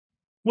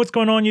What's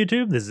going on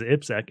YouTube? This is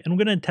Ipsec, and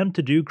we're going to attempt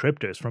to do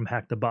Kryptos from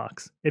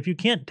HackTheBox. If you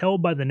can't tell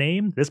by the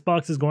name, this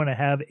box is going to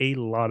have a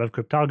lot of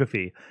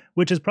cryptography,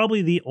 which is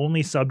probably the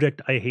only subject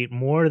I hate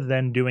more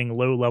than doing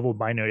low-level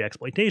binary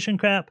exploitation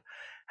crap.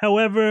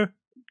 However,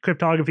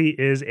 cryptography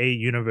is a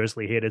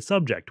universally hated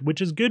subject, which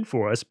is good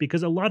for us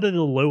because a lot of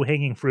the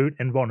low-hanging fruit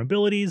and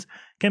vulnerabilities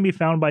can be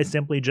found by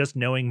simply just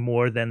knowing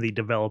more than the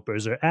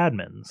developers or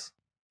admins.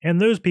 And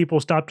those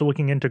people stopped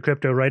looking into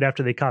crypto right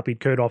after they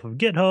copied code off of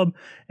GitHub,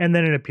 and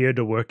then it appeared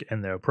to work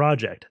in their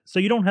project. So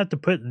you don't have to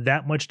put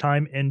that much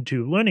time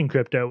into learning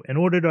crypto in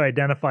order to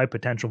identify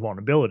potential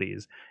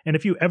vulnerabilities. And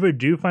if you ever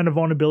do find a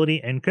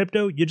vulnerability in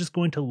crypto, you're just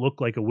going to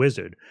look like a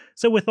wizard.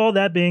 So with all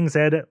that being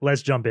said,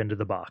 let's jump into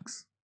the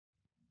box.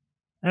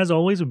 As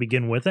always, we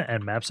begin with the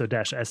nmap, so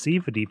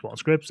 -sc for default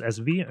scripts,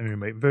 sv,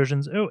 enumerate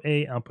versions,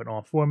 OA, output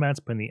all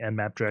formats, put in the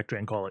nmap directory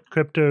and call it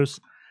Kryptos.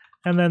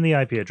 And then the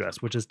IP address,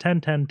 which is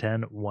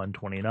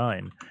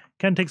 10.10.10.129.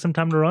 Can take some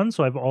time to run,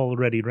 so I've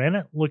already ran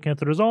it. Looking at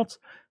the results,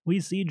 we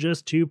see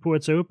just two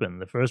ports open.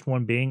 The first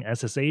one being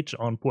SSH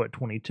on port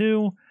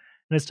 22,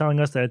 and it's telling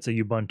us that it's a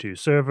Ubuntu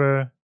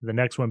server. The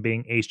next one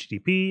being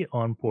HTTP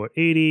on port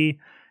 80.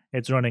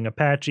 It's running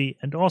Apache,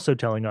 and also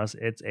telling us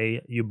it's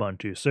a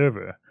Ubuntu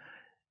server.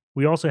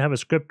 We also have a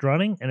script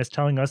running, and it's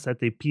telling us that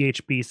the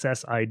PHP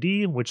ses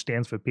ID, which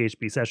stands for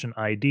PHP session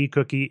ID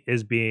cookie,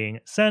 is being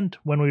sent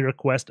when we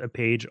request a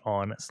page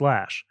on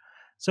 /.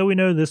 So we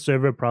know this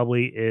server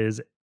probably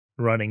is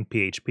running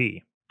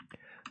PHP.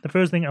 The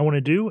first thing I want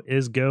to do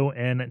is go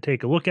and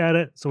take a look at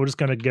it. So we're just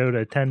going to go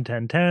to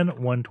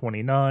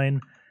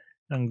 10.10.10.129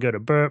 and go to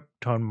burp,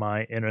 turn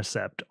my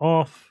intercept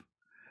off.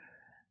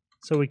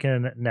 So we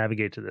can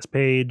navigate to this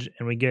page,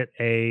 and we get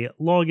a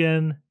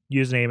login,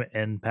 username,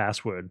 and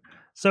password.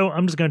 So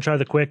I'm just going to try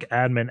the quick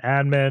admin,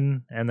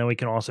 and then we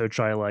can also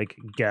try like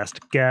guest,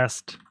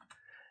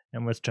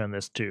 and let's turn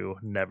this to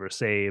never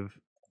save,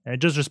 and it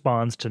just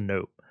responds to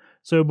nope.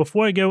 So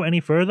before I go any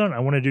further, I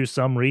want to do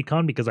some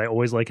recon because I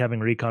always like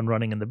having recon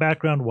running in the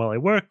background while I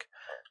work.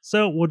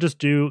 So we'll just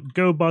do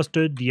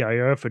GoBuster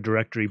dir for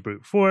directory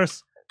brute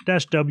force,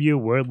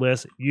 -w word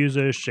list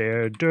user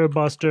share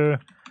dirbuster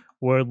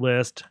word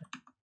list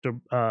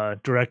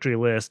directory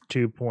list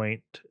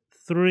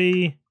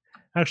 2.3.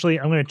 Actually,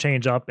 I'm going to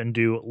change up and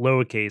do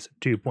lowercase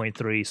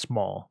 2.3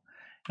 small.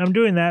 And I'm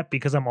doing that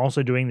because I'm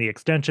also doing the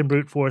extension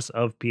brute force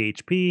of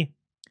PHP.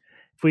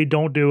 If we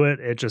don't do it,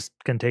 it just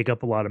can take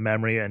up a lot of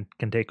memory and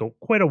can take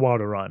quite a while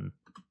to run.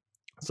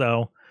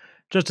 So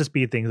just to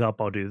speed things up,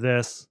 I'll do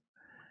this.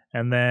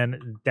 And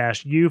then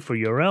 -u for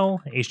URL,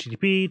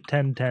 HTTP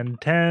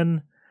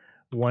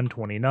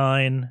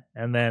 10.10.10.129,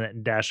 and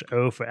then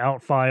 -o for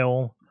out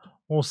file.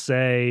 We'll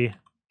say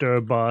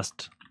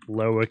dirbust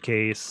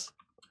lowercase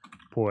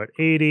port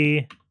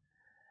 80,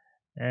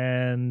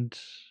 and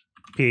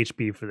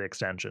PHP for the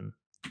extension.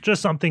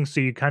 Just something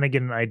so you kind of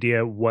get an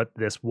idea what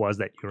this was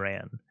that you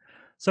ran.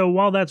 So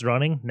while that's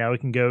running, now we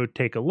can go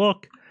take a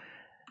look,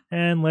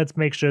 and let's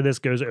make sure this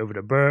goes over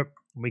to burp.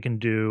 We can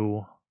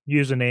do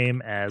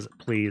username as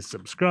please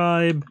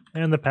subscribe,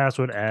 and the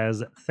password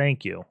as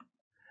thank you.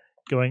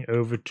 Going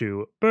over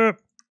to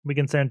burp, we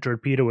can send to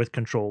repeater with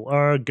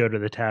Control-R, go to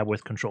the tab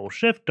with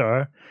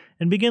Control-Shift-R,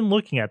 and begin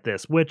looking at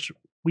this, which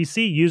we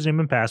see username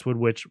and password,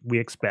 which we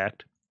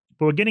expect,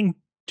 but we're getting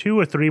 2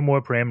 or 3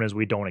 more parameters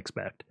we don't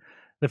expect.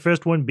 The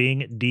first one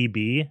being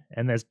DB,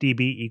 and that's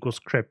DB equals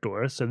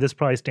Kryptor, so this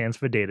probably stands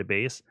for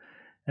database.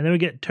 And then we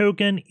get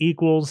token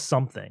equals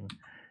something.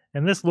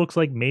 And this looks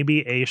like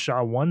maybe a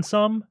SHA-1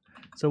 sum.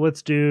 So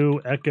let's do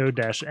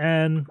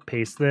echo-n,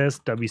 paste this,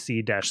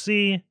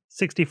 wc-c,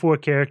 64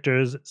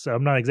 characters, so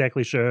I'm not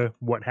exactly sure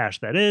what hash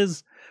that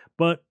is,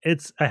 but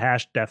it's a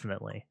hash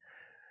definitely.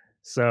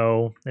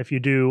 So if you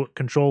do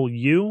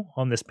Control-U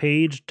on this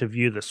page to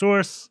view the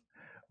source,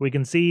 we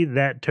can see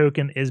that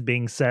token is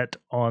being set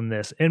on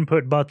this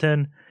input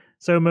button.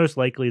 So most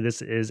likely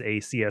this is a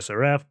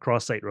SSRF,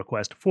 cross-site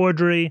request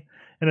forgery.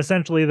 And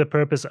essentially the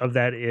purpose of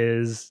that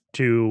is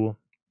to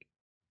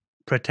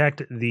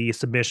protect the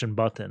submission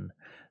button.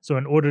 So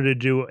in order to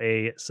do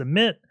a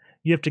submit,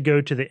 you have to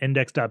go to the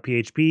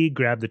index.php,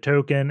 grab the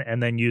token,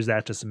 and then use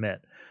that to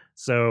submit.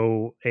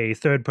 So a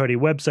third-party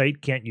website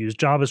can't use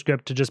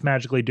JavaScript to just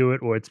magically do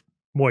it, or it's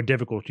more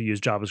difficult to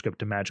use JavaScript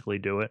to magically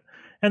do it.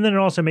 And then it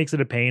also makes it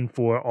a pain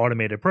for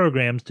automated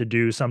programs to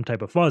do some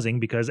type of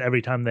fuzzing because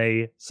every time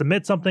they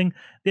submit something,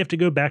 they have to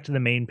go back to the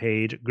main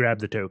page, grab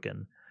the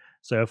token.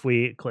 So if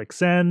we click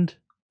send,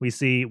 we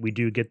see we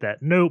do get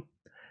that nope.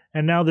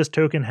 And now this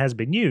token has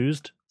been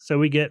used, so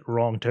we get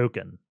wrong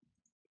token.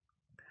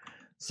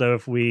 So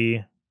if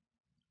we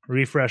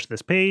refresh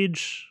this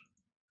page,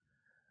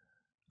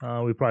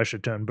 we probably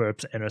should turn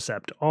burp's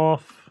intercept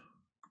off.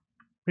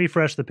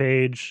 Refresh the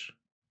page.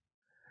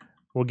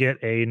 We'll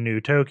get a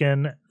new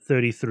token,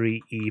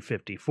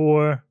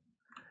 33E54.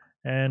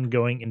 And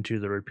going into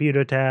the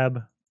repeater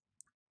tab,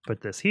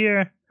 put this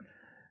here.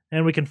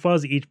 And we can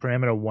fuzz each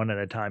parameter one at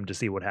a time to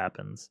see what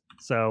happens.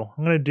 So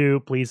I'm going to do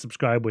please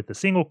subscribe with a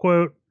single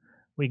quote.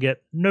 We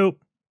get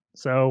nope.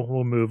 So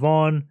we'll move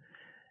on.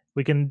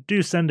 We can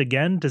do send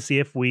again to see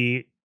if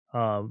we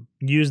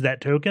use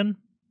that token,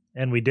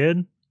 and we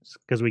did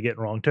because we get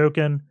wrong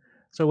token.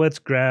 So let's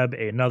grab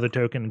another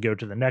token and go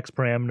to the next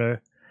parameter.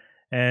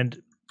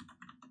 And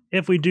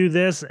if we do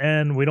this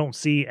and we don't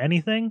see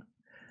anything,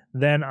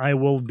 then I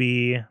will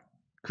be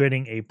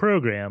creating a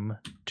program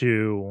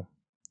to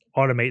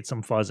automate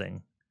some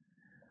fuzzing.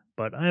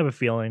 But I have a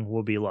feeling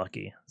we'll be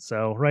lucky.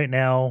 So right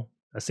now,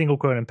 a single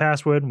quote and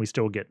password, and we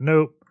still get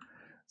nope.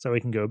 So we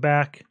can go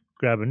back,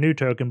 grab a new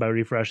token by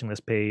refreshing this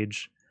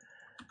page,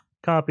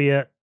 copy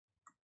it,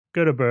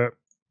 go to burp,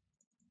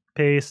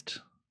 paste,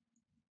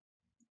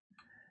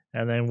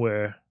 and then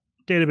where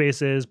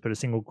database is, put a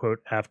single quote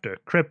after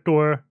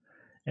Encryptor,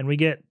 and we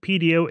get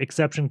PDO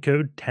exception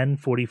code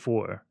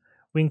 1044.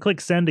 We can click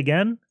send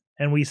again,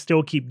 and we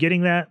still keep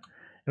getting that,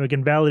 and we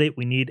can validate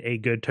we need a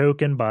good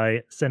token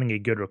by sending a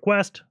good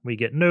request. We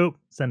get nope,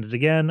 send it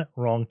again,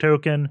 wrong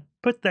token,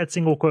 put that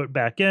single quote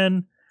back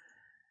in,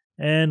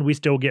 and we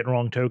still get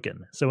wrong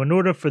token. So in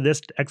order for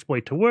this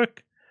exploit to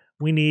work,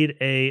 we need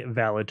a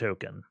valid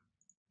token.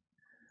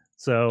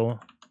 So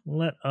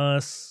let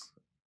us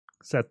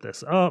set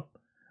this up,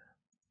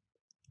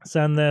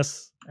 send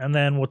this, and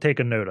then we'll take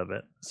a note of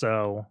it.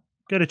 So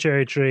go to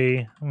Cherry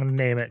Tree, I'm going to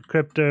name it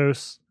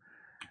Kryptos,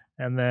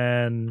 and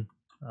then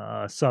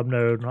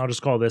subnode, I'll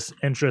just call this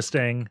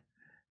interesting.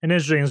 And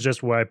interesting is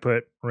just where I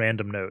put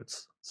random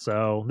notes.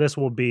 So this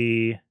will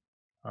be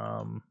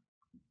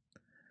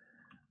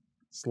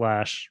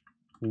slash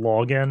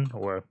login,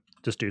 or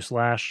just do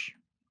slash.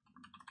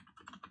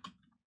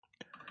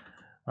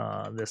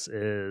 This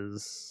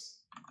is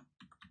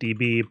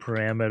DB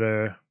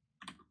parameter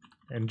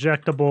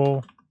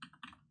injectable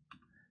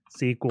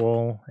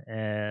SQL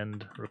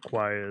and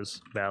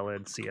requires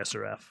valid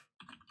SSRF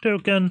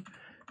token.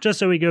 Just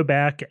so we go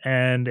back,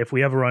 and if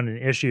we ever run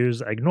into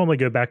issues, I can normally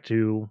go back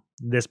to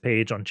this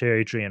page on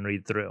Cherry Tree and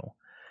read through,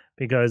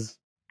 because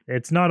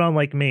it's not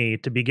unlike me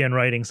to begin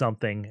writing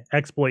something,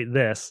 exploit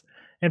this,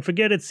 and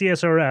forget it's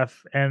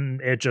SSRF,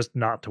 and it just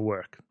not to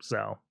work.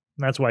 So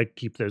that's why I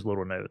keep those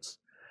little notes.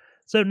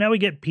 So now we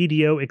get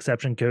PDO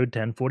exception code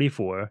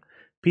 1044.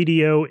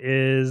 PDO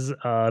is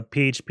a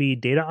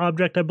PHP data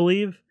object, I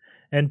believe,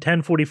 and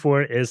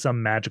 1044 is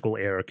some magical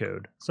error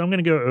code. So I'm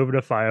going to go over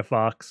to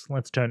Firefox.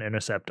 Let's turn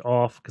intercept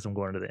off because I'm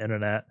going to the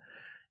internet.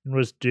 And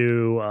we'll just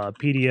do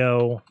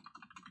PDO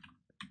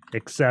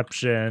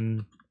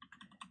exception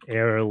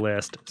error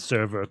list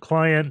server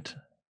client,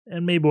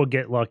 and maybe we'll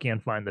get lucky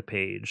and find the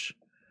page.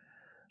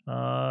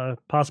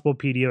 Possible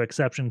PDO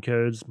exception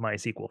codes,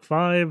 MySQL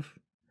 5.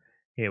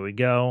 Here we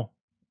go.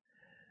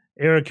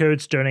 Error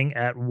codes starting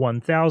at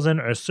 1000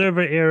 are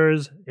server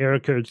errors. Error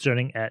codes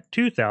starting at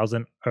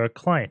 2000 are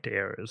client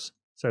errors.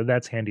 So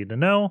that's handy to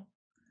know.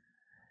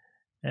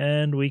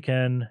 And we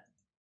can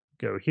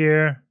go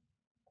here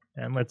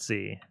and let's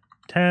see,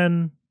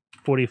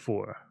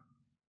 1044.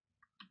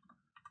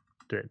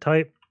 Did it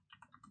type?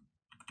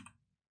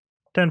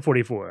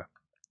 1044.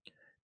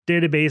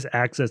 Database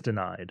access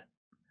denied.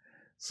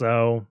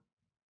 So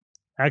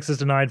access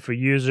denied for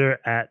user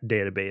at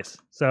database.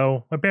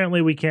 So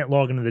apparently we can't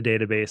log into the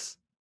database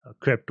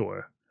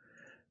Encryptor.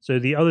 So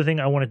the other thing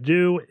I want to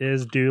do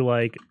is do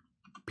like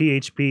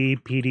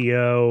PHP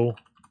PDO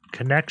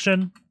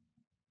connection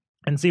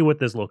and see what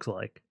this looks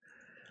like.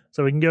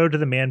 So we can go to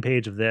the man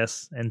page of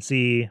this and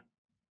see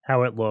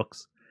how it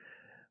looks.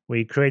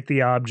 We create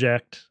the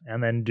object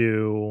and then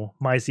do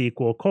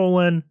MySQL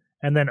colon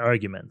and then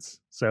arguments.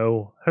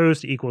 So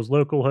host equals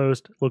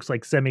localhost. Looks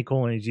like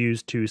semicolon is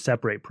used to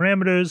separate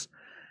parameters,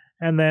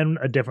 and then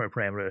a different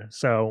parameter.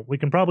 So we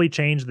can probably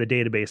change the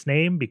database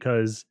name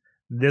because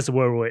this is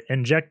where we're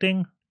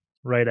injecting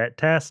right at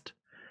test.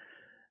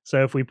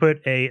 So if we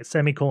put a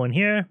semicolon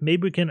here,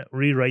 maybe we can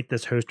rewrite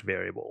this host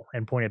variable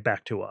and point it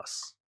back to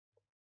us.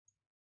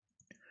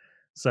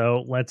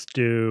 So let's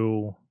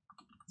do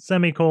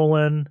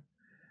semicolon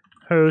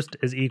host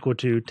is equal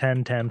to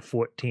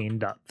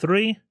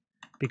 10.10.14.3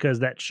 because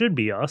that should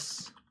be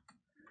us.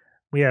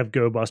 We have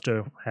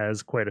GoBuster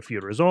has quite a few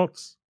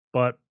results,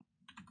 but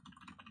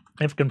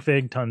if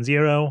config ton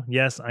 0,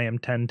 yes, I am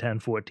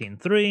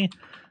 10.10.14.3,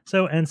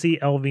 so NC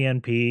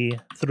LVNP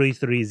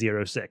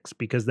 3306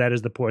 because that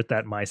is the port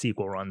that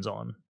MySQL runs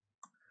on.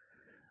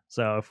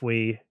 So if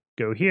we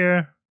go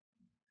here,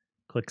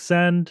 click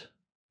send,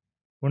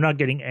 we're not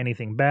getting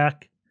anything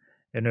back.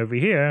 And over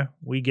here,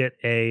 we get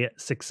a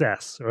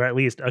success, or at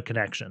least a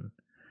connection.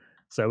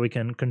 So we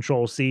can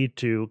Control C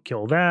to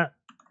kill that.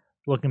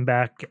 Looking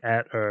back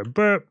at our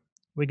burp,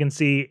 we can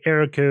see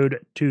error code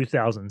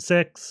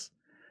 2006.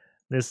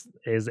 This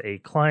is a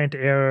client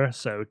error,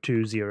 so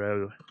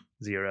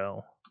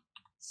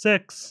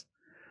 2006.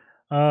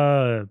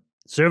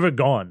 Server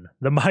gone.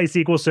 The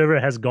MySQL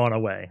server has gone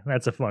away.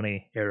 That's a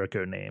funny error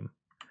code name.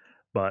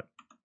 But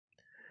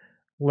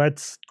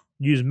let's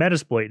use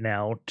metasploit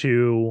now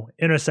to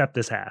intercept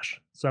this hash.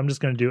 So I'm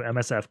just going to do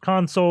MSF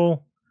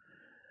console.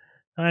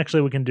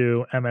 Actually, we can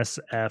do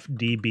MSF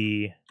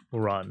DB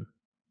run.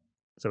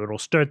 So it'll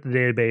start the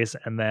database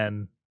and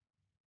then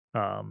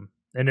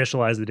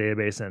initialize the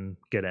database and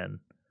get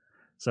in.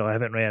 So I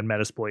haven't ran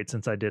metasploit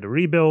since I did a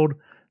rebuild.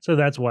 So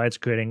that's why it's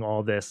creating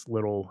all this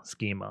little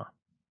schema.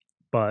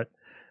 But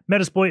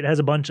Metasploit has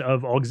a bunch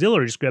of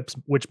auxiliary scripts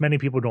which many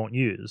people don't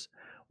use.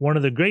 One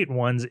of the great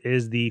ones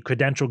is the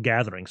credential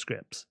gathering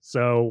scripts.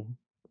 So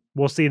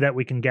we'll see that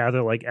we can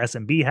gather like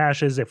SMB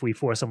hashes if we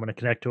force someone to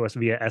connect to us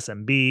via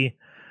SMB.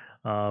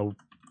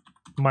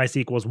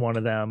 MySQL is one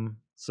of them.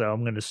 So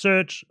I'm going to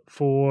search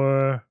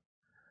for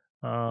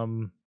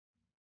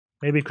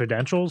maybe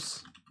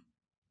credentials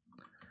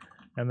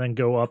and then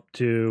go up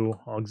to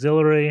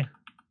auxiliary.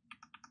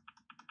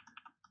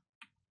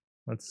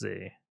 Let's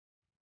see.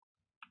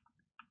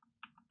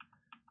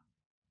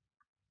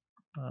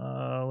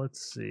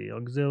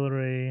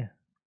 Auxiliary.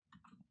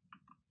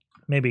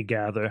 Maybe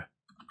gather.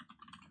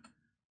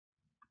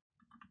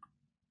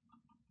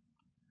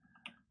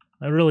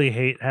 I really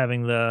hate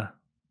having the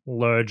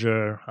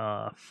larger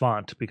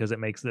font because it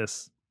makes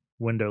this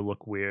window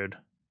look weird.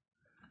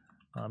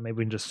 Maybe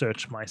we can just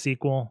search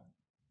MySQL,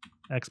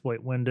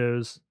 exploit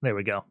windows. There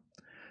we go.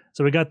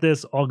 So we got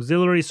this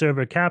auxiliary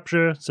server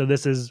capture. So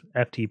this is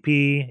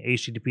FTP,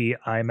 HTTP,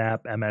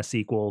 IMAP,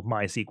 MS-SQL,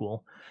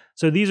 MySQL.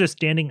 So these are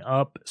standing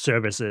up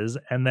services.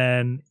 And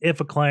then if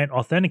a client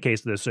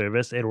authenticates to the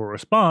service, it will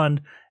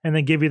respond and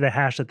then give you the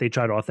hash that they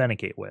try to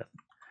authenticate with.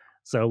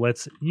 So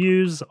let's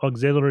use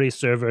auxiliary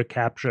server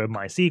capture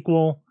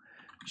MySQL,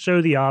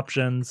 show the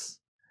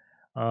options.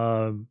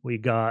 We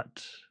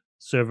got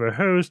server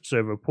host,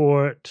 server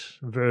port,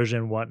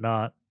 version,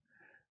 whatnot.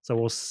 So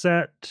we'll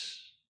set,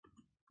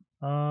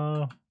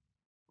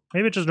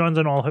 maybe it just runs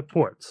on all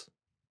ports.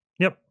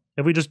 Yep,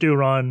 if we just do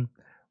run,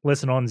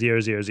 listen on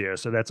 000,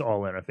 so that's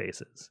all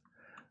interfaces.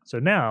 So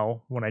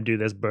now, when I do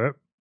this burp,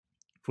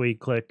 if we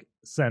click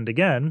send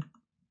again,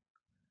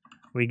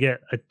 we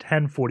get a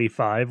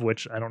 1045,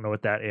 which I don't know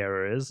what that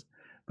error is.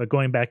 But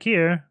going back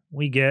here,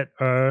 we get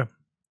our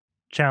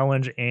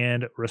challenge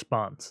and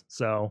response.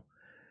 So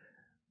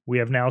we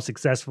have now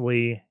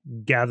successfully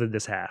gathered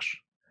this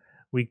hash.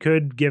 We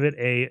could give it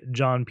a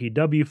John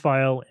PW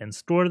file and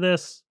store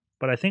this,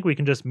 but I think we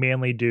can just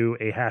manually do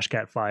a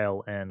Hashcat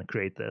file and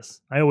create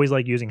this. I always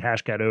like using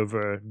Hashcat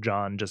over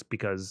John just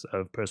because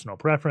of personal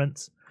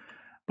preference.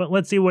 But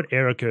let's see what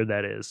error code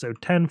that is. So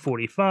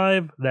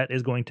 1045, that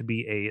is going to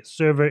be a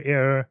server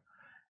error,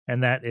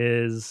 and that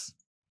is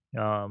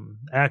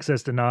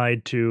access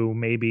denied to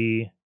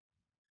maybe,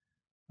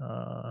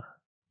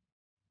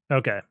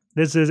 okay,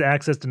 this is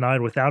access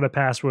denied without a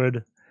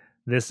password.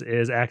 This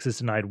is access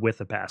denied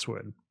with a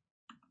password.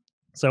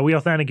 So we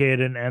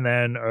authenticated, and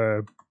then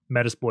our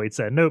Metasploit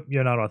said, nope,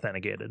 you're not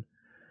authenticated.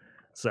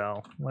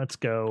 So let's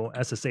go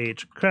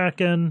SSH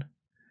Kraken.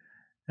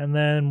 And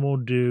then we'll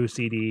do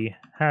cd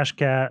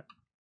hashcat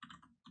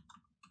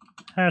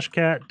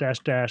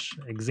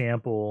 --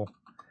 example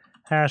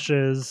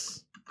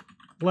hashes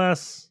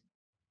less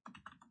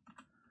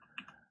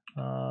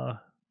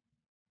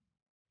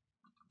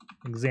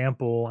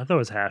example. I thought it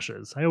was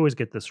hashes. I always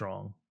get this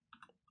wrong.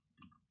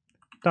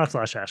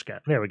 /hashcat.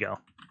 There we go.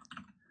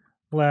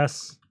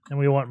 Less, and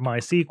we want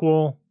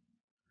MySQL.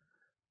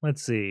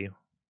 Let's see.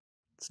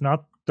 It's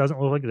not. Doesn't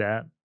look like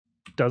that.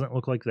 Doesn't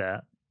look like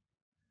that.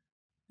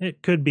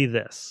 It could be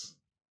this.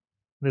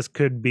 This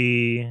could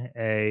be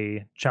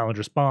a challenge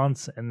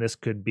response, and this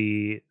could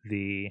be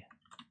the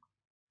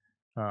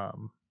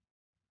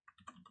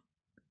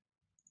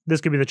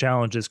this could be the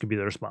challenge, this could be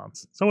the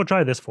response. So we'll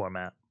try this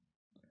format.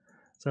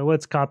 So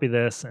let's copy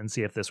this and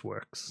see if this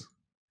works.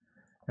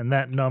 And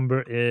that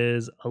number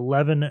is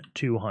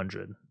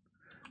 11200.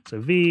 So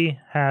v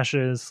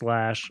hashes /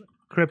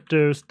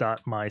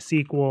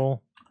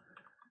 Kryptos.MySQL.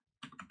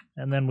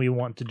 And then we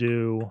want to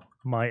do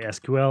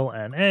MySQL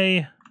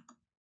NA.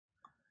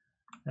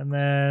 And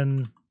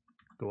then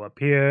go up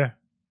here,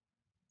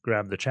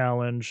 grab the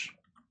challenge,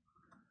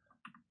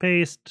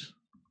 paste,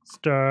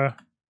 stir,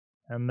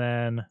 and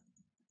then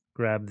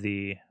grab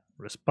the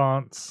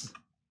response.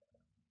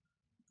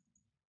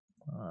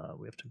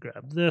 We have to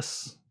grab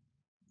this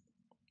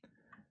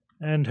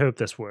and hope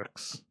this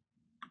works.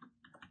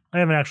 I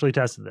haven't actually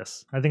tested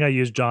this. I think I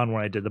used John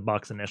when I did the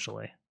box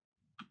initially.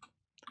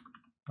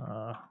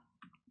 F3,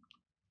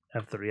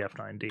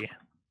 F9D.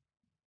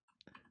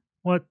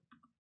 What?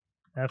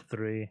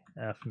 F3,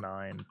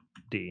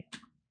 F9D.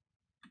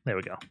 There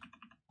we go.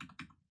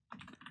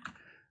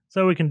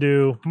 So we can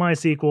do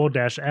MySQL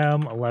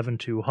 -m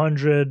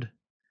 11200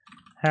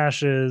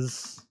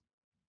 hashes.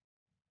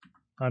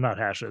 Not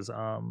hashes.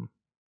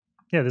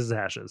 Yeah, this is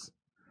hashes.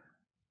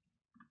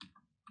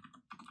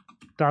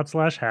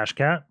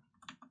 /hashcat.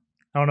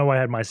 I don't know why I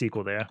had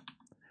MySQL there.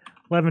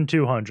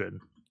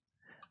 11200.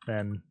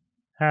 Then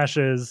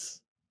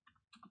hashes,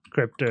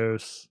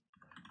 Kryptos,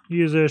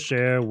 user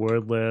share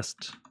word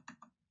list.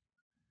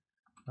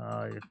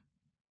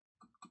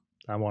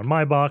 I'm on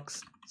my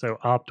box, so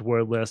opt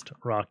word list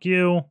rock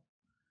you,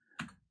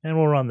 and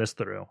we'll run this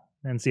through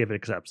and see if it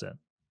accepts it.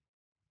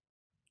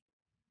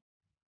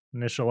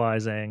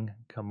 Initializing,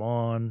 come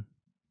on.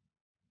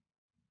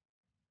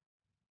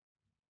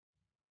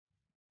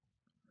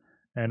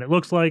 And it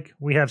looks like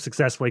we have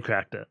successfully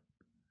cracked it.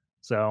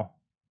 So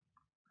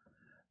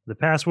the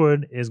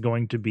password is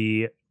going to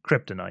be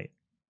kryptonite.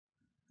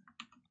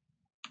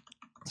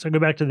 So go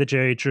back to the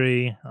cherry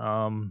tree,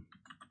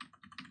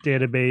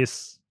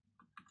 database.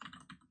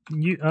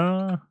 We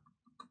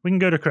can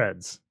go to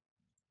creds.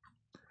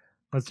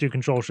 Let's do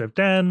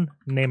Control-Shift-N,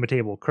 name a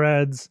table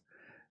creds.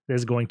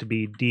 There's going to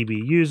be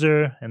DB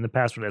user, and the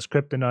password is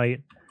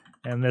kryptonite,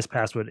 and this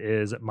password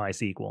is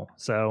MySQL.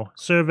 So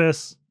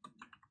service,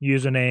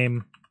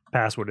 username,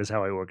 password is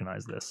how I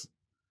organize this.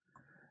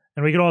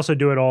 And we could also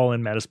do it all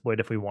in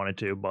metasploit if we wanted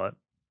to, but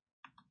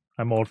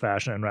I'm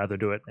old-fashioned and rather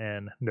do it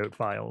in note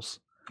files.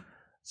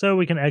 So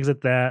we can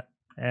exit that,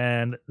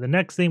 and the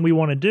next thing we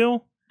want to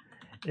do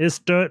is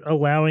start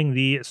allowing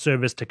the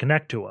service to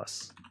connect to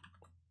us.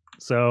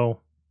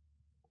 So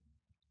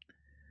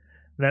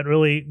that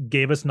really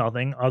gave us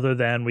nothing other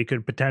than we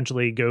could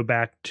potentially go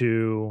back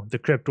to the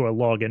Encryptor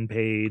login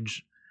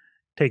page,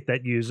 take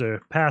that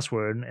user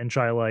password, and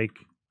try like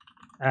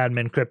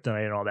admin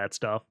kryptonite and all that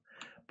stuff.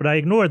 But I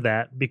ignored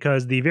that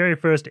because the very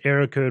first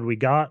error code we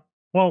got,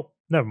 well,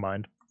 never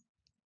mind.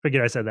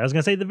 Forget I said that. I was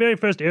going to say the very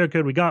first error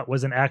code we got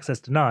was an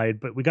access denied,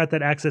 but we got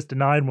that access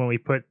denied when we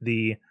put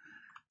the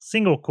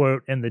single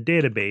quote in the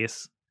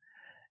database,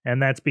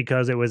 and that's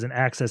because it was an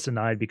access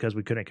denied because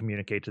we couldn't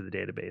communicate to the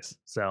database.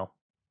 So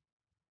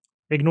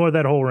ignore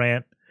that whole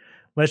rant.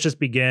 Let's just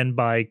begin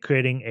by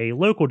creating a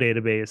local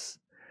database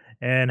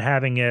and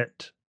having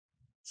it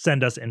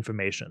send us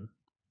information.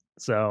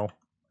 So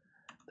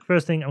the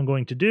first thing I'm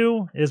going to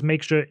do is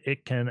make sure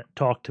it can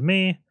talk to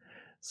me.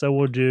 So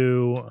we'll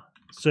do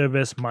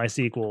service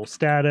MySQL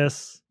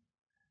status,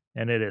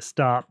 and it is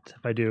stopped.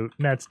 If I do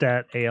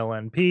netstat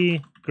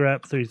ALNP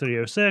grep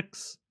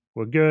 3306,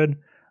 we're good.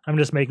 I'm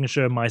just making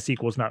sure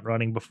MySQL is not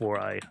running before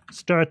I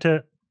start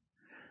it.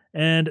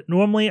 And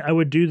normally I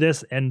would do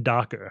this in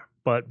Docker,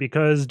 but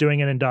because doing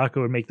it in Docker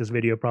would make this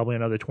video probably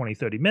another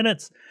 20-30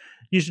 minutes,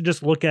 you should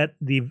just look at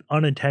the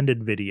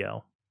unattended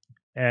video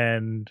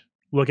and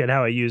look at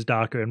how I use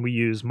Docker, and we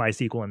use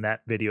MySQL in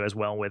that video as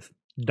well with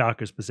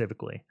Docker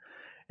specifically.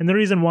 And the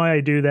reason why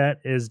I do that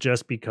is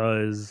just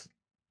because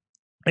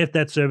if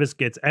that service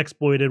gets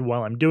exploited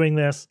while I'm doing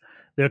this,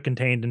 they're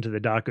contained into the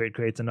Docker. It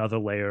creates another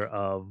layer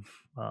of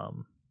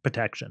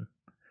protection.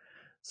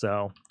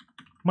 So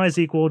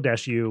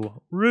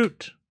MySQL-u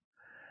root,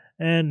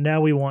 and now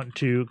we want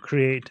to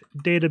create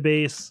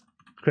database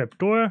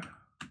Encryptor,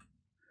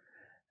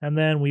 and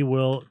then we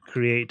will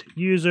create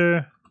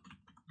user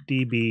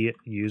DB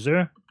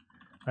user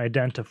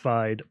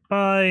identified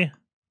by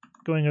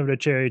going over to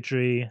cherry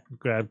tree,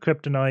 grab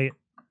kryptonite,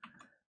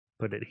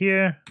 put it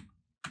here,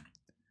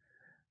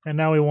 and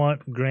now we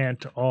want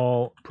grant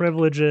all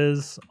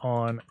privileges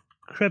on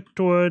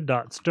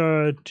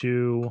Encryptor.star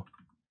to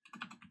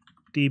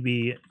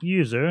DB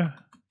user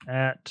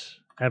at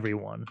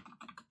everyone.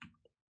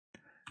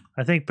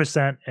 I think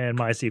percent in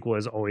MySQL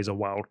is always a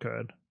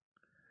wildcard.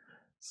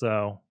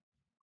 So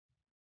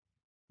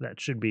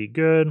that should be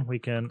good. We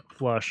can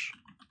flush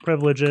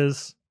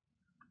privileges.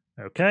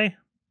 Okay.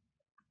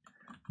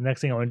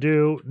 Next thing I want to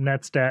do,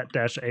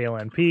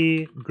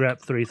 netstat-ALNP grep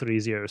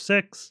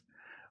 3306.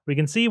 We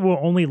can see we're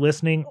only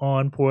listening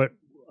on port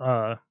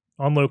on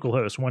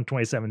localhost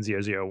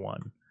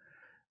 127.0.0.1.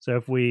 So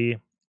if we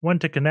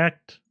want to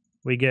connect,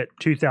 we get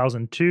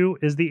 2002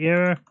 is the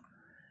error.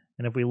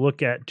 And if we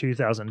look at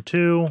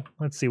 2002,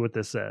 let's see what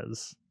this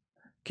says.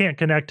 Can't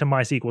connect to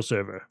MySQL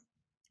server.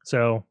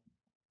 So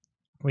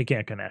we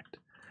can't connect.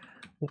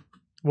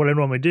 What I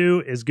normally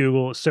do is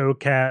Google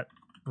socat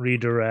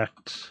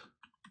redirect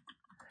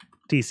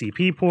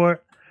TCP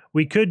port.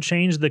 We could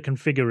change the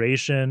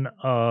configuration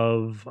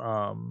of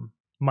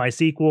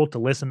MySQL to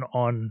listen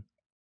on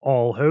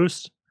all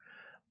hosts,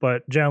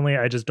 but generally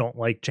I just don't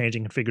like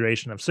changing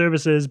configuration of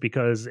services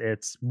because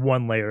it's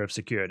one layer of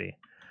security.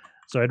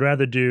 So I'd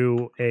rather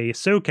do a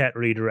socat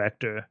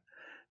redirector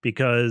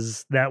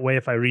because that way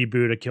if I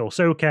reboot a kill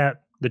socat,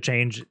 the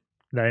change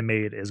that I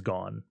made is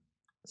gone.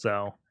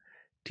 So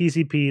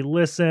TCP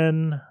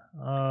listen,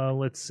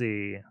 let's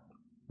see.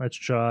 Let's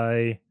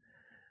try,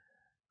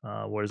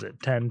 what is it,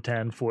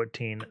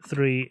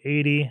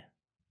 10.10.14.3.80.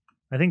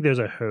 I think there's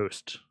a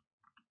host.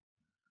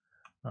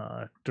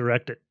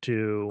 Direct it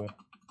to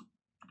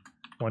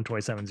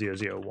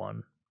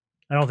 127.0.0.1.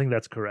 I don't think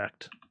that's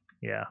correct.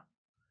 Yeah.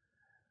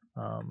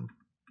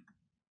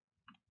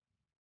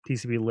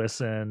 TCP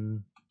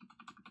listen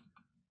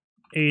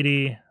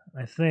 80.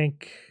 I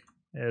think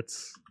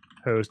its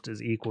host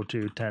is equal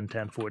to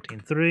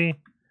 10.10.14.3,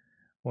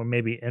 or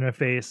maybe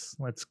interface.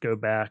 Let's go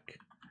back.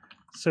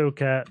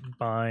 Socat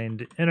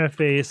bind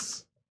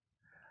interface.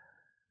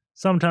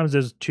 Sometimes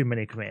there's too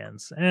many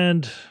commands.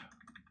 And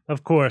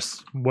of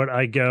course, what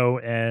I go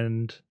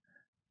and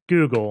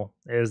Google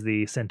is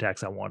the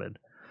syntax I wanted.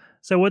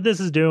 So what this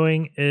is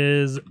doing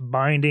is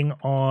binding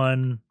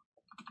on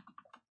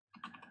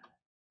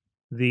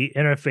the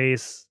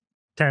interface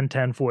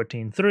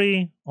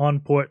 10.10.14.3 on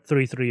port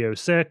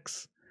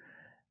 3306,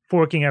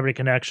 forking every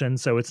connection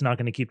so it's not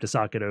going to keep the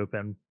socket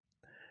open,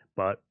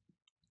 but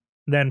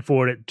then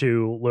forward it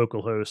to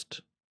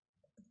localhost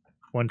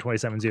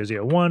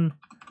 127.0.0.1,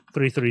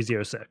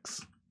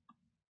 3306.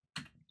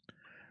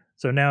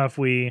 So now if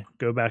we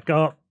go back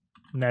up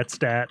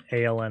netstat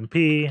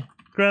ALNP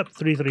grep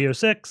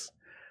 3306.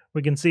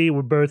 We can see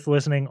we're both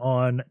listening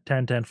on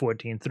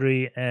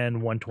 10.10.14.3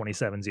 and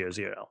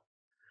 127.00.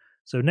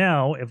 So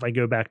now if I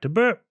go back to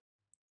burp,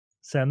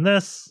 send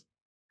this,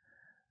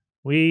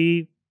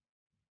 we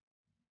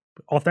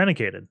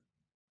authenticated.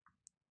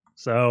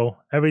 So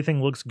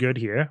everything looks good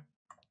here.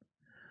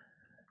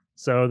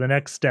 So the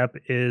next step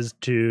is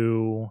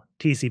to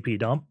TCP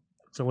dump.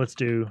 So let's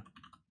do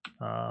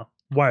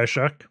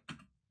Wireshark.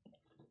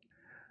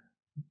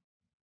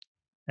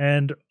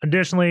 And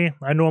additionally,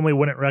 I normally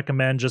wouldn't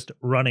recommend just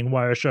running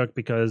Wireshark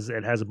because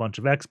it has a bunch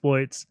of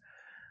exploits,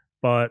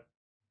 but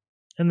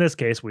in this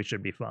case, we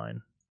should be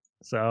fine.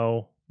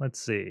 So let's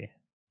see.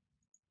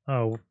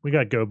 Oh, we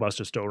got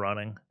GoBuster still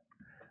running.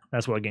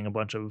 That's logging a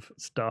bunch of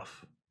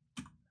stuff.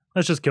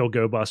 Let's just kill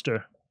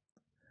GoBuster.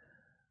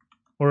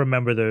 Or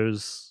remember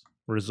those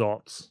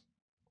results.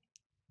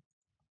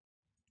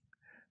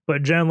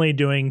 But generally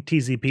doing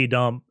TCP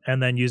dump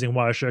and then using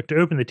Wireshark to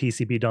open the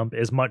TCP dump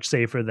is much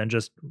safer than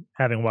just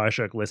having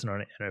Wireshark listen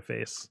on an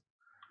interface.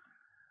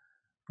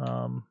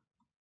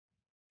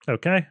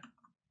 Okay,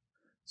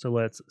 so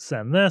let's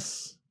send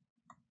this,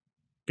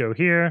 go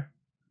here,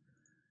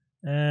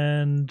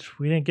 and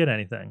we didn't get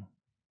anything.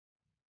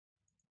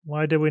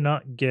 Why did we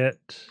not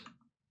get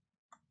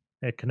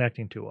it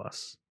connecting to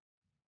us?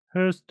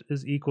 Host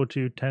is equal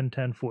to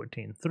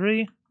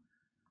 10.10.14.3.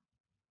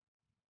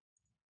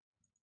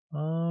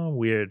 Oh,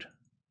 weird.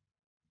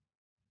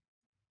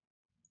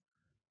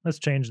 Let's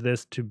change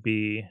this to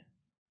be,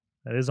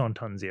 that is on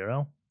ton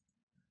 0.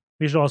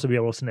 We should also be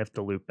able to sniff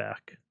the loop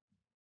back.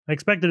 I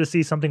expected to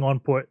see something on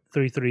port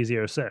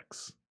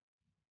 3306.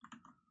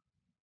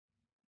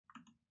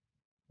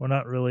 We're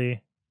not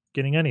really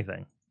getting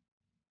anything.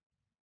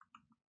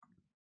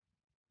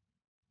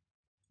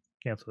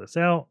 Cancel this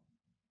out.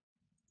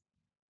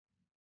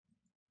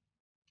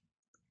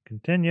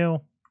 Continue.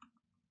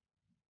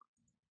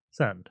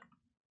 Send.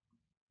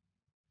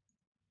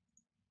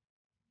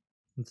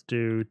 Let's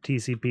do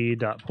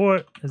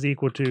tcp.port is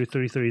equal to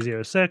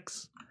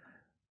 3306.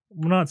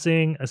 We're not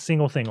seeing a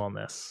single thing on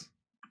this.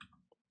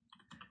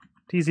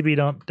 tcp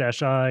dump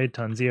 -I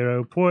ton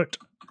 0 port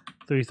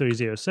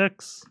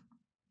 3306.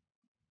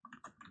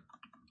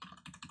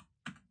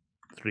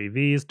 3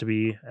 V's to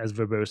be as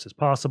verbose as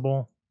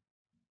possible.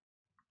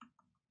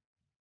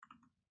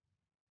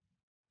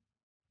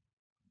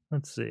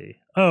 Let's see.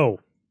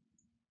 Oh,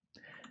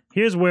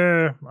 here's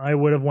where I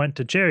would have went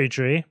to Cherry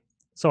Tree.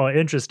 Saw an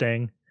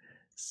interesting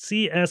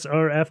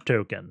SSRF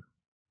token.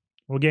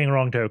 We're getting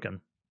wrong token.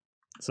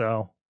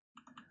 So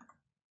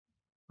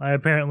I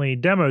apparently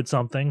demoed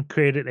something,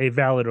 created a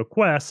valid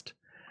request,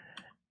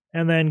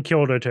 and then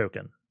killed a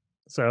token.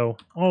 So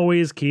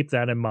always keep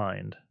that in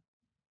mind.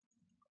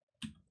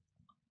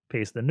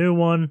 Paste the new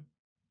one.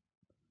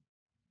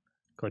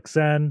 Click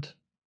send.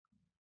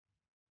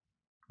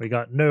 We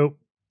got nope.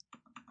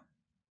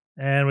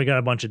 And we got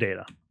a bunch of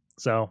data.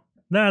 So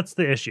that's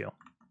the issue.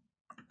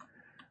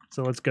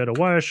 So let's go to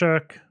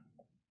Wireshark.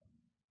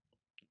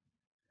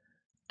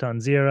 Ton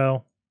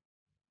 0.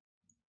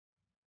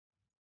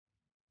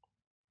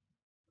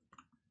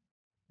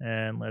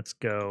 And let's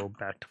go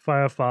back to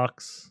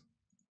Firefox.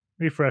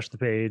 Refresh the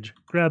page.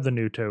 Grab the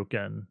new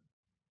token.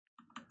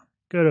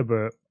 Go to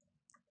burp.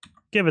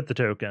 Give it the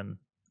token.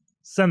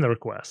 Send the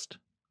request.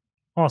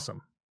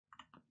 Awesome.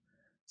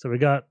 So we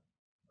got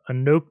a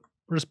nope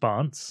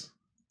response.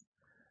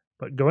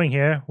 But going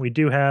here, we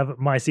do have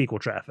MySQL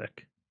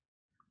traffic.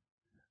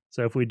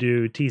 So if we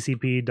do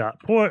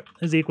tcp.port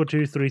is equal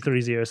to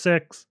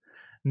 3306,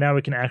 now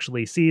we can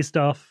actually see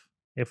stuff.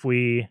 If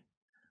we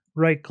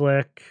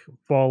right-click,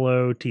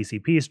 follow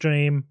TCP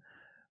stream,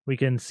 we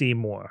can see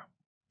more.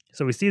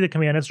 So we see the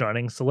command it's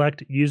running,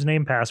 select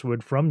username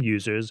password from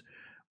users,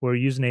 where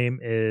username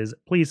is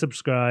please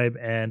subscribe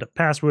and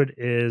password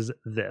is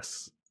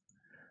this.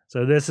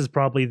 So this is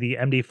probably the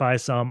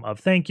MD5 sum of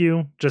thank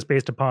you, just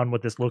based upon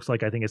what this looks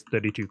like. I think it's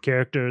 32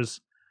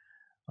 characters.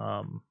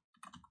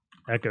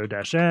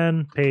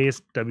 Echo-n,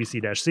 paste,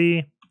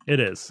 wc-c, it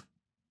is.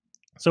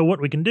 So what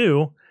we can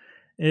do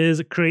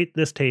is create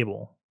this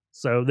table.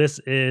 So this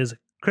is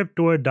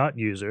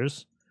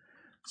Encryptor.users.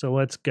 So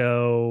let's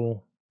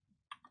go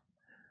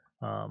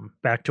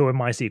back to our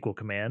MySQL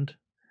command,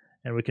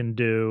 and we can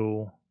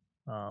do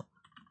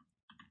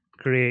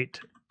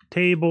create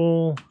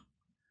table.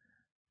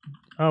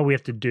 Oh, we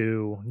have to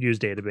do use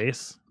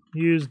database.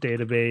 Use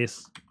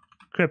database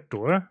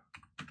Encryptor.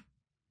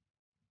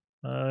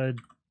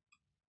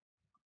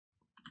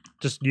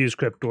 Just use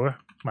Encryptor,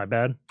 my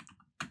bad.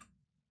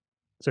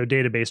 So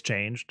database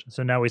changed.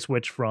 So now we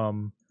switch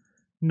from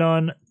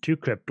none to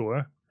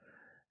Encryptor.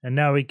 And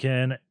now we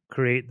can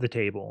create the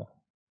table.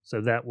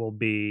 So that will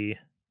be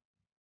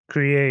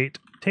create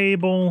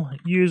table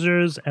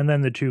users and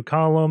then the 2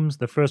 columns.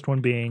 The first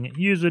one being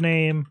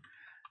username,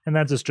 and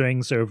that's a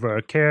string. So for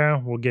our char,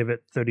 we'll give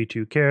it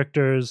 32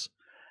 characters.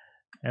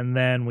 And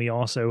then we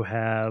also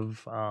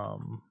have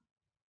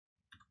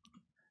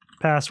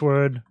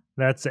password.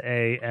 That's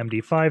a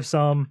MD5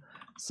 sum.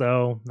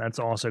 So that's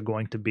also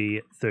going to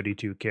be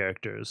 32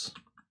 characters.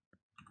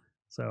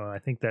 So I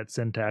think that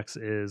syntax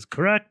is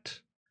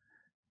correct.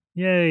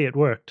 Yay, it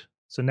worked.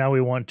 So now we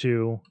want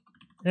to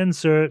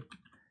insert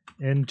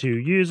into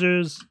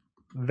users,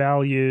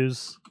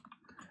 values,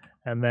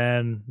 and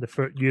then the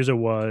first user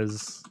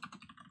was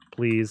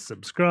please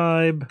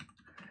subscribe.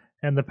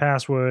 And the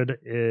password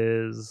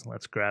is,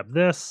 let's grab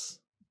this,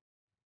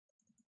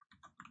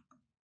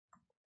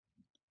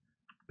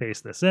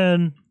 paste this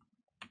in.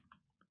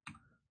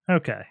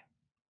 Okay.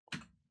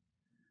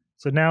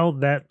 So now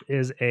that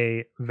is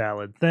a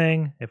valid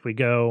thing. If we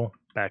go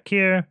back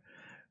here,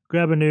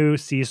 grab a new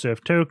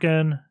CSRF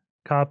token,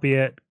 copy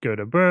it, go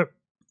to burp,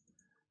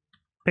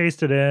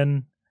 paste it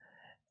in,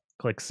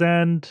 click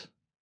send,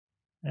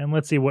 and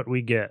let's see what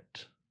we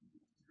get.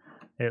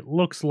 It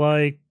looks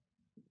like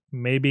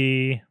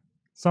maybe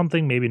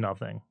something, maybe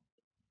nothing.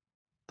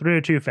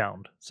 302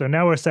 found. So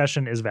now our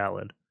session is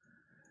valid.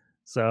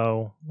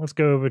 So let's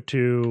go over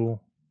to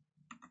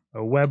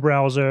a web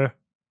browser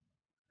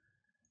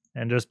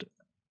and just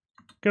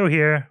go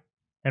here,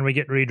 and we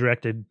get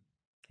redirected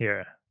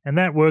here. And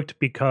that worked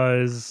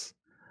because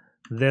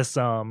this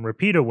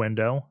repeater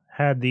window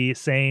had the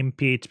same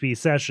PHP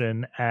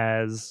session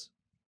as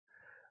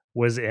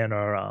was in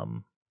our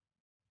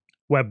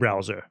web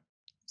browser.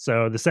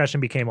 So the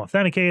session became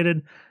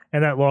authenticated,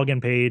 and that login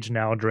page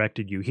now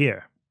directed you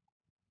here,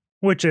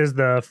 which is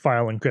the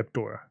file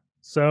encryptor.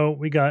 So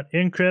we got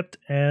encrypt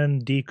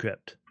and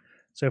decrypt.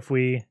 So if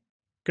we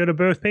go to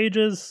both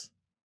pages,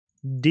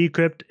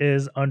 decrypt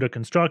is under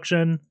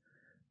construction,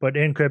 but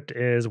encrypt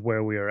is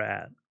where we are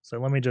at. So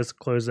let me just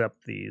close up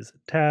these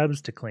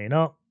tabs to clean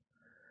up.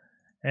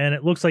 And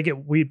it looks like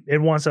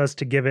it wants us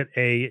to give it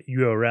a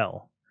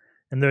URL.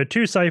 And there are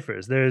two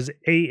ciphers. There's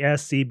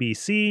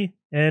ASCBC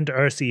and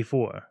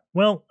RC4.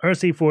 Well,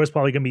 RC4 is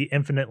probably going to be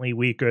infinitely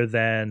weaker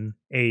than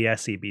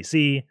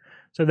ASCBC,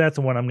 so that's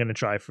the one I'm going to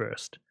try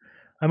first.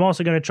 I'm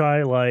also going to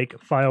try like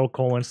file://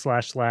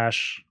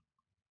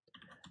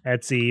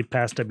 etc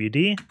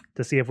passwd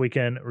to see if we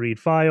can read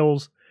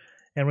files,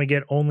 and we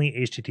get only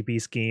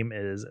HTTP scheme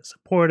is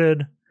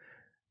supported.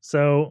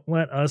 So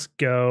let us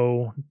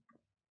go.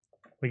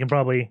 We can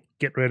probably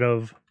get rid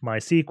of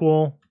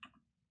MySQL.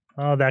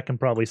 Oh, that can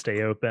probably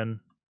stay open.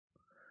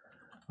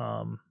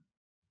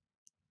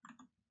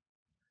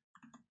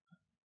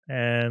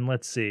 And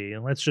let's see.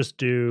 Let's just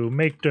do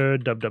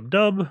makedir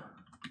dub.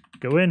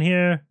 Go in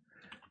here.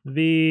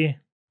 The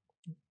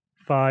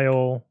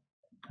file.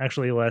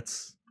 Actually,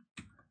 let's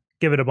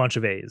give it a bunch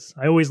of A's.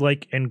 I always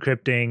like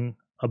encrypting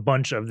a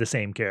bunch of the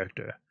same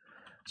character.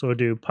 So we'll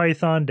do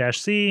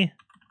python-c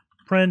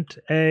print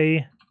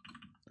A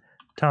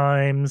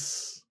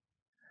times,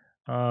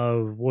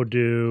 we'll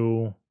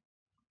do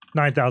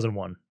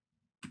 9001.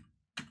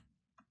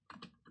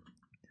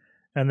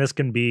 And this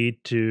can be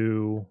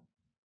to,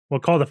 we'll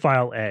call the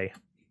file A.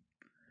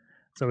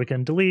 So we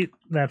can delete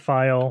that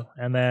file,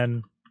 and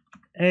then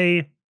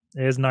A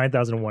is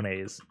 9001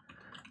 A's.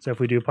 So if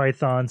we do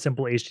Python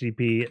simple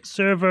HTTP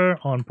server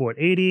on port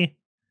 80,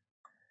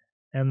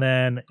 and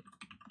then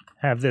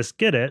have this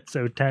get it,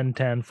 so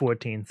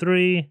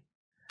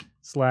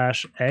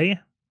 10.10.14.3/A,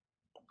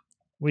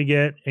 we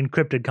get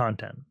encrypted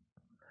content,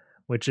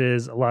 which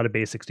is a lot of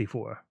base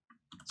 64.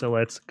 So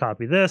let's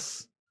copy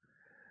this,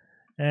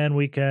 and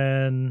we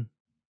can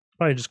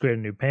probably just create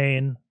a new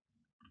pane,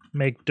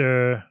 make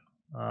dir,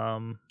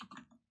 what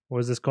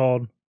was this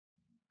called?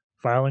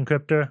 File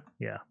encryptor?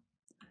 Yeah.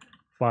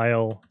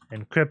 File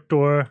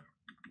encryptor,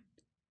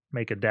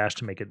 make a dash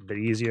to make it a bit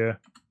easier,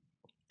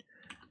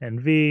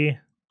 and V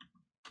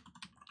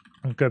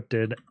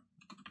encrypted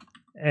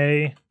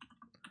A,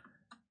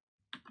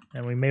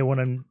 and we may want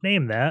to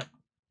name that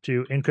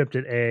to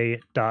encrypted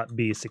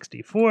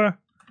A.B64,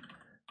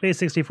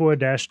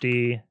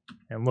 base64-D,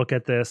 and look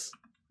at this.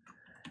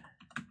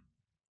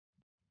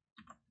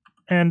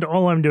 And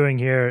all I'm doing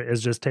here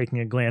is just taking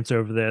a glance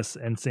over this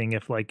and seeing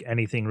if like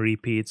anything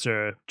repeats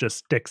or just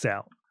sticks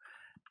out.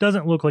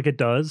 Doesn't look like it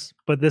does,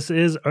 but this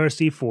is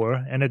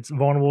RC4 and it's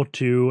vulnerable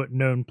to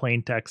known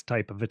plaintext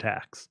type of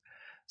attacks.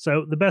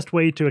 So the best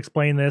way to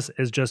explain this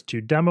is just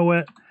to demo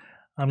it.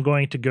 I'm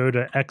going to go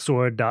to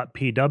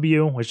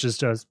xor.pw, which is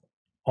just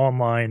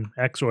online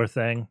XOR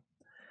thing,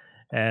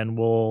 and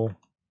we'll,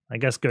 I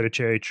guess, go to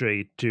Cherry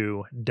Tree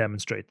to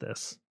demonstrate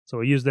this. So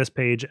we'll use this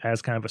page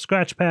as kind of a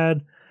scratch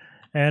pad,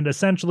 and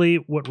essentially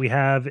what we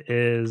have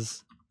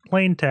is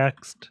plain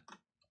text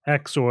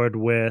XORed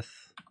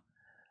with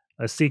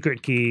a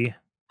secret key,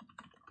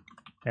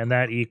 and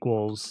that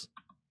equals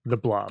the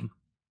blob.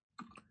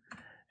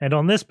 And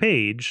on this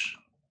page,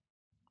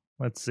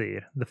 let's see,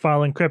 the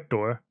file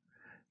encryptor,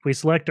 if we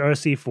select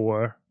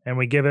RC4 and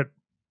we give it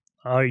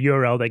a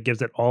URL that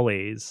gives it all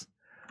A's,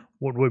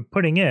 what we're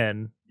putting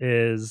in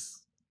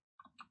is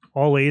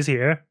all A's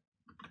here.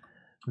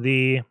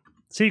 The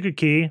secret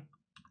key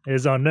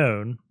is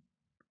unknown,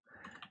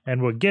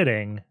 and we're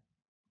getting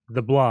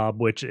the blob,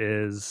 which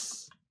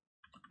is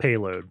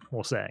payload,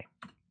 we'll say.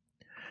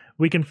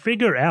 We can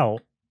figure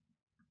out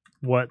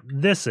what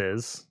this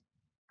is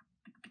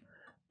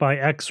by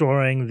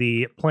XORing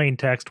the plain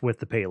text with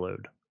the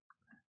payload.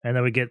 And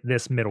then we get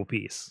this middle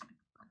piece.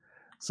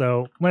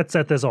 So let's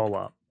set this all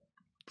up.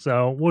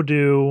 So we'll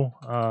do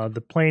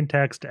the plain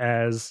text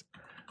as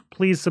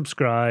please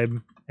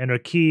subscribe, and our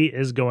key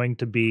is going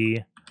to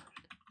be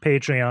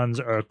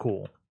Patreons are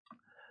cool.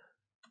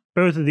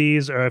 Both of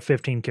these are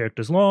 15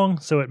 characters long,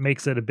 so it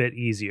makes it a bit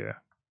easier.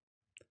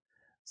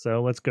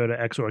 So let's go to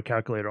XOR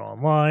Calculator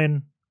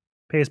Online,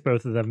 paste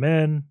both of them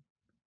in.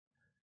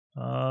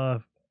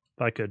 If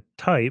I could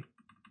type,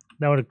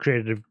 that would have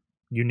created a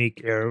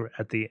unique error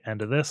at the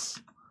end of this.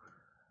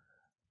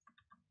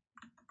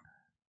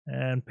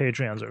 And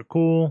Patreons are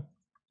cool.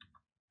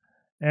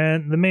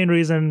 And the main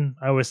reason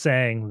I was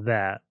saying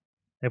that,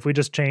 if we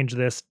just change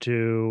this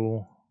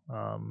to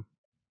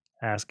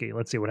ASCII,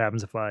 let's see what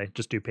happens if I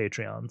just do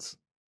Patreons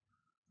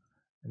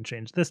and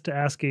change this to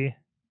ASCII.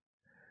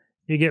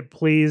 You get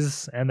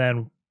please and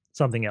then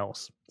something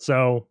else.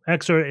 So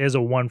XOR is a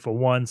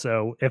 1-for-1,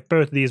 so if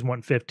both of these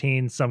want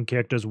 15, some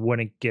characters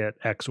wouldn't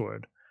get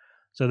XOR'd.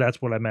 So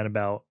that's what I meant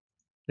about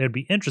it'd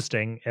be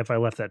interesting if I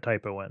left that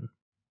typo in.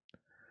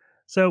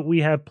 So we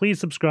have please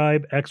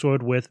subscribe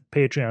XOR'd with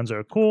Patreons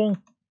are cool,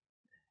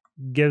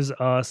 gives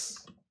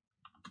us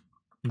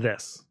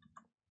this.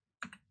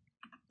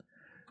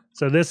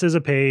 So this is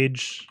a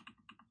page.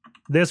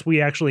 This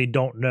we actually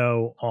don't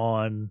know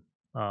on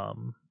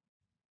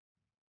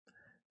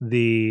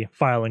the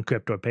file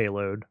encryptor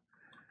payload.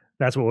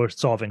 That's what we're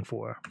solving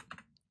for.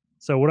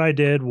 So what I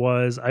did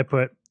was I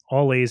put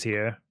all A's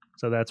here.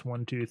 So that's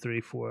 1, 2,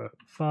 3, 4,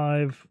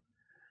 5.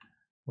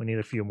 We need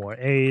a few more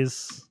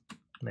A's.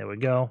 There we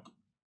go.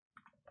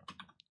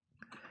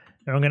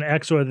 And I'm going to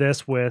XOR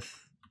this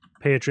with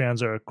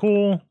Patreons are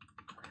cool,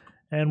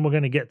 and we're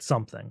going to get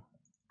something.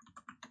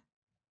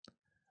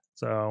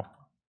 So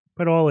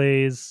put all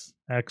A's,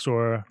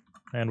 XOR,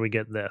 and we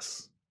get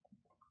this.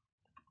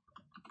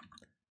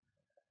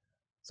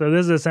 So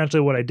this is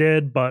essentially what I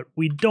did, but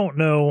we don't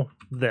know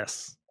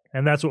this,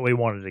 and that's what we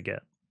wanted to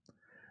get.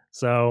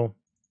 So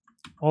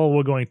all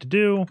we're going to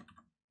do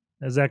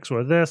is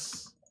XOR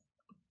this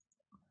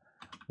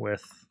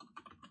with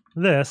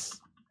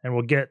this, and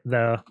we'll get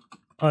the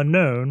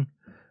unknown,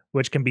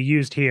 which can be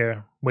used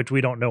here, which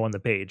we don't know on the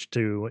page,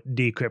 to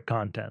decrypt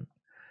content,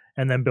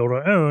 and then build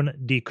our own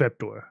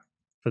decryptor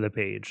for the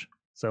page.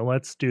 So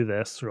let's do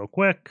this real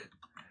quick.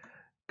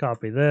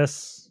 Copy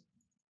this,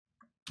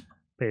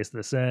 paste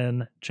this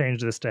in,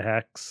 change this to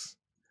hex,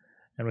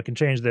 and we can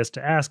change this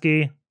to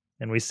ASCII,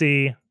 and we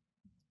see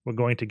we're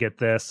going to get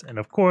this. And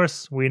of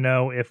course, we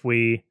know if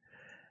we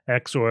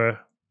XOR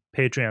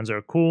Patreons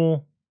are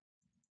cool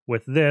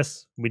with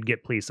this, we'd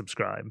get please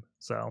subscribe.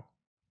 So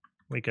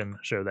we can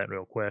show that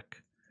real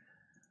quick.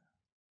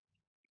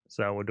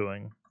 So we're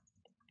doing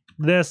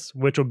this,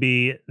 which will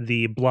be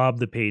the blob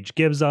the page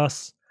gives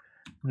us.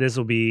 This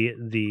will be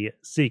the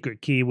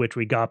secret key, which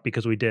we got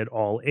because we did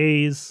all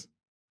A's.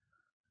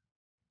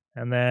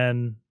 And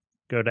then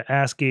go to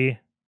ASCII,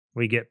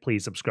 we get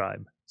please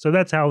subscribe. So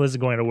that's how this is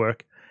going to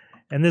work.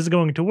 And this is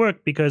going to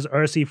work because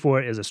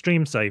RC4 is a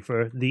stream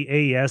cipher. The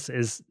AES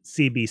is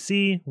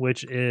CBC,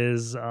 which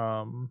is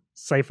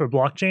cipher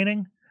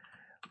blockchaining.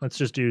 Let's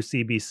just do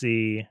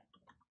CBC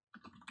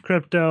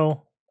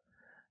crypto,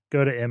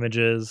 go to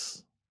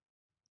images,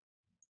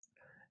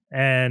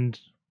 and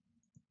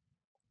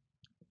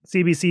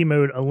CBC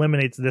mode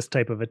eliminates this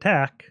type of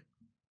attack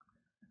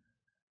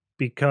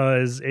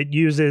because it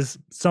uses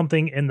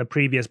something in the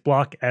previous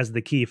block as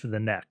the key for the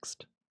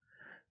next.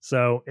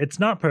 So it's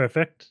not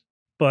perfect,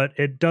 but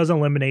it does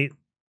eliminate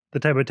the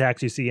type of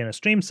attacks you see in a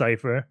stream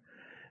cipher,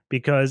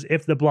 because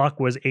if the block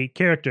was 8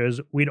 characters,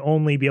 we'd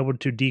only be able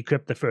to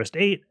decrypt the first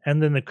 8, and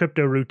then the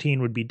crypto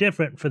routine would be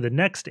different for the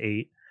next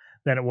 8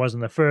 than it was in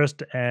the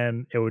first,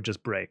 and it would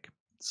just break.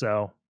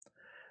 So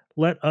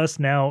let us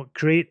now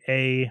create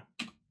a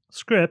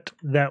script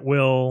that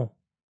will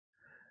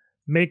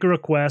make a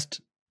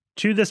request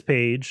to this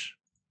page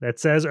that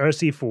says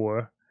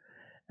RC4,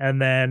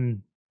 and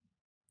then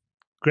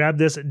grab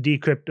this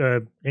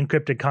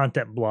encrypted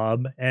content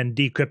blob and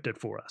decrypt it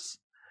for us.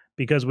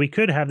 Because we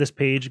could have this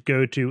page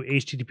go to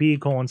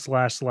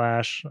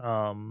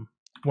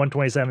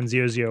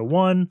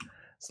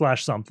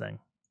http://127.0.0.1/something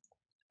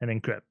and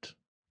encrypt.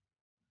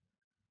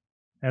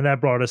 And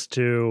that brought us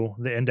to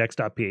the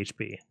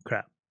index.php.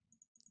 Crap.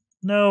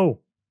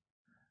 No!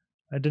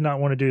 I did not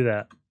want to do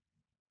that.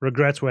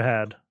 Regrets were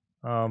had.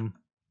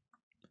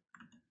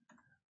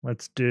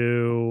 Let's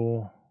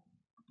do...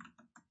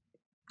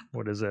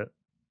 what is it?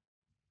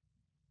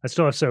 I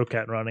still have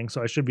SoCat running,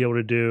 so I should be able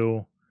to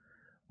do...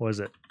 what is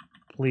it?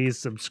 Please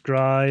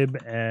subscribe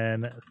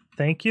and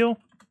thank you.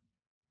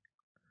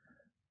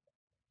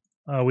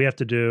 We have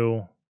to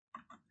do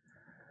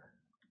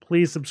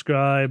please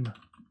subscribe,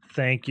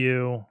 thank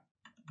you,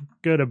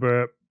 go to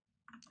burp,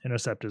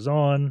 intercept is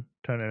on,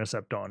 turn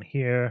intercept on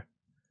here,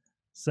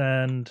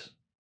 send,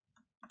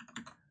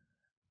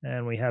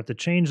 and we have to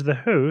change the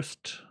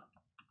host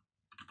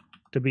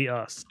to be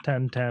us,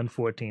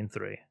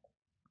 10.10.14.3.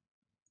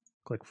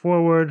 Click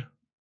forward.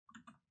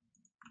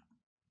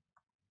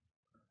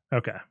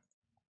 Okay.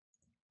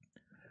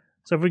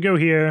 So if we go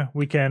here,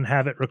 we can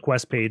have it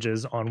request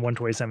pages on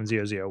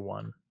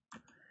 127.0.0.1.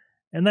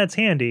 And that's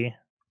handy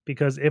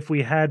because if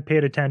we had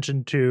paid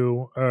attention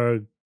to our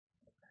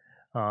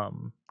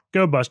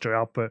GoBuster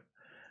output,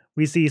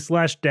 we see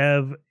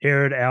 /dev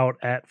errored out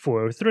at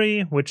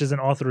 403, which is an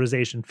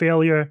authorization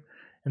failure,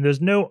 and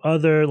there's no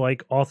other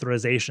like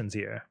authorizations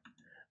here.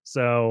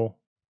 So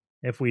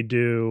if we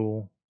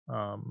do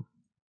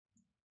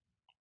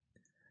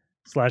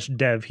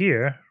 /dev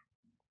here,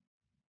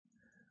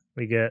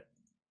 we get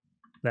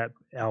that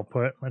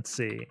output. Let's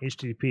see,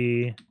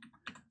 HTTP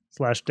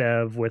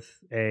 /dev with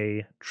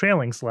a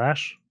trailing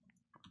slash.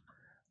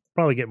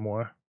 Probably get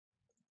more.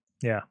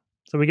 Yeah,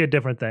 so we get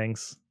different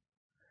things.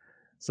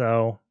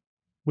 So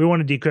we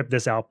want to decrypt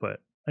this output.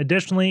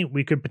 Additionally,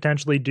 we could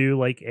potentially do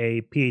like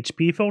a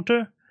PHP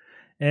filter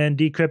and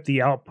decrypt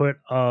the output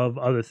of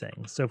other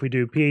things. So if we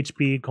do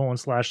PHP :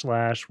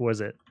 what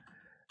is it?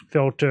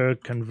 Filter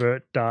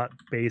convert dot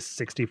base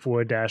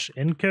 64 dash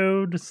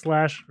encode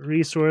 /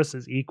 resource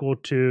is equal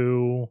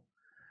to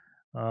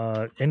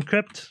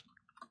encrypt,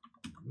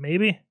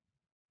 maybe.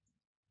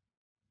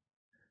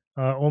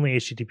 Only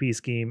HTTP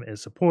scheme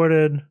is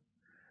supported,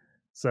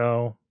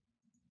 so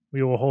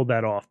we will hold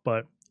that off,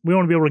 but we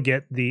want to be able to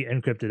get the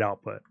encrypted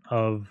output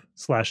of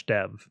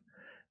 /dev,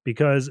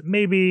 because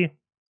maybe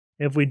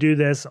if we do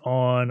this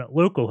on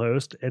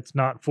localhost, it's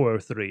not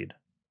 403'd.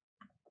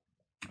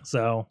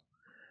 So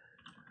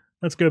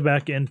let's go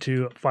back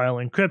into file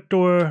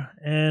Encryptor,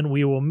 and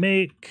we will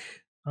make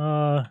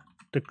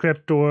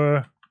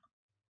decryptor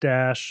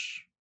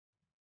dash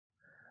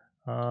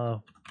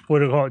what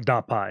do we call it,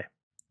 .py.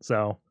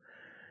 So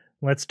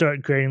let's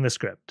start creating the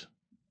script.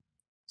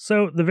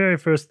 So the very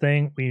first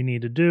thing we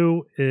need to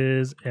do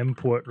is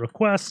import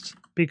request,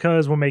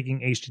 because we're making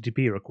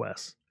HTTP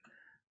requests.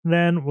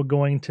 Then we're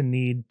going to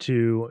need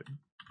to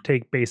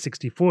take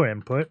base64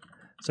 input.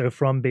 So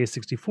from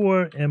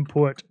base64,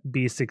 import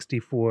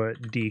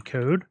b64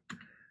 decode.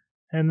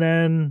 And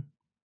then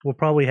we'll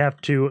probably have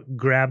to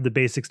grab the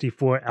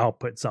base64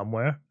 output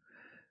somewhere.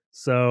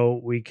 So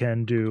we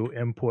can do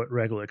import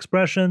regular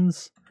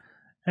expressions.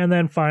 And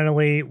then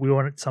finally, we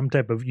want some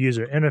type of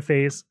user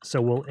interface,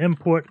 so we'll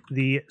import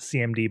the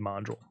CMD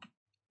module.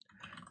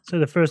 So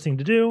the first thing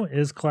to do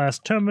is class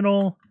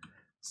terminal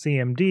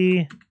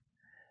CMD,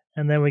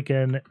 and then we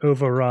can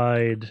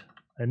override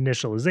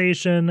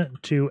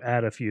initialization to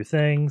add a few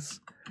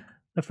things.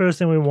 The first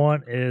thing we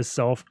want is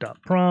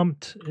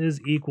self.prompt is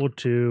equal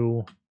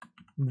to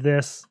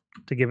this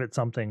to give it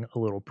something a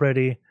little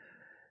pretty.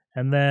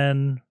 And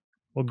then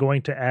we're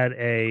going to add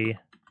a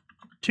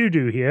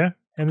to-do here.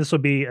 And this will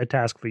be a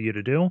task for you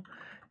to do.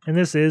 And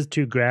this is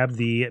to grab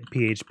the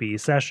PHP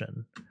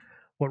session.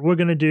 What we're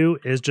going to do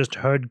is just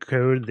hard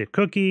code the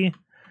cookie.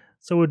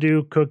 So we'll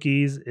do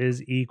cookies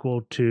is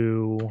equal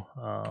to,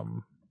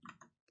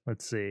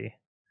 let's see,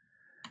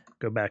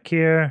 go back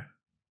here.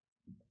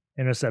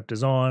 Intercept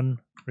is on,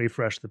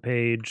 refresh the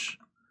page.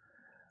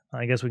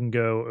 I guess we can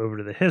go over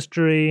to the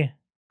history,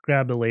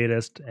 grab the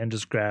latest, and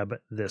just grab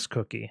this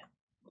cookie.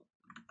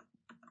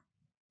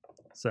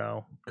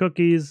 So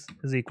cookies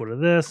is equal to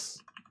this,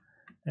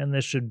 and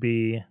this should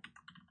be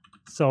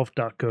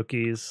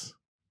self.cookies.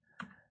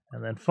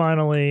 And then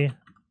finally,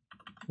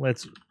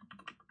 let's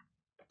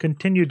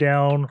continue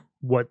down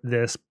what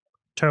this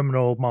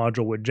terminal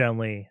module would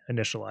generally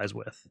initialize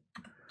with.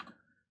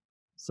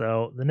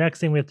 So the next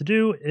thing we have to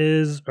do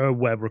is our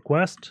web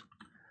request.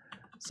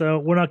 So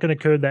we're not going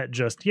to code that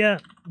just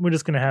yet. We're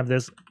just going to have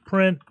this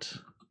print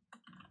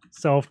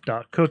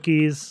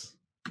self.cookies.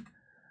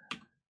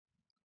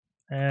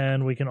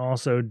 And we can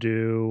also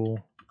do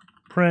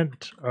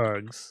print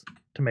args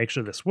to make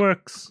sure this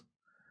works.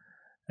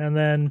 And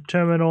then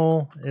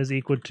terminal is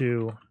equal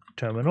to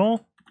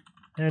terminal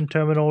and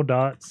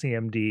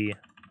terminal.cmd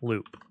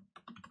loop.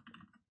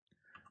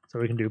 So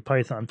we can do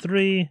Python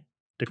 3,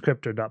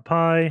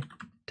 decryptor.py,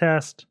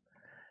 test,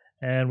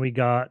 and we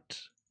got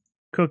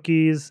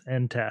cookies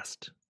and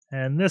test.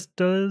 And this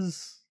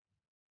does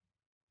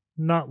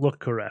not look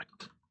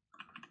correct.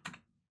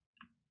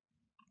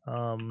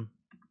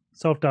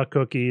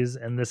 Self.cookies,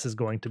 and this is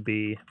going to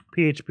be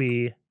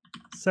PHP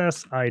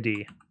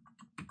sesID.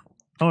 I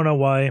don't know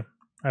why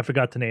I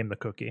forgot to name the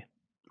cookie,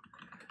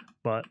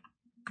 but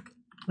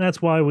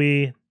that's why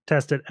we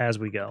test it as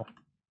we go.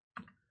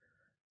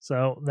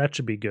 So that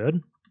should be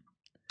good.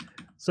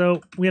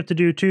 So we have to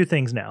do two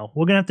things now.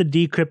 We're going to have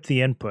to decrypt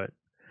the input,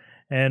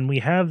 and we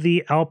have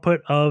the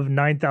output of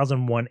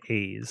 9001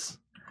 A's.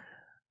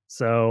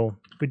 So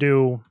if we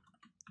do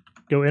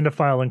go into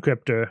file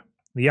Encryptor,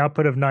 the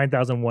output of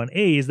 9001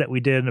 A's that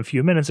we did a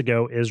few minutes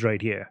ago is right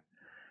here.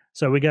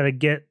 So we got to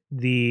get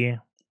the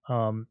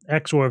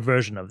XOR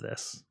version of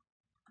this.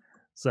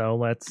 So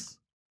let's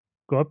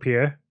go up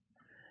here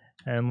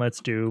and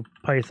let's do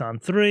Python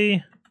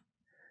 3.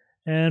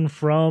 And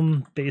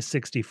from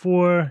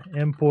base64,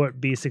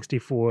 import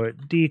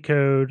b64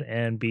 decode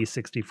and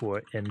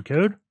b64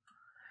 encode.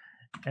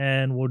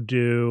 And we'll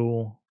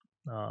do,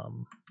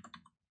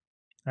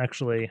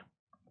 actually,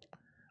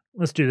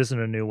 let's do this in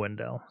a new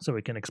window so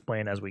we can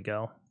explain as we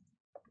go.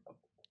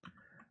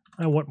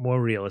 I want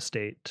more real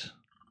estate.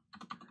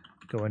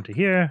 Go into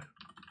here,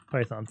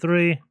 Python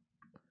 3,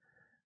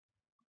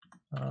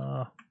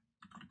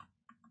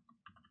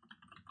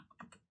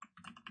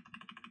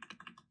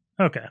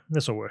 Okay,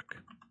 this will work.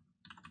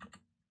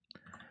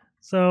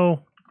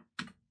 So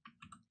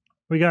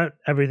we got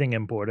everything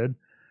imported.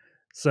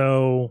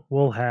 So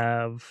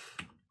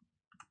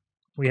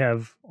we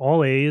have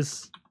all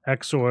A's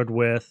XORed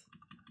with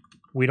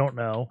we don't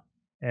know,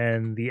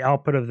 and the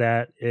output of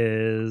that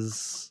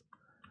is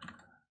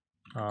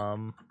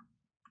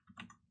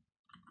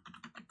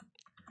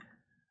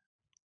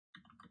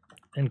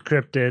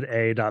encrypted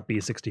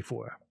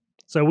a.b64.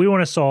 So we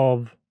want to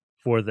solve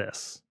for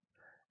this,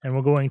 and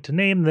we're going to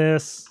name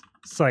this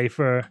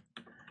cipher,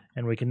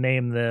 and we can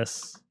name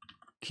this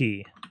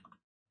key.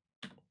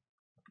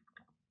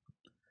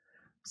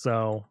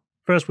 So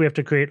first we have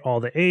to create all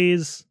the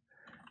A's,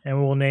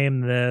 and we'll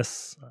name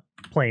this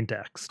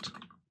plaintext.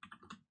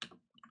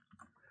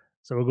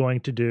 So we're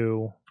going to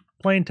do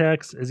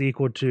plaintext is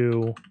equal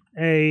to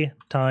A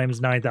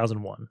times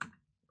 9001.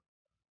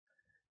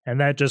 And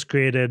that just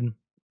created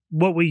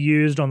what we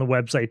used on the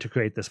website to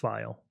create this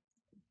file.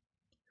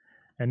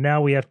 And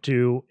now we have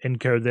to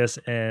encode this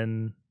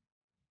in...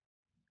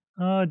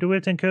 do we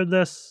have to encode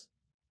this?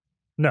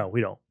 No,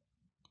 we don't.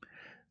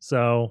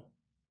 So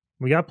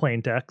we got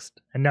plaintext,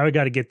 and now we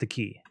got to get the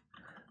key.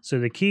 So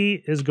the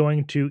key is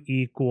going to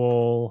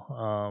equal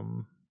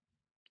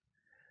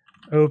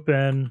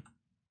open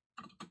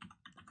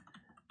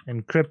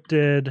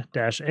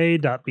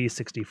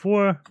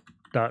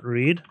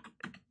encrypted-a.b64.read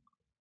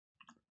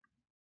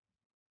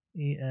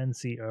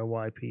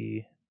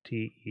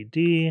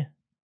encrypted.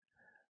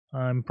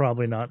 I'm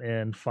probably not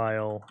in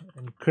file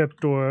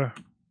Encryptor.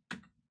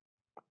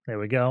 There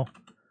we go.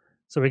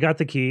 So we got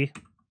the key,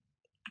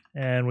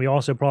 and we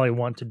also probably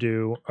want to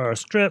do a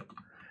strip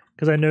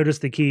because I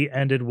noticed the key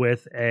ended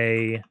with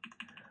a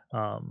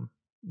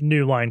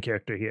new line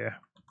character here.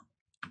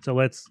 So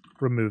let's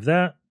remove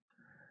that.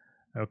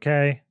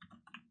 Okay.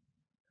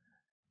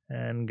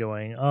 And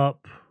going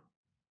up,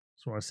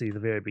 just want to see the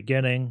very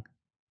beginning.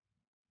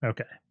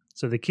 Okay.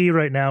 So the key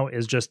right now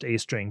is just a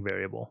string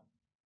variable.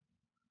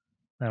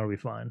 That'll be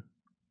fine.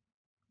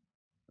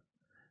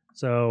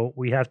 So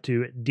we have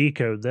to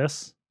decode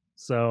this.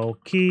 So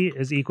key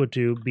is equal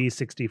to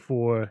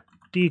B64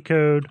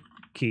 decode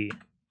key.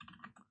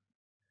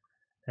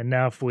 And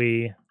now if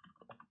we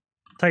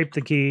type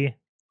the key,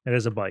 it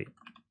is a byte.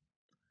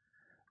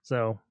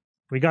 So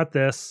we got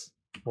this.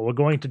 What we're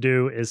going to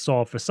do is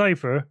solve for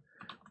cipher,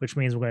 which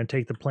means we're going to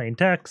take the plain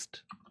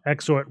text,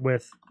 XOR it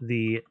with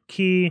the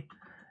key,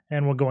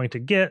 and we're going to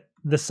get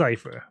the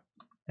cipher.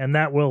 And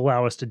that will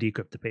allow us to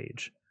decrypt the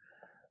page.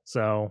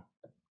 So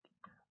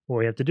what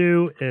we have to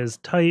do is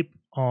type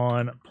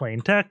on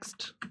plain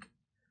text.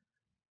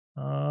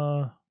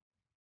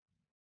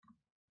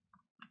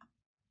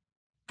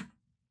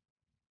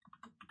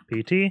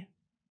 PT.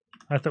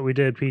 I thought we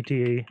did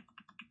PT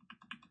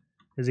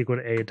is equal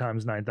to A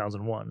times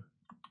 9001.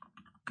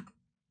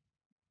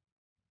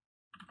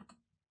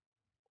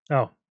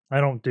 Oh, I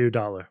don't do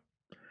dollar.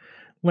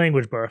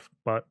 Language birth,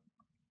 but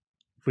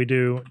if we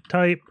do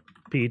type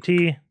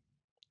PT,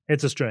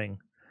 it's a string.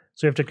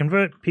 So we have to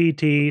convert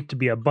PT to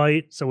be a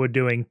byte, so we're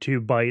doing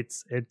 2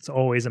 bytes. It's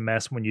always a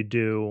mess when you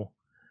do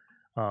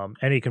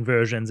any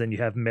conversions and you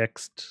have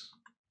mixed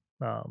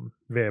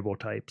variable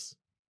types.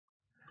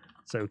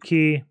 So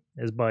key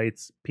is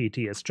bytes, PT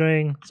is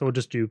string, so we'll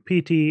just do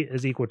PT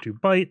is equal to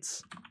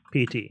bytes,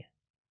 PT.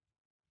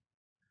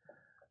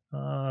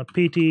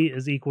 PT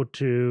is equal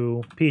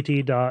to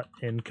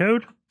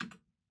pt.encode,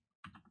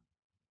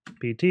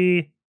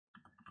 PT,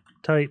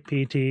 type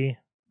PT.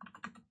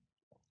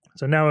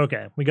 So now,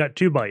 okay, we got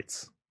 2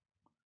 bytes.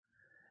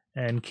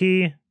 And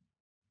key,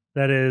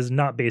 that is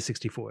not base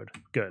 64.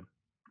 Good.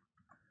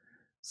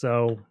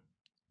 So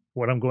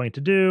what I'm going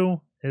to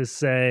do is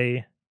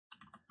say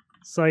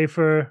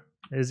cipher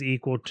is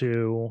equal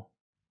to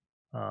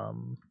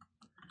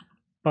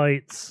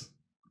bytes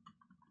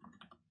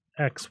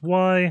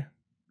XY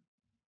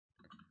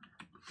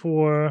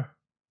for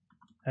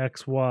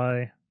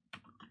XY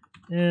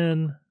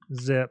in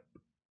zip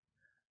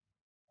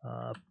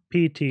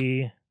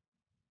PT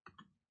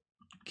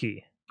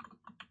key.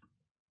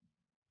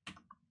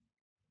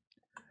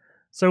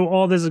 So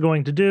all this is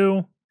going to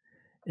do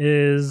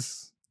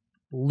is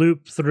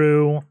loop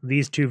through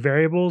these 2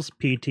 variables,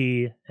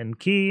 PT and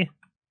key,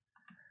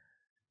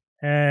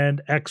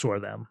 and XOR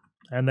them,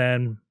 and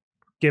then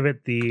give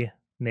it the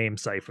name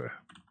cipher.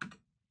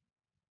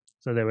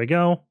 So there we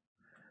go.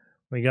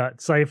 We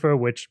got cipher,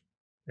 which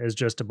is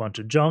just a bunch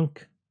of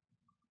junk.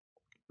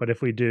 But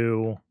if we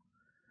do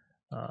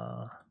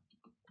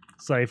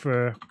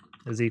cipher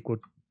is equal,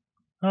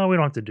 oh, we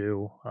don't have to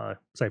do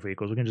cipher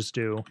equals. We can just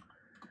do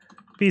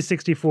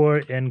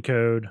B64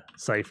 encode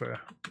cipher.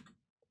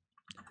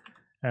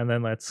 And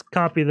then let's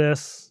copy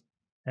this,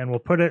 and we'll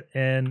put it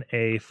in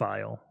a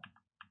file.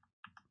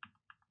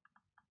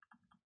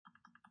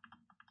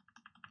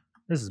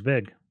 This is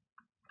big.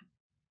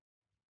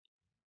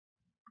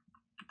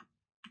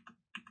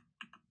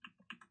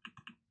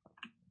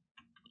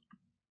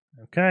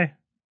 Okay.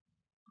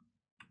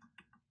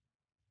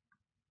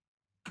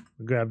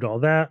 We grabbed all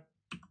that.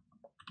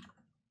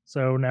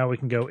 So now we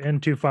can go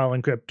into File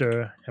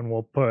Encryptor and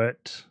we'll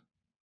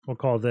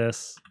call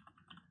this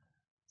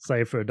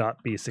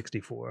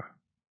cipher.b64.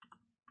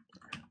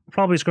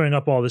 Probably screwing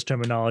up all this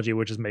terminology,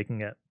 which is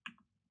making it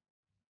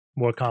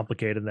more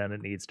complicated than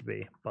it needs to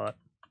be, but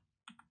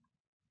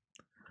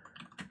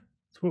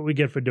it's what we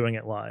get for doing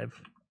it live.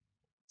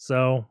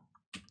 So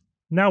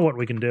now what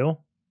we can do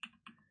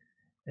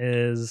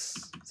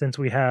is, since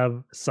we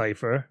have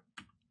cipher,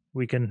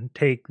 we can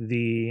take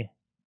the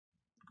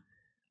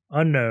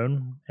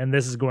unknown, and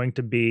this is going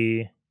to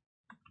be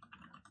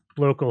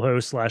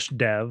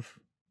localhost/dev,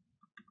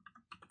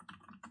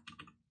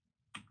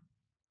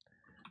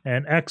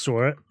 and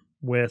XOR it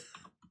with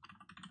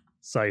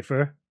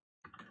cipher,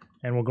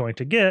 and we're going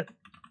to get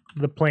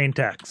the plain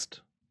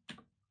text.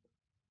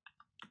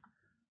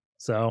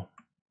 So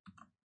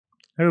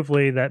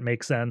hopefully that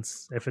makes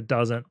sense. If it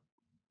doesn't,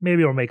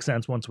 maybe it'll make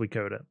sense once we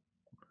code it.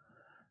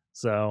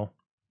 So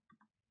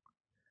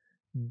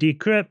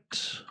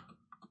decrypt,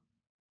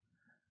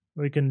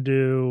 we can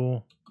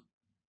do,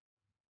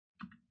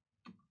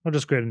 I'll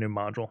just create a new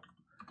module.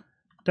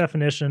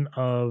 Definition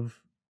of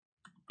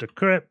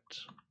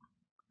decrypt,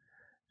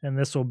 and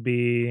this will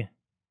be,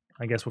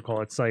 I guess we'll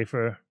call it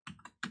cipher.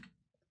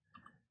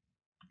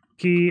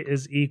 Key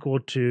is equal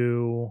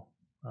to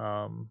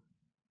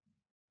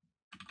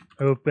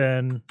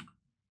open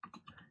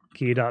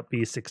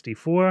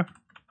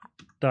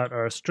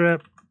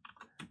key.b64.rstrip.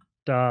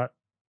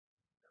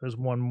 There's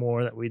one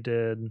more that we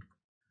did.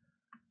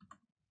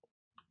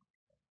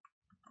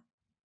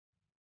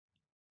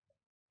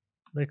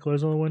 They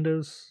close all the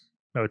windows?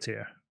 No, it's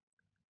here.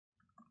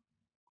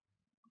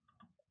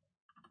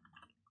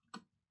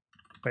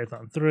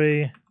 Python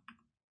 3.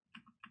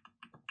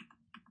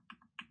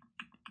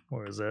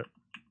 Where is it?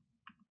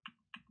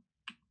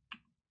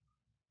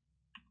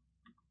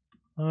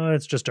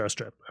 It's just our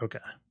strip. Okay.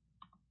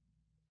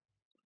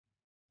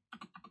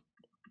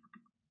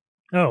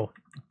 Oh,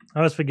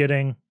 I was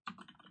forgetting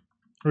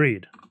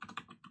read.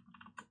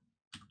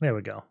 There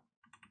we go.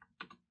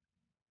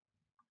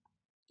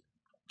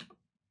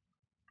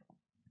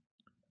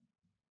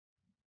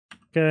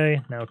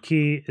 Okay, now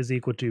key is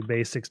equal to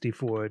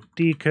base64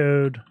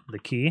 decode the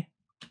key.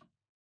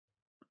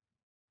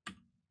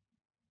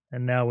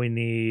 And now we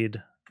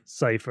need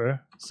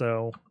cipher.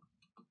 So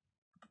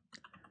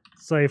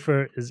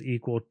cipher is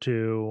equal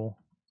to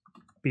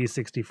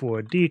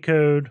b64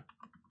 decode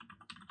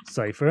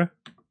cipher.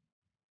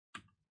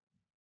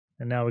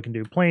 And now we can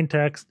do plain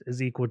text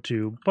is equal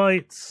to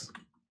bytes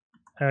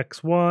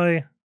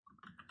xy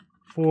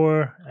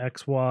for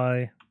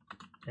xy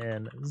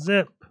and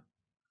zip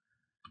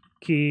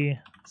key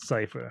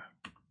cipher.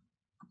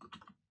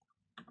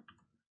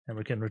 And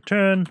we can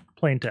return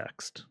plain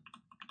text.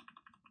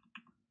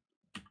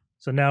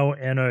 So now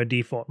in our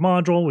default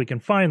module, we can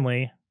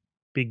finally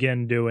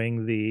begin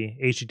doing the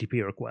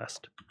HTTP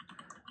request.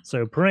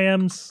 So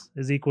params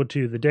is equal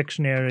to the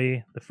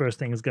dictionary. The first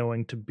thing is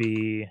going to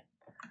be, I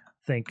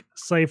think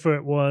cipher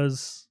it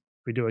was.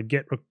 We do a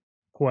GET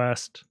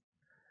request.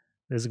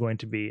 This is going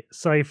to be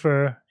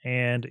cipher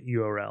and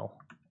URL.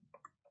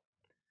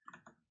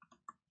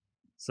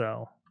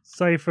 So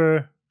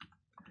cipher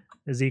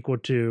is equal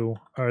to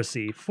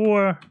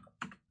RC4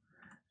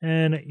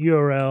 and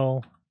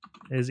URL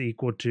is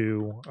equal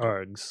to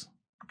args.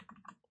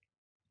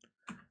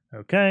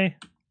 Okay,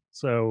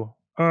 so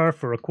R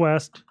for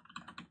request,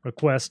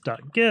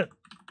 request.get,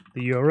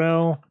 the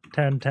URL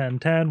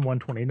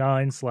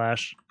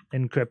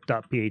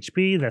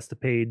 10.10.10.129/encrypt.php, that's the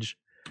page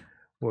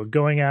we're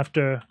going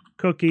after.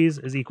 Cookies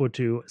is equal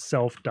to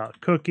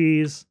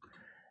self.cookies,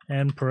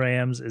 and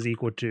params is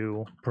equal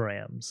to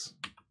params.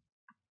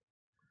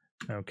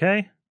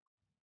 Okay,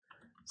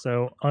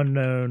 so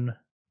unknown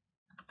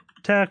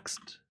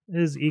text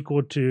is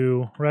equal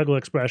to regular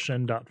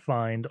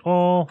expression.find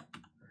all,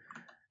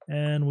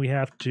 and we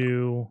have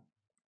to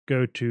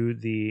go to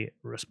the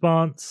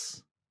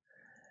response,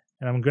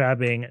 and I'm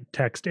grabbing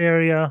text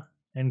area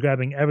and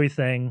grabbing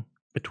everything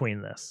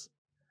between this.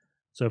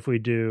 So if we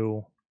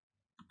do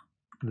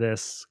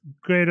this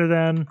greater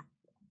than,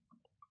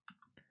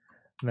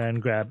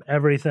 then grab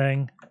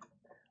everything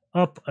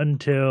up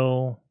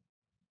until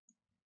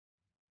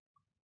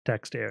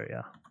text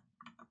area.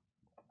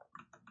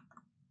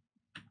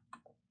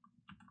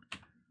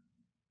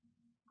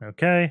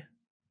 Okay,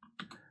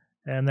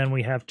 and then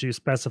we have to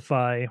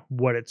specify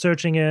what it's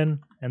searching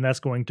in, and that's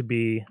going to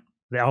be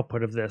the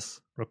output of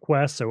this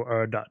request, so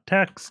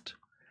r.text,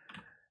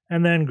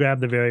 and then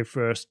grab the very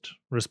first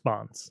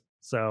response.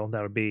 So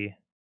that would be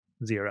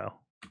 0.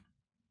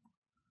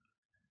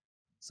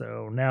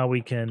 So now we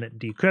can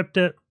decrypt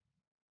it.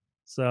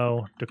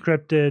 So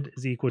decrypted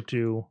is equal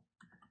to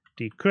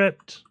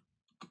decrypt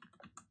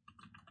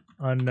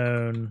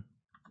unknown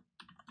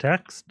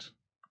text,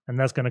 and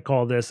that's going to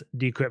call this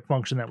decrypt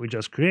function that we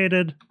just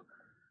created.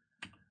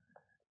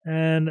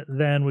 And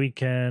then we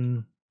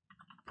can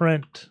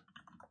print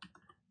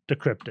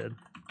decrypted.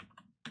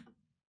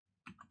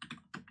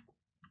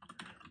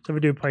 So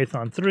we do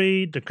Python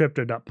 3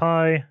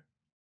 decryptor.py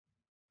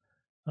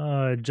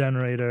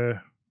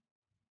generator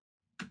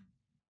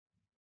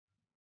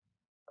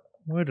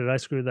Where did I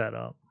screw that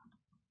up?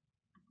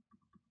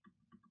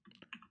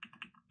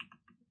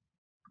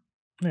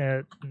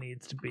 It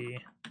needs to be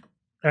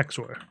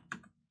XOR.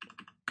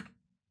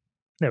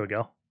 There we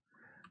go.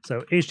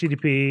 So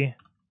HTTP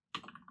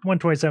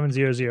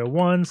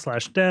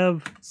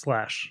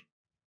 127.0.0.1/dev/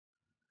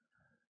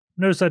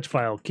 no such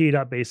file,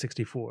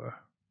 key.base64.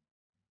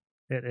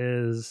 It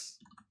is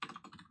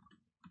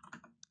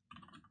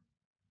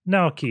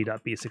now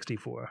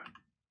key.b64.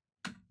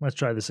 Let's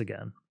try this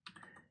again.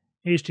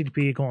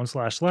 HTTP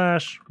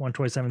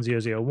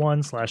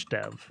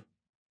 127.0.0.1/dev.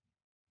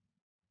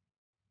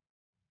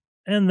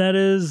 And that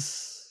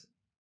is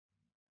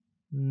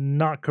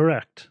not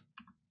correct.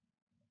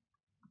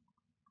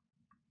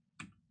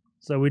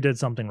 So we did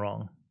something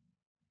wrong.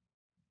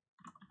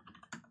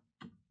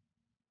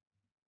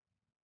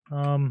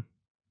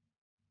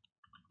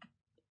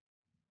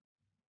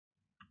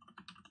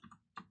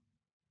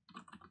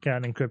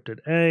 Cat encrypted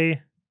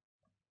A.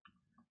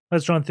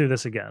 Let's run through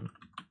this again.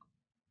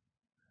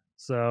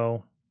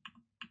 So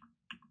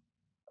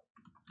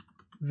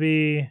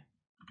v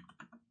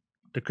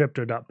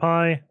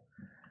decryptor.py.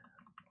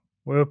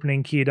 We're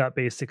opening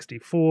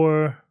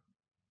key.base64,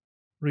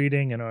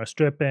 reading and our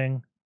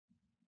stripping.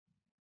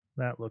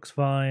 That looks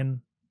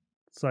fine.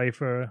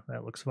 Cipher,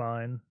 that looks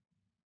fine.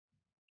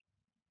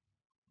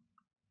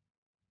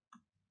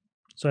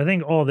 So I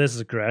think all this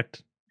is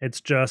correct.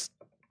 It's just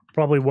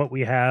probably what we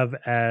have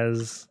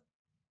as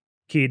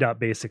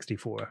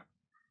key.base64.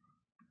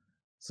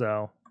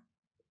 So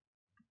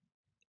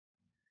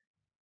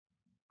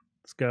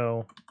let's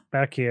go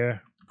back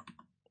here.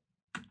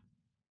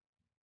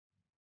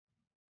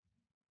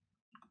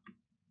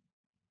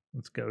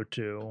 Let's go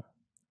to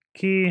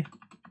key.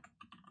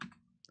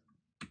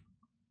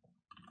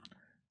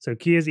 So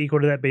key is equal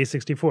to that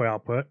base64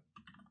 output.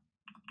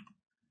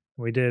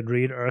 We did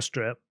read our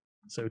strip.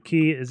 So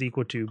key is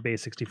equal to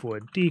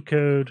base64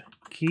 decode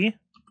key.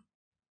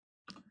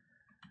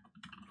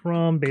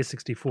 From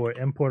base64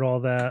 import all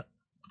that.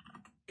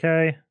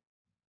 Okay.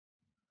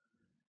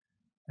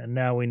 And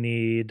now we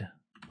need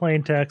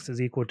plaintext is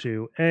equal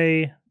to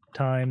A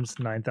times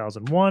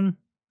 9001.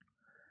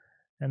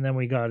 And then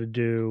we got to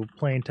do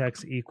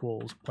plaintext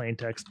equals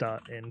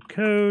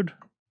plaintext.encode.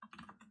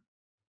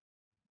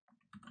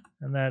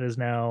 And that is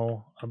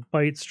now a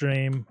byte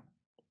stream.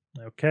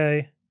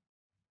 Okay.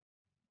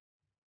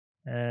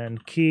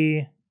 And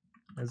key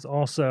is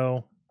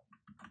also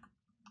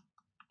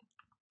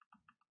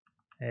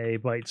a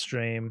byte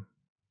stream.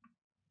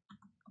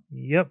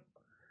 Yep.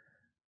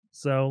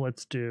 So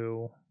let's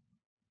do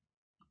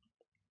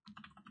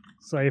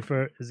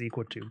cipher is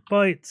equal to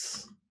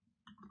bytes.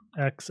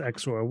 X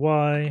XOR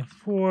Y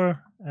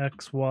for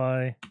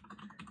XY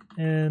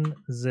in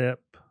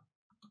zip.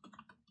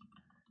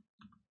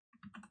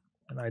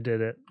 And I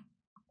did it.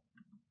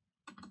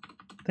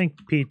 I think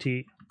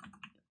PT.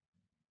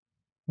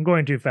 I'm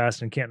going too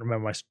fast and can't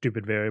remember my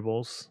stupid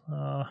variables.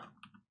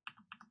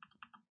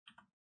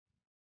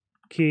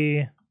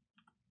 Key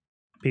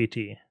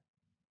PT.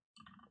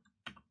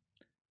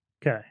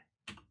 Okay.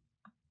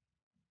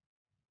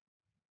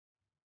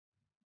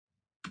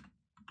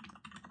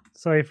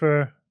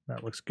 Cipher.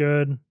 That looks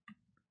good.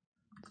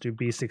 Let's do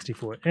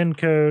B64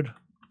 encode.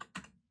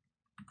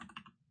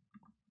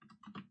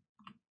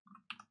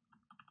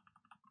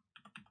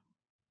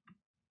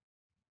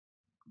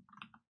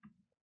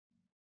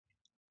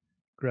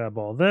 Grab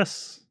all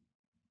this.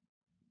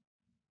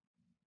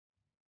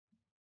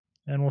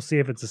 And we'll see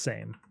if it's the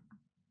same.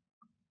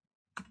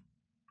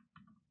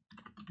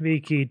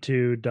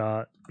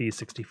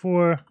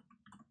 vkey2.b64.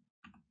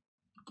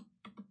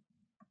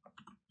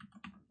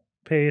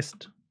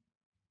 Paste.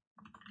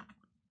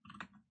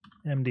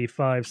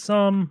 MD5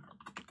 sum.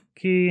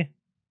 Key.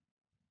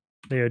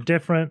 They are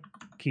different.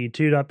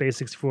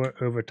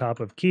 Key2.base64 over top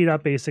of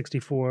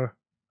key.base64.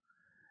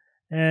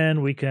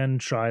 And we can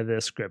try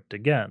this script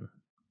again.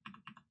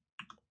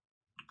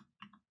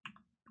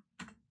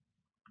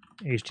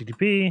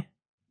 HTTP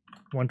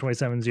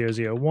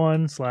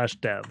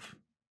 127.0.0.1/dev.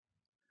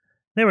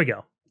 There we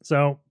go.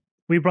 So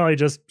we probably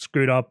just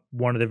screwed up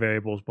one of the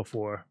variables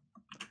before.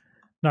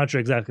 Not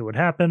sure exactly what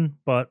happened,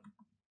 but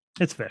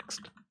it's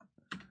fixed.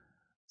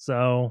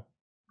 So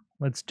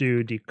let's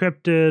do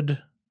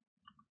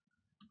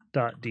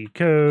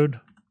decrypted.decode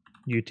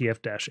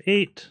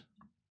UTF-8.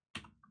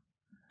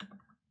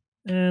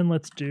 And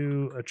let's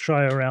do a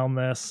try around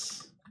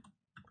this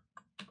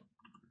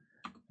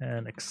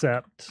and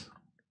accept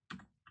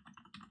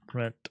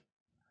print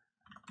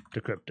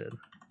decrypted.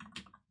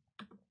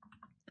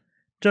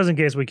 Just in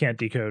case we can't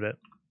decode it.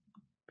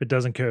 If it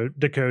doesn't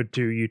decode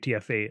to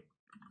UTF-8.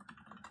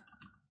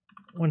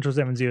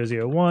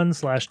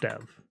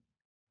 127.0.0.1/dev.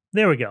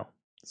 There we go.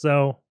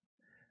 So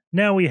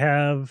now we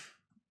have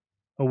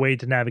a way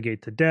to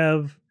navigate to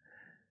dev.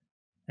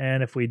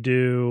 And if we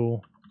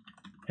do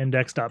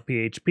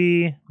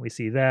index.php, we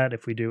see that.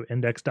 If we do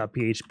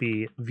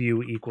index.php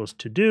view equals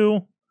to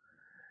do,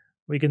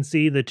 we can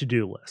see the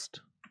to-do list.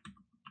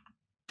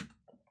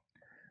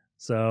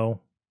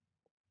 So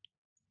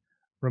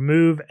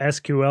remove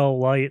SQL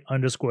Lite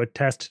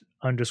 _test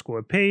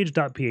underscore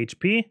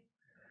page.php,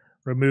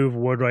 remove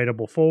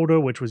word-writable folder,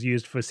 which was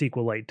used for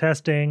SQLite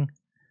testing,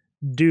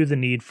 do the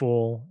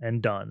needful,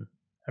 and done.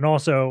 And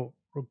also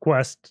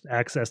restrict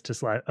access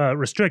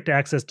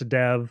to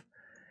dev.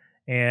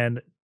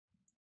 And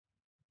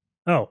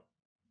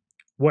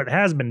what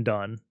has been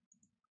done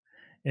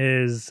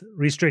is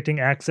restricting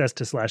access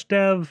to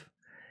 /dev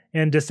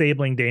and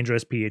disabling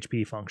dangerous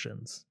PHP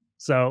functions.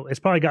 So it's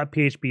probably got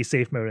PHP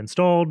safe mode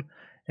installed,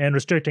 and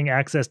restricting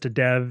access to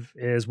dev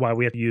is why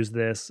we have to use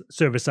this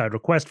server-side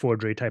request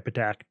forgery type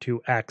attack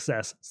to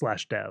access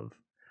 /dev.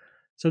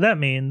 So that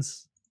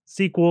means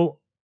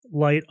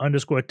SQLite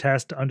underscore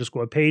test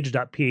underscore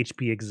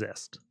page.php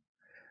exist.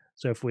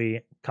 So if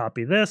we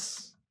copy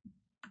this,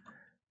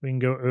 we can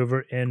go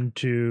over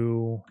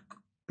into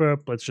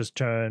burp. Let's just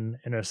turn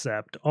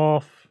intercept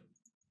off,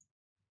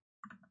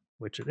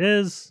 which it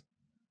is.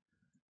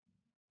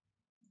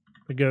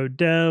 We go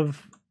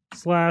dev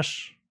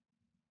slash,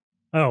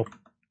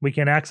 we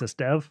can access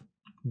dev,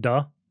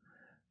 duh.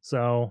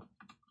 So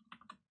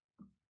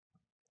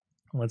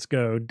let's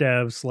go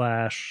dev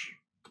slash,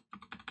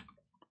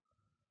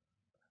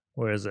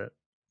 where is it?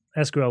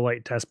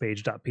 SQLite test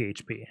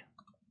page.php.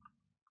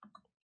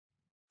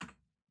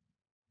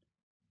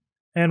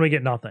 And we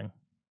get nothing.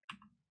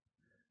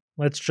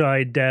 Let's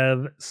try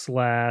dev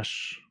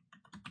slash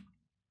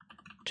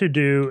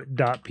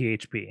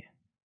todo.php.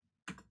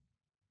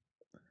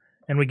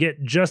 And we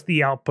get just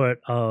the output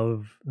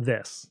of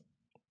this.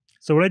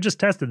 So what I just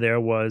tested there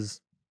was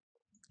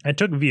I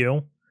took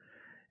view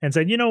and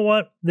said, you know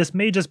what? This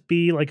may just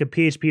be like a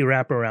PHP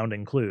wraparound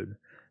include.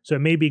 So it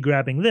may be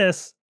grabbing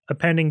this,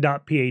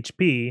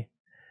 appending.php,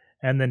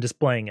 and then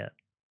displaying it.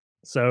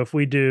 So if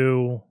we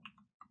do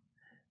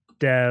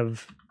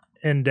dev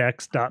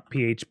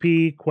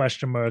index.php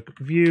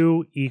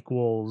view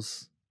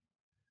equals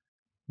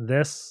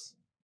this,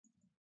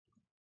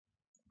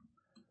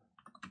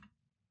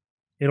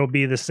 it'll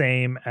be the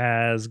same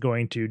as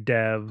going to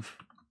dev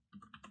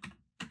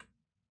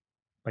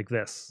like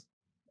this.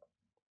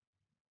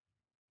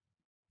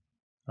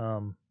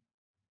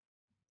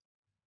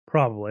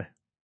 Probably.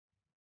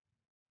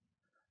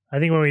 I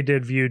think when we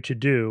did view to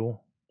do,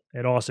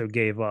 it also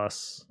gave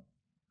us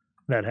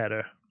that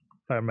header,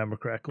 if I remember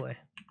correctly.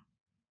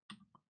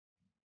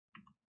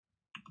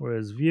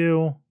 Whereas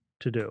view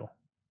to do.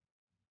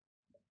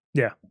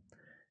 Yeah.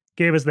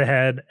 Gave us the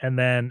head and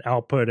then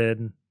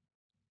outputted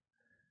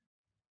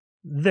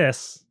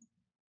this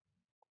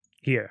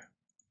here.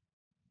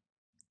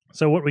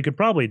 So what we could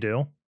probably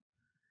do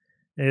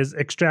is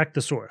extract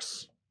the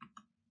source.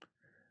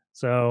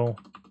 So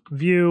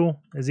view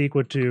is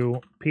equal to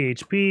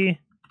PHP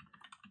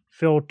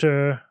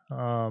filter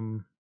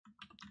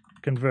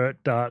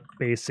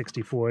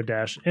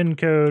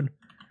convert.base64-encode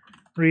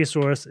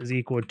resource is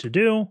equal to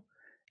do.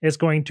 It's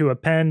going to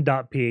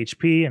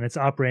append.php and it's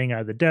operating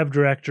out of the dev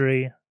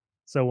directory.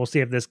 So we'll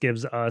see if this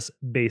gives us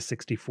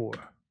base64.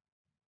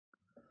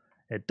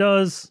 It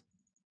does.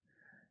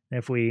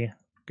 If we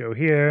go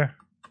here,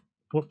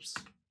 whoops,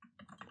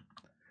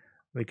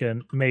 we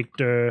can make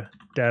dir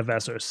dev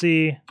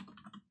src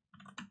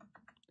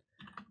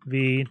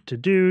v to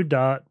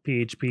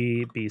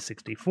do.php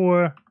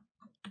b64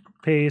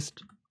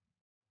 paste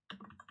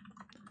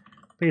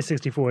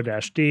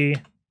base64-d,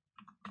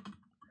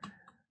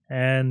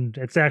 and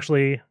it's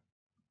actually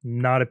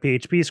not a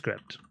PHP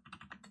script.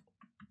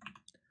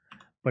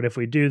 But if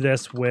we do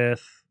this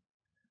with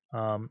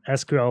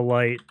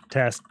SQLite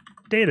test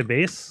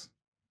database,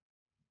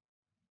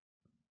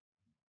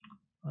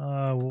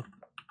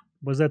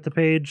 was that the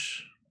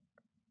page?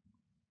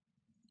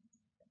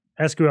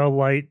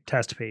 SQLite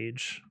test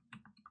page.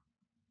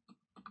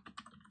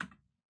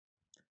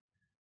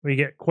 We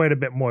get quite a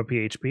bit more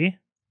PHP,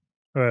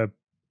 or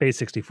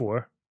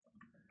base64.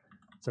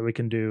 So we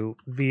can do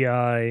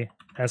vi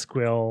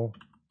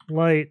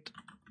SQLite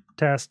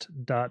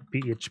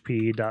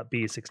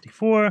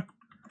test.php.b64,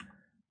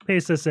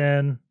 paste this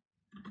in,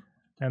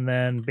 and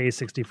then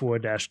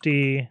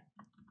base64-d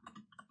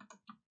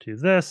to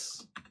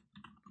this.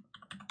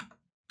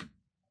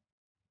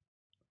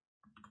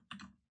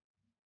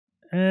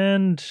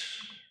 And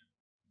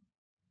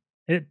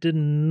it did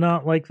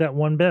not like that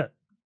one bit.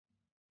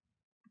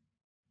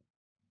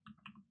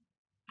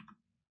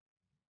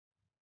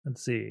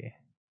 Let's see.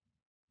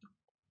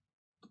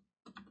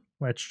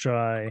 Let's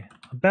try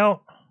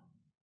about.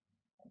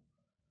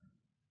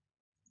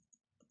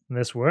 And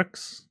this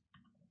works.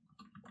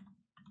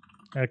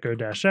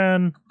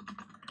 Echo-n,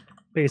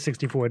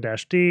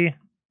 base64-d.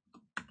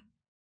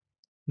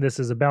 This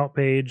is about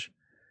page.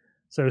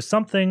 So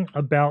something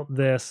about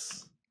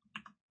this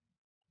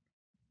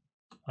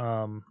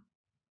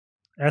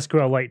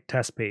SQLite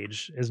test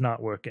page is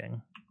not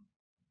working.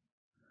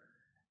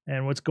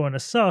 And what's going to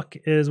suck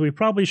is we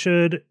probably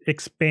should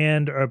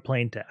expand our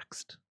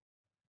plaintext.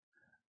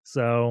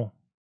 So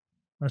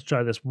let's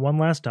try this one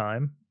last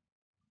time.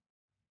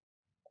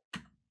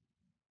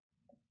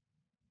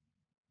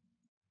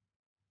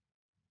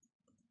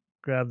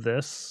 Grab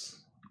this.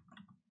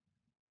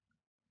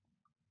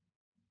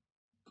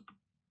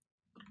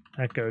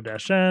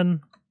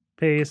 echo-n,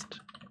 paste,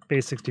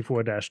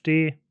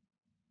 base64-d,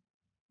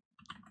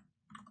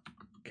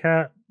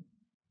 cat,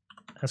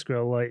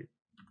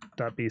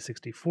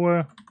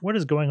 SQLite.b64. What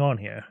is going on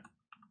here?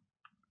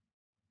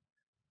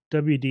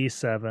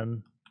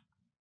 WD7.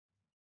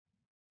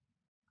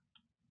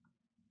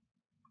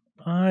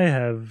 I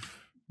have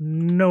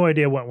no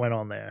idea what went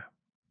on there.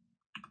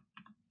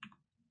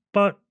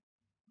 But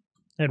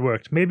it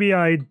worked. Maybe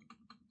I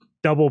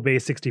double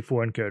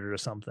base64 encoded or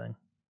something.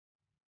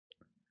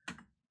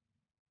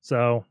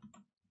 So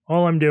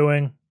all I'm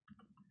doing,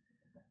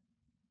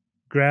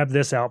 grab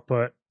this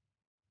output.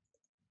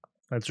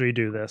 Let's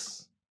redo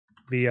this.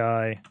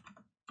 vi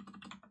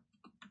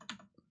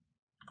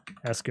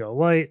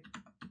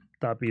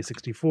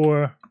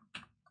SQLite.b64,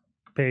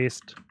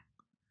 paste,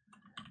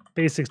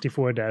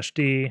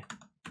 base64-d,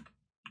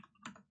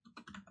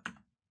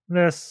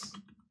 this,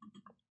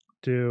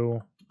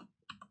 do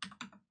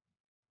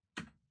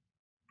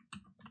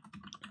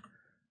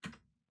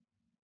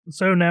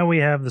so now we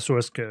have the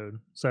source code.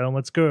 So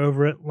let's go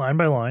over it line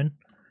by line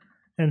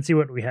and see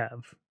what we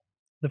have.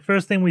 The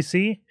first thing we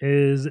see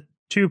is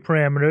two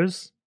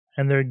parameters,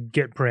 and they're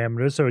get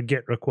parameters, so a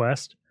get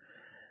request,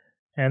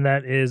 and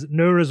that is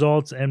no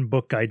results and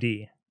book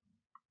ID.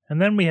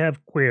 And then we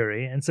have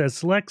query, and says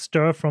select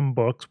star from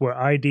books where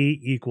ID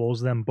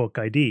equals then book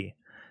ID.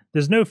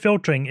 There's no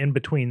filtering in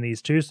between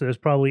these two, so there's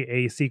probably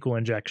a SQL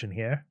injection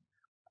here.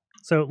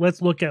 So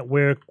let's look at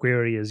where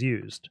query is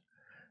used.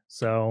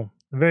 So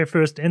the very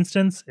first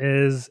instance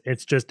is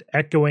it's just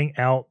echoing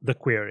out the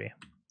query.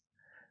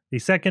 The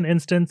second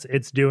instance,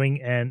 it's doing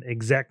an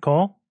exec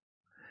call.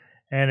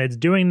 And it's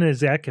doing an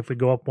exec, if we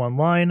go up one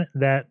line,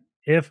 that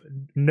if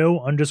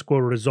no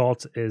underscore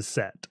results is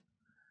set.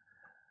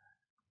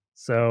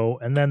 So,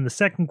 and then the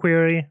second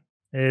query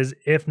is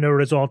if no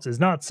results is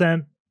not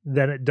sent,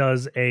 then it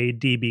does a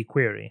DB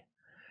query.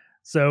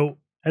 So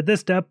at this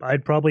step,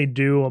 I'd probably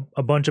do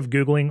a bunch of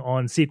Googling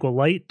on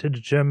SQLite to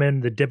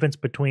determine the difference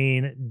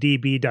between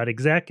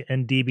db.exec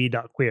and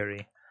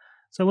db.query.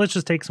 So let's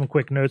just take some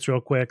quick notes real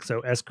quick.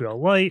 So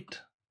SQLite.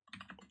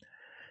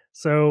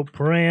 So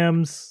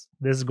params,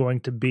 this is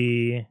going to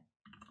be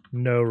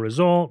no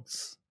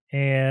results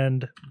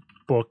and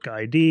book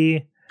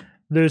ID.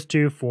 Those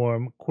two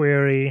form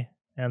query,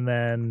 and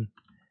then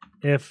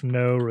if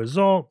no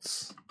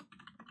results,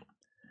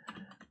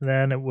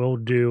 then it will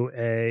do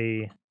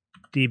a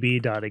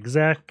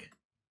db.exec,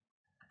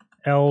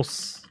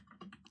 else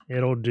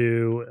it'll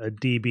do a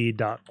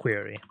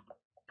db.query.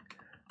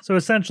 So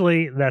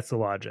essentially, that's the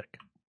logic.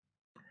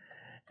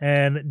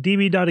 And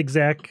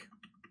db.exec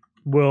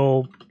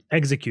will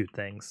execute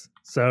things.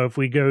 So if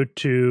we go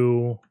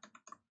to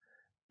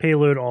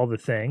payload all the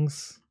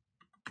things,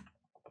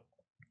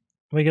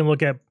 we can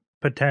look at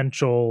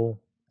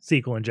potential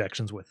SQL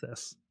injections with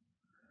this.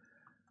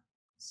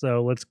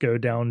 So let's go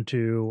down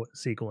to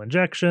SQL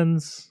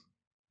injections,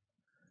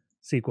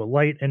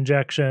 SQLite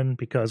injection,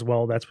 because,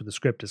 well, that's what the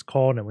script is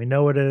called and we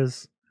know it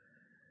is.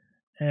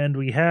 And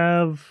we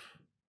have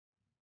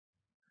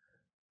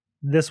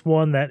this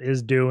one that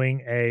is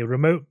doing a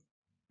remote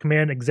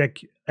command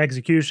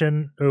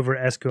execution over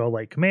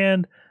SQLite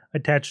command,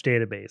 attach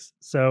database.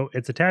 So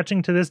it's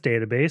attaching to this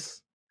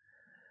database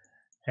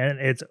and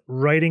it's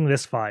writing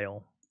this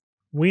file.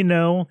 We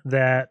know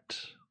that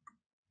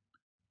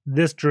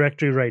this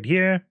directory right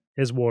here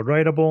is world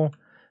writable.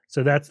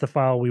 So that's the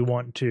file we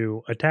want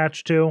to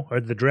attach to,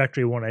 or the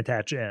directory we want to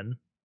attach in.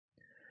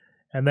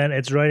 And then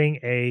it's writing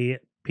a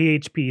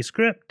PHP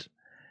script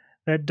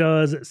that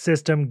does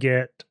system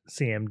get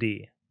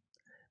cmd.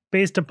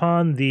 Based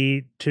upon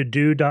the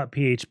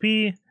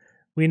todo.php,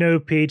 we know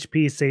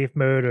PHP safe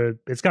mode, or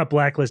it's got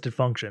blacklisted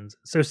functions.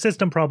 So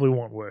system probably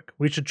won't work.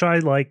 We should try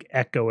like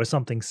echo or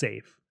something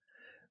safe.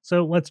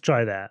 So let's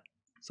try that.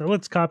 So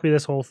let's copy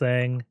this whole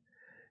thing,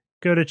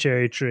 go to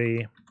cherry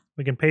tree.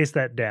 We can paste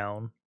that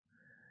down.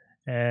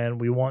 And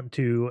we want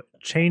to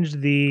change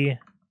the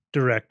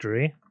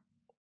directory.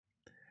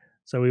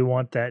 So we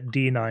want that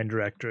D9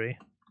 directory.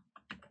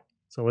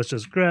 So let's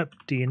just grep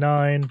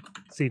D9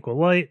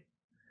 SQLite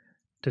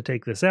to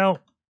take this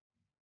out.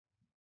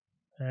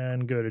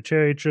 And go to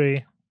cherry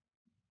tree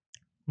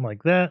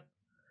like that.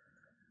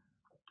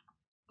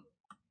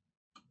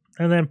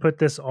 And then put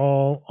this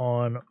all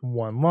on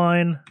one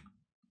line.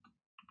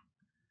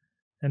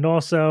 And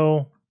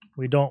also,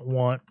 we don't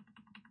want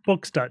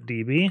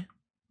books.db.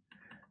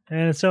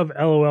 And instead of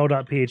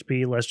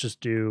lol.php, let's just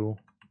do,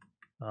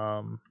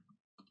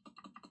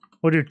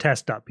 we'll do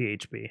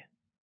test.php.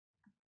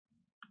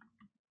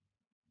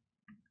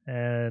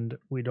 And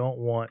we don't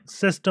want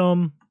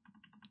system.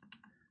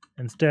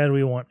 Instead,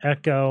 we want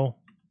echo.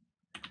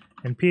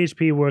 And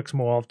PHP works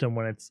more often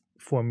when it's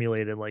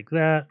formulated like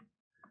that.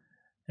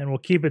 And we'll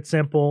keep it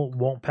simple,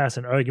 won't pass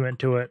an argument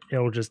to it.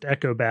 It'll just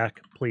echo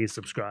back, please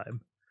subscribe.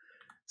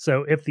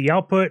 So if the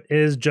output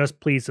is just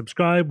please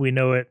subscribe, we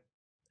know it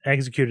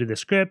executed the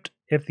script.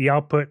 If the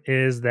output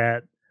is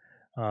that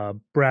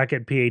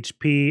bracket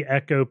PHP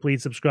echo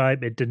please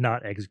subscribe, it did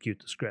not execute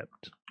the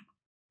script.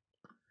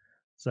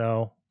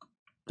 So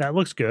that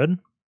looks good.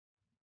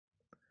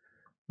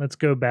 let's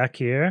go back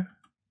here,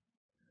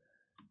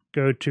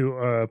 go to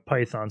our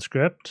Python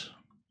script,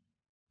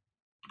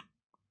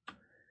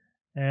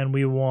 and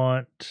we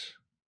want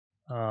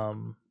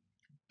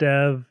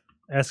dev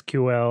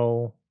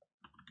SQL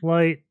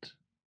Lite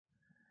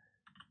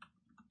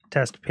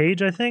test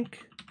page, I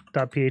think,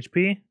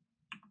 .php.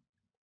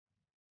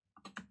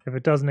 If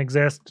it doesn't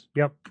exist,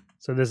 yep,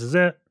 so this is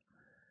it.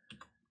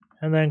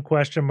 And then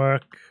question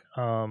mark,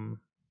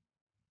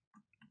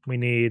 we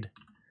need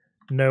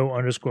no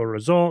underscore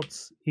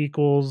results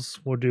equals,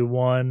 we'll do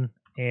 1,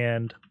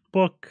 and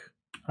book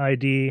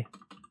ID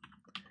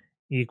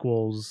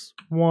equals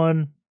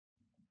 1,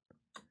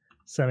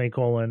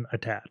 semicolon,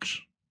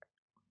 attach.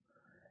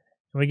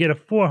 And we get a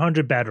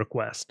 400 bad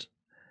request.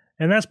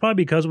 And that's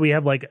probably because we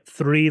have like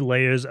 3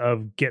 layers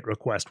of GET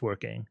request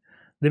working.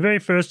 The very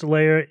first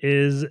layer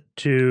is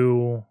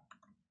to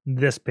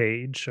this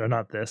page, or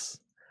not this,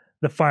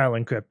 the file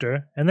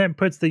encryptor, and then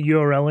puts the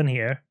URL in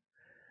here.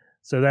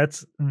 So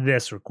that's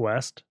this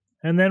request.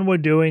 And then we're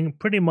doing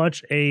pretty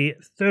much a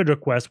third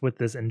request with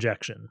this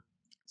injection.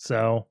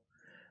 So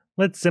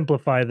let's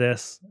simplify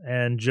this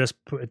and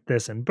just put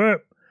this in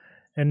burp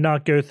and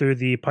not go through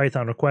the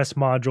Python request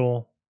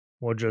module.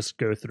 We'll just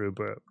go through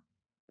burp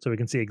so we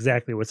can see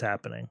exactly what's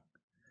happening.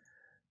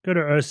 Go to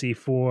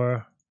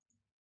RC4.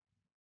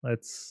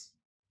 Let's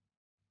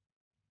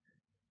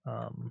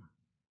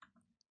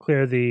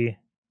clear the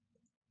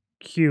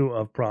queue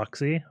of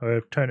proxy,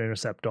 or turn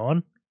intercept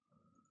on.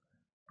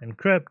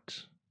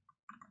 Encrypt.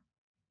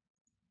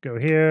 Go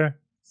here,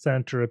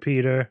 send to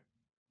repeater,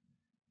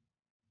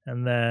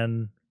 and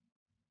then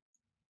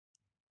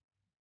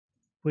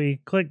we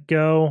click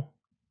go.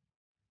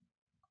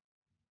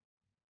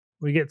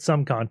 We get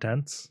some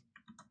contents.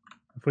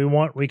 If we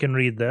want, we can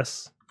read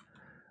this.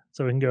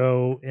 So we can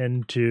go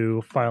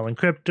into file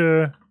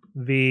encryptor,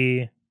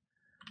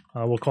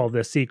 we'll call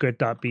this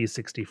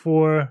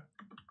secret.b64,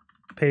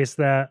 paste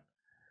that,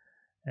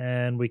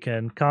 and we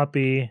can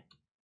copy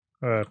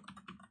or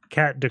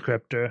cat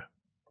decryptor,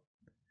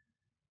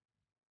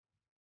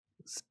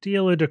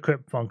 steal a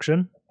decrypt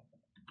function,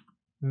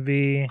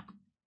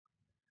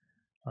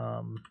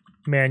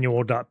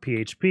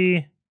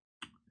 manual.php,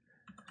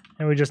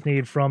 and we just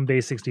need from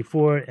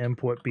base64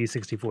 import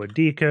b64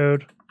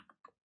 decode,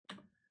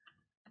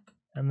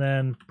 and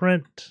then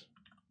print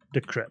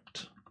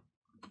decrypt.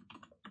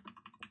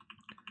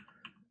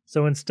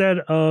 So instead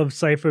of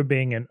cipher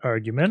being an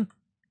argument,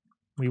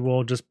 we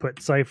will just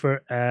put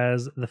cipher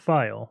as the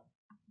file.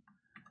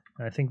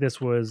 And I think this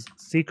was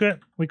secret,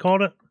 we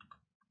called it.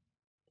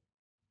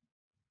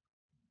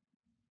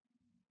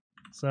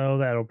 So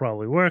that'll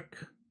probably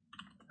work.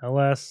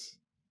 ls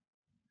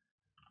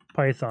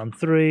python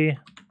 3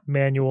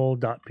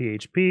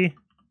 manual.php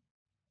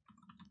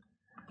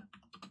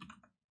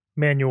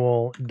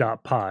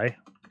manual.py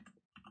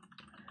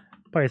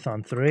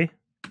python 3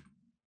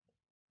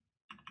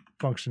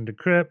 function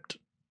decrypt.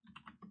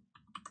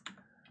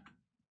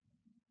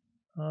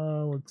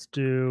 Let's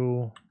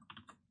do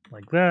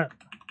like that.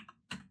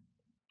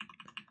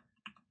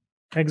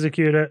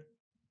 Execute it.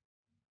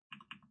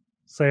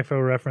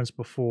 Cipher reference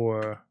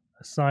before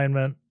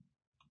assignment.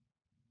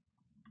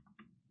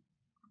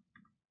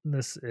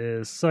 This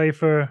is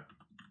cipher.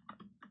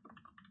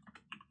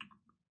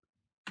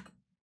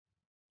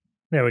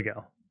 There we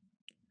go.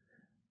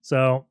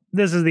 So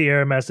this is the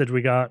error message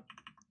we got.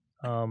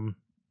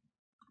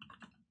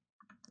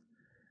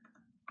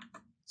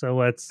 So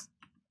let's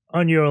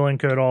un-URL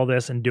encode all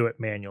this and do it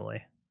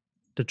manually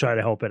to try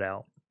to help it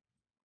out.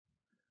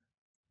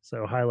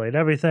 So highlight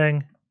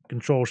everything,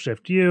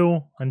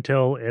 Control-Shift-U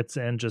until it's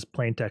in just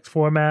plain text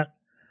format.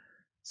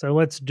 So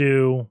let's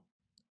do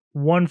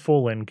one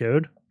full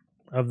encode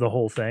of the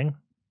whole thing.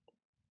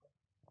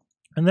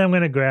 And then I'm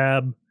going to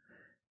grab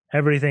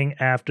everything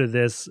after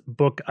this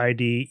book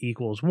ID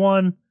equals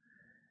 1.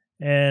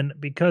 And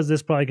because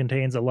this probably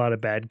contains a lot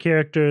of bad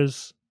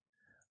characters,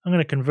 I'm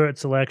going to convert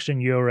selection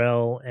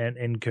URL and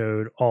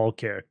encode all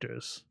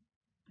characters.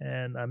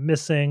 And I'm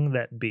missing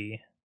that B.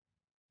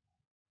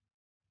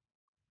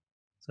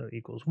 So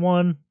equals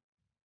 1.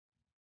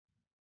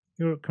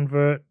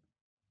 Convert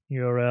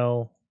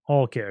URL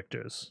all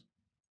characters.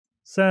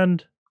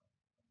 Send.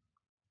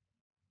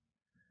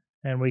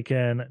 And we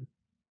can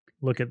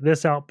look at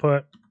this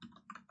output.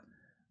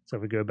 So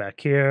if we go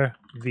back here,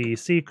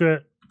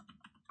 secret,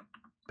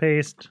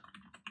 paste,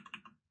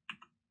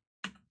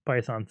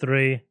 Python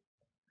 3.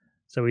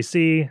 So we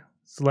see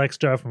select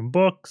star from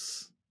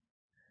books,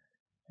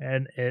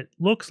 and it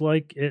looks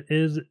like it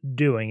is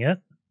doing it.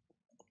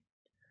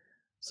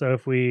 So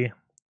if we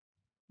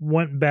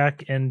went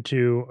back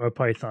into our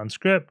Python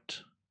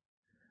script,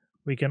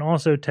 we can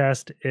also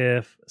test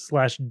if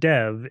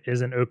 /dev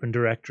is an open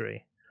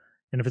directory.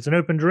 And if it's an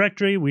open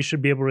directory, we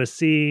should be able to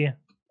see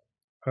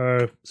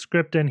our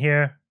script in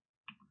here.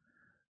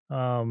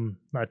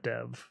 Not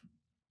dev.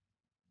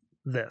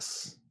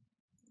 This.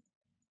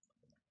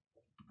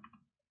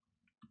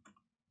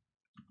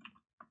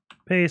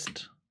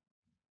 Paste.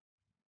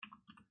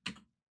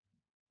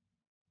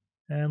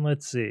 And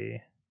let's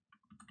see.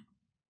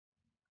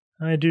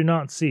 I do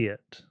not see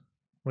it,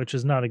 which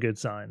is not a good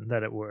sign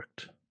that it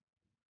worked.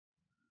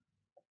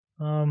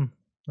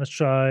 Let's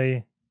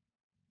try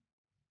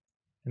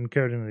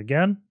encoding it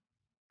again.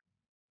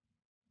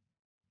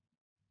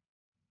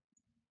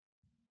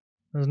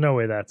 There's no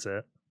way that's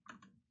it.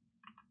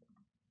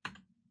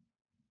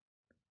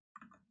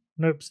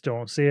 Nope, still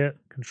don't see it.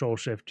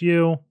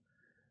 Control-Shift-U.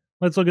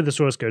 Let's look at the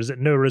source code. Is it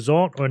no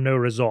result or no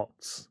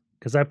results?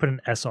 Because I put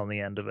an S on the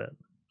end of it.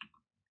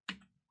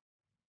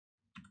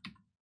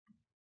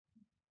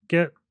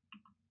 Get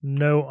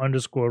no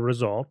underscore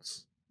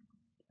results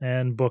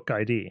and book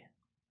ID.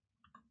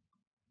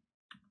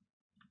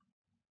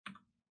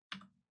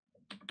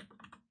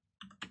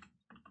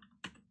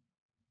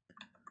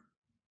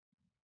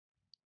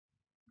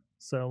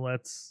 So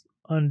let's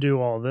undo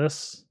all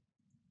this.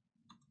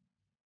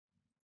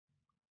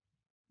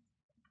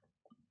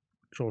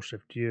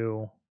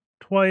 Control-Shift-U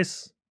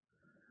twice.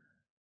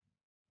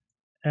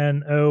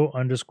 NO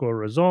underscore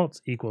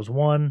results equals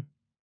 1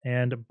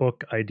 and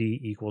book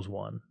ID equals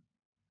 1.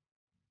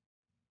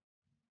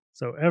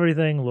 So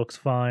everything looks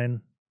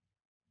fine.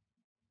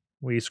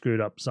 We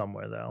screwed up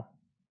somewhere though.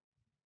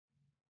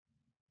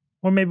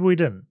 Or maybe we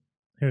didn't.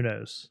 Who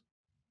knows?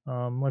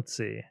 Let's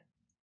see.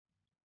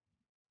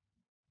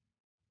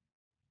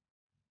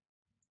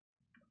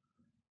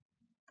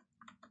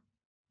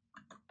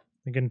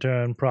 We can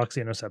turn proxy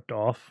intercept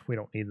off. We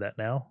don't need that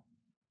now.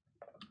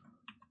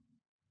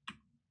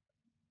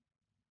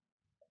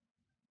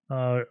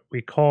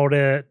 We called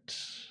it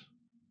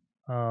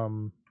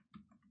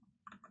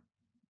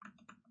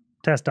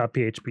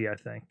test.php, I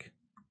think.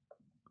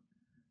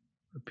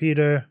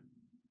 Repeater,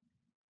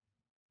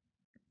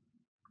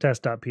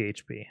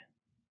 test.php.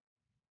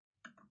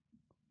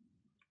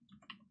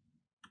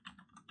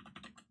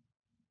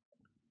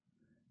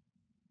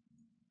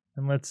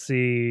 And let's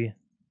see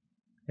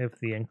if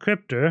the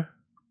encryptor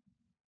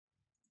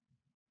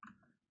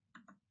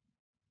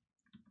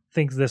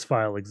thinks this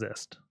file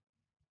exists.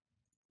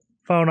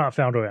 File not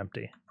found or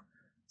empty.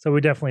 So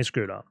we definitely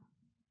screwed up.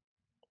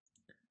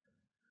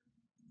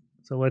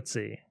 So let's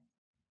see.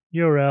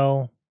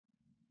 URL.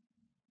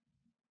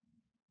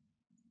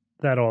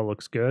 That all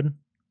looks good.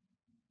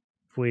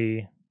 If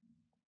we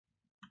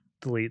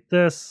delete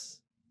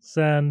this,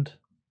 send,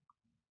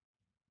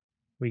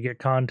 we get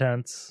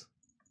contents.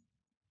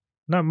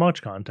 Not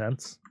much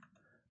contents.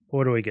 But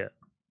what do we get?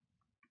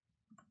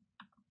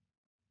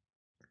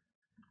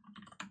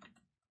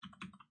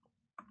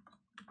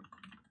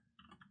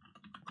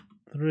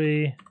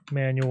 Three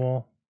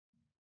manual.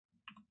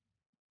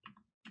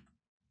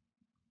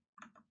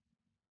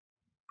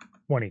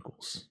 One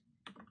equals.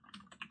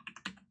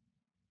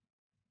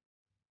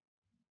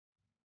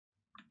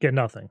 Get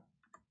nothing.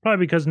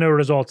 Probably because no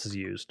results is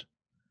used.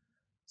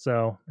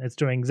 So it's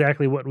doing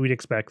exactly what we'd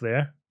expect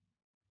there.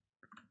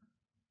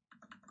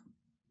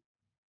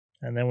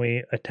 And then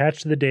we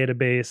attach to the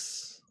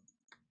database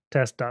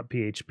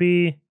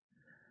test.php.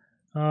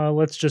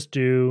 Let's just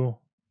do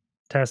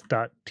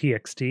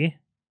test.txt.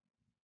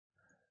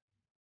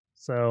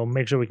 So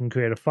make sure we can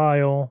create a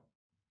file.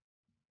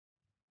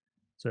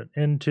 So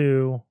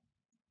into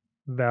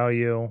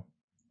value,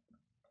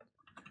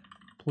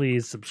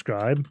 please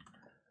subscribe.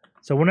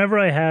 So whenever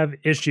I have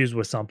issues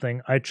with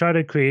something, I try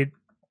to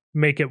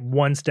make it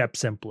one step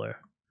simpler.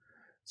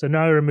 So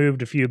now I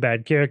removed a few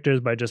bad characters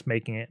by just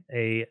making it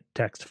a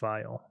text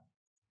file.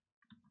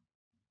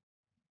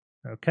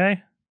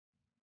 Okay.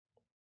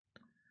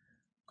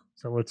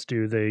 So let's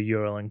do the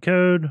URL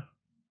encode.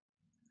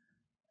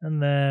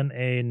 And then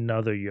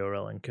another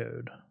URL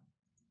encode.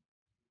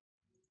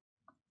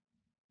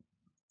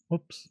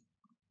 Whoops.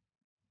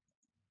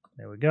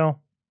 There we go.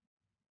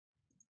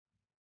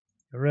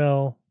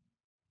 URL.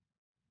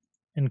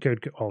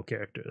 Encode all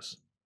characters.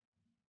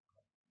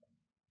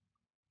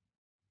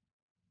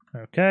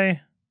 Okay.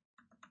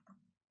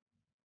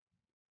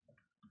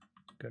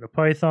 Go to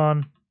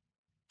Python.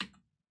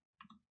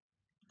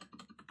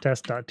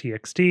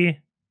 Test.txt.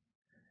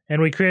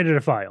 And we created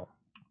a file.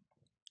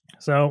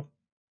 So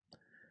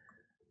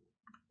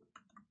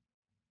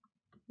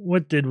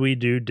what did we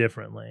do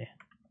differently?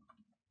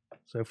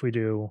 So if we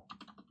do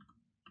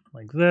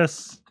like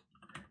this,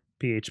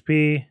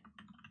 PHP,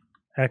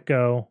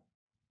 echo,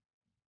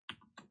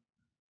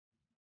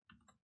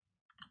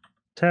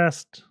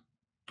 test.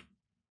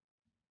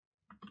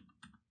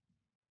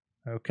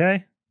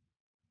 Okay.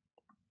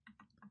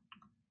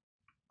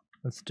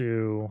 Let's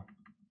do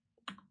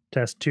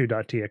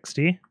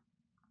test2.txt.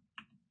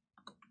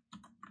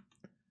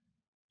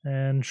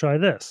 And try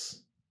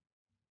this.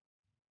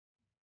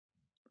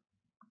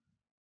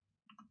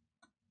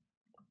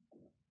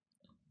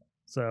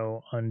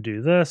 So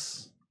undo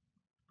this.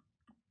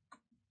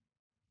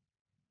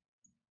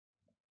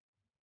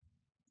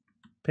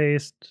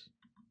 Paste.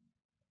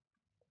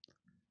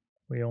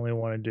 We only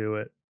want to do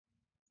it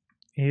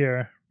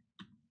here.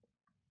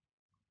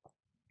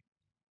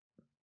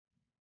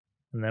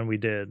 And then we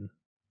did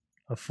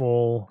a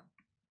full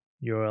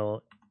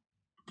URL.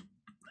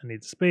 I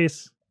need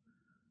space.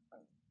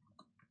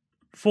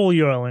 Full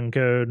URL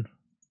encode.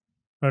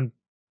 And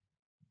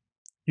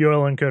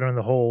URL encoder in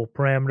the whole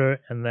parameter,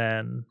 and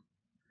then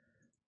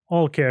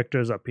all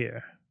characters up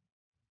here.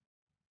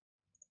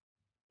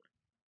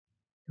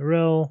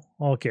 URL,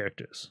 all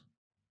characters.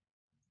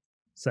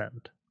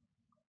 Send.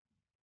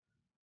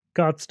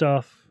 Got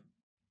stuff.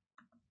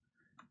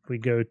 If we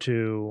go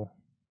to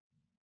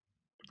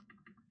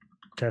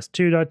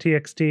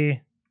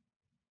test2.txt,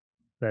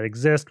 that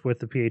exists with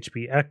the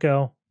PHP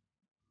echo.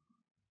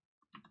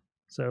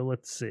 So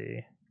let's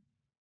see.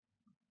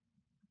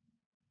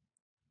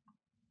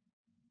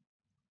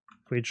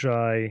 If we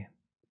try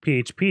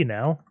PHP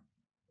now,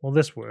 will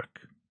this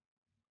work?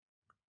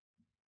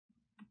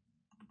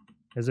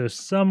 Is there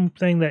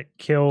something that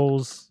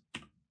kills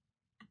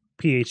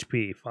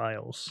PHP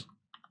files?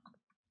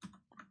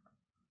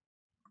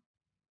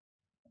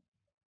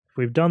 If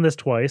we've done this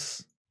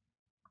twice,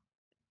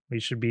 we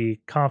should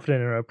be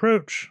confident in our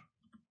approach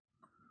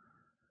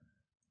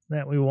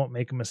that we won't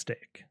make a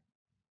mistake.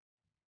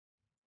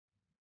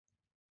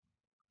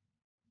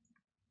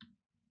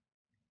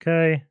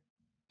 Okay,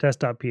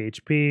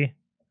 test.php.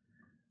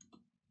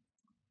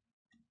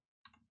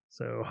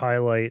 So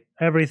highlight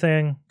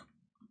everything,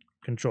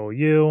 Control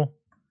U,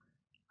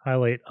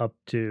 highlight up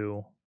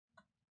to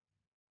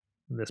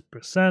this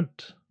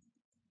 %,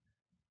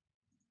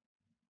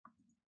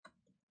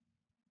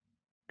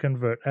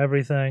 convert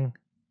everything,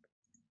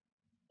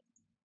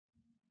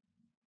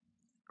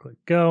 click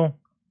go.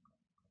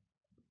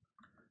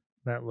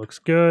 That looks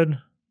good.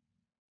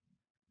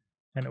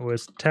 And it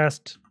was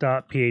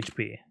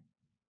test.php.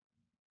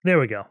 There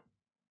we go.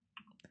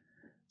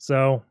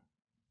 So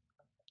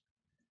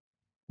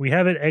we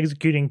have it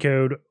executing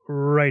code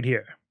right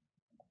here.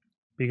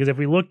 Because if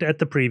we looked at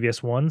the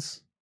previous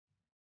ones,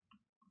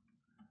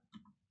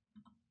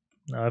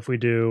 if we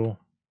do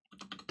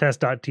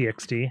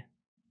test.txt,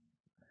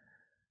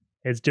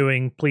 it's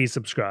doing please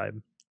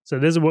subscribe. So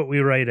this is what we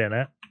write in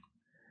it.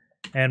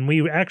 And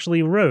we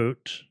actually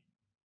wrote,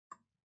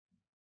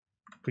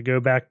 if we go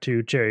back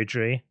to Cherry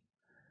Tree,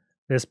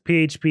 this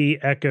PHP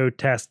echo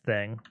test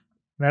thing.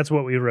 That's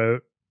what we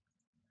wrote.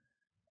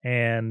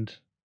 And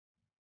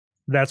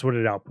that's what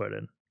it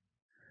outputted.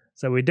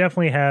 So we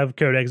definitely have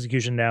code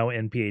execution now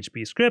in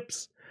PHP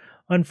scripts.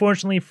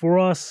 Unfortunately for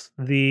us,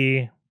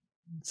 the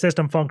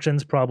system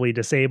function's probably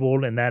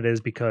disabled, and that is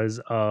because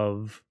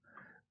of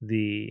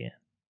the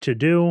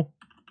to-do.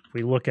 If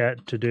we look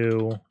at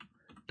to-do.php,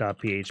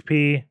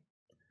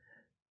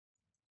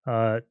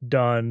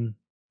 done,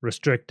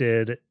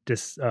 restricted,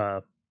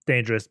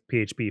 dangerous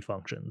PHP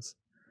functions.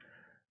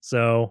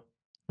 So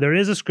there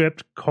is a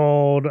script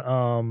called,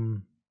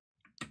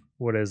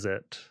 what is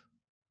it?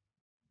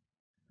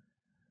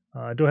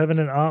 Do I have it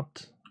in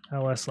opt?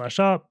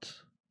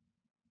 ls/opt?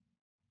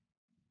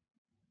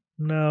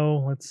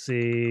 No, let's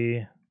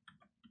see.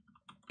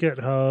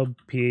 GitHub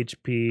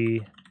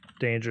PHP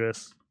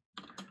dangerous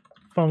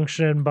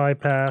function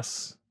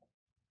bypass.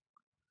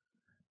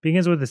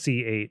 Begins with a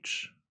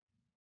CH.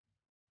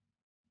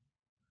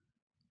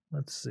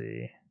 Let's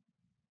see.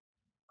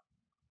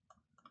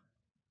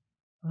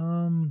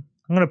 I'm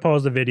going to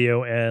pause the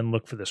video and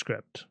look for the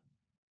script.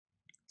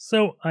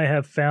 So I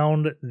have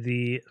found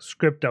the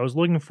script I was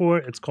looking for.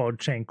 It's called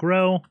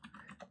chankrow.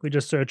 We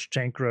just search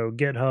chankrow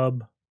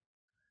GitHub.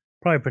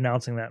 Probably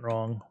pronouncing that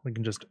wrong. We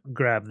can just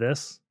grab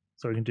this.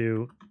 So we can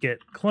do git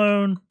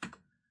clone,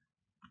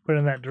 put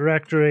in that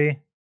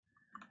directory,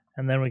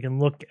 and then we can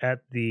look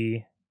at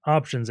the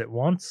options it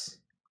wants.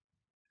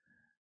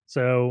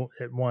 So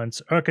it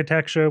wants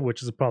architecture,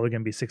 which is probably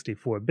going to be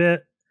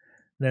 64-bit.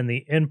 Then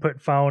the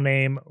input file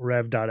name,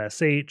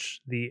 rev.sh,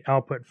 the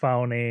output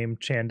file name,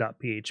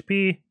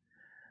 chan.php,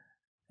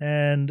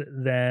 and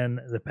then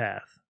the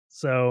path.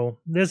 So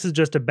this is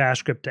just a bash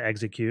script to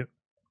execute.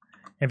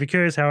 If you're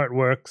curious how it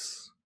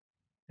works,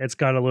 it's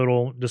got a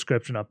little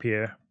description up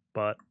here,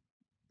 but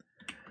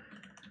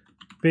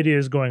video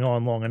is going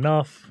on long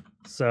enough,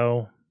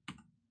 so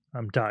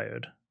I'm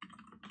tired.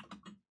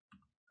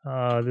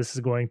 This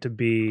is going to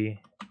be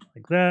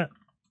like that.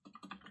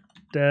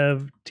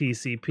 Dev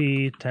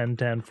TCP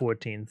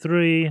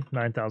 10.10.14.3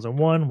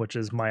 9001, which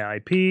is my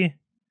IP,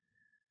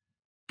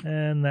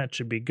 and that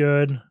should be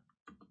good.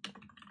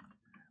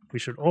 We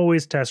should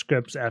always test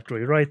scripts after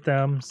we write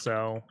them,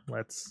 so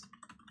let's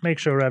make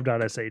sure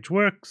rev.sh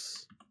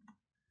works.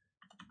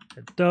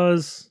 It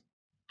does.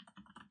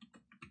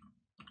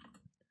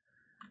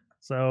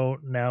 So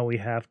now we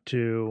have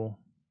to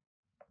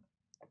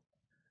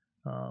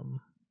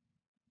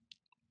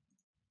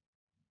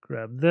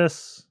grab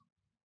this.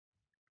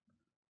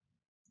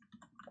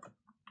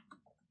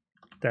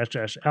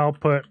 --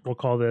 output, we'll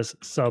call this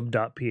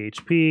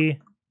sub.php,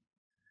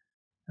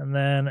 and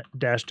then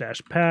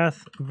 --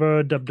 path,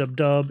 var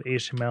www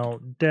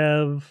html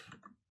dev,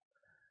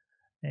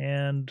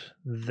 and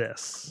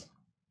this.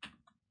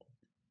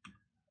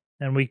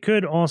 And we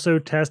could also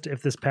test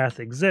if this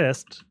path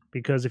exists,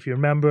 because if you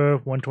remember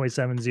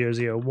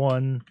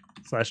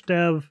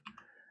 127.0.0.1/dev,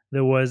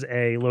 there was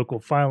a local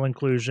file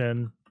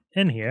inclusion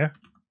in here.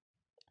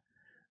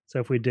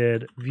 So if we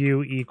did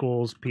view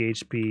equals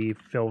php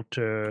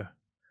filter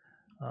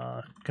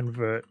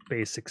convert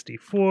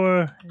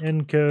base64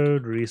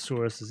 encode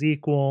resource is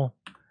equal,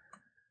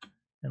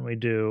 and we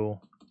do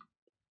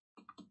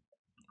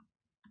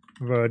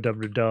var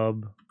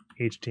www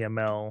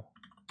html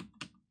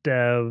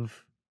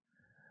dev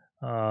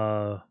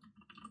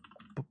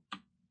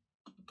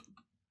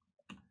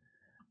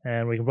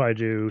and we can probably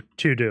do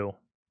to-do,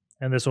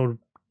 and this will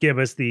give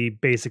us the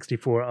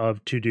base64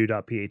 of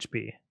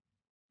to-do.php.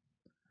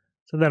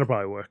 So that'll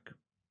probably work.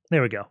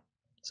 There we go.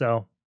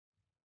 So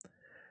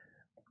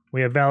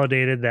we have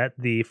validated that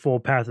the full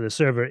path of the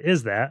server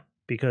is that,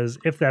 because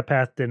if that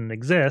path didn't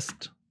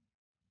exist,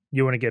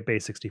 you want to get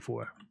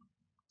base64.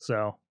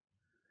 So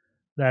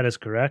that is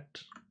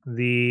correct.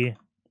 The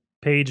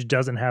page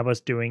doesn't have us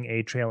doing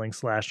a trailing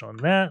slash on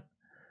that,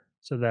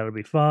 so that'll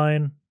be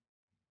fine.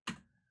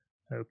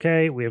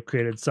 Okay, we have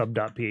created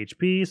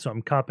sub.php, so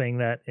I'm copying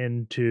that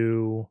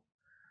into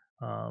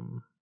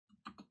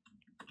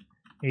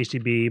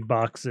HTTP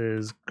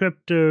boxes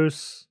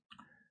Kryptos,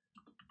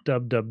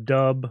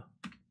 dub.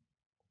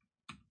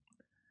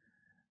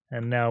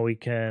 And now we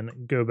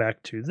can go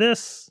back to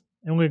this,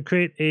 and we're going to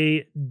create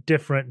a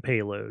different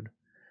payload.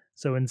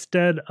 So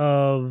instead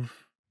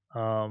of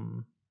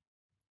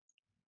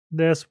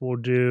this, we'll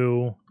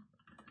do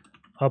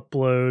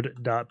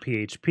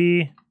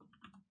upload.php,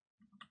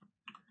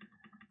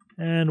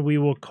 and we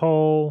will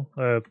call,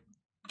 what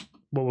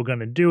we're going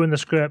to do in the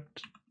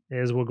script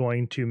is we're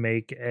going to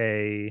make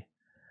a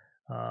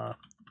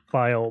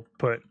file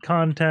put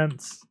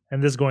contents,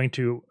 and this is going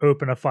to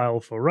open a file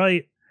for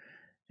write,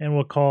 and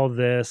we'll call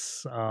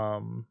this,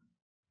 what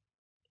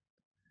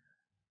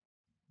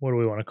do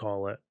we want to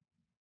call it?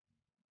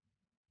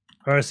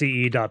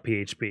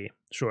 rce.php,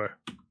 sure.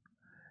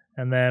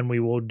 And then we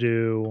will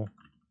do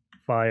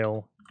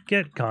file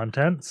get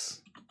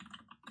contents,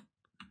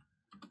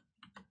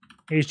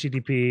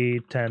 http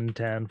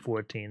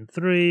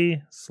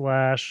 10.10.14.3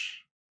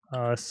 slash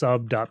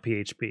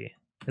sub.php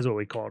is what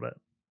we called it.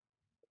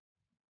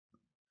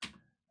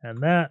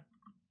 And that,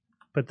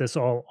 put this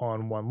all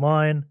on one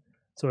line.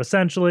 So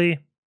essentially,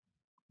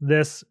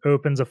 this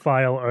opens a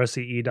file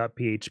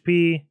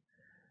rce.php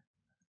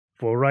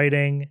for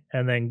writing,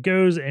 and then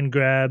goes and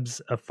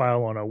grabs a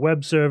file on a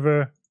web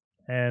server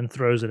and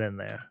throws it in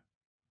there.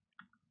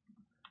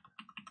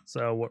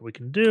 So what we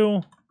can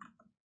do,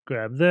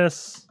 grab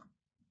this,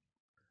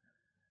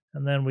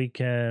 and then we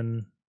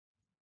can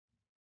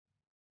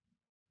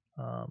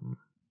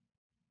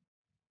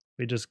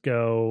we just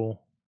go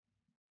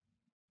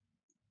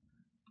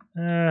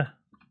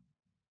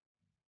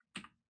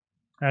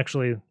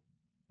actually,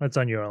 let's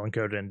un-URL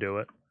encode it and do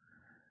it.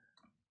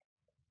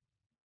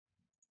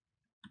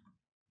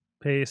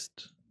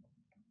 Paste.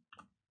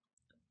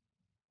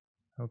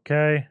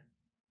 Okay.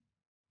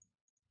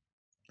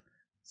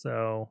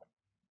 So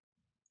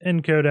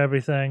encode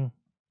everything.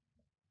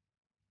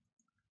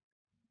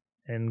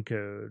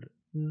 Encode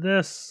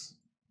this.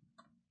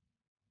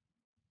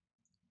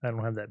 I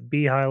don't have that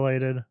B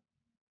highlighted.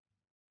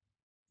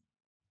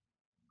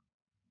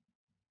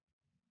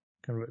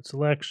 Convert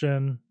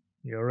selection,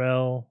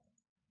 URL,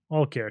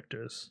 all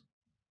characters.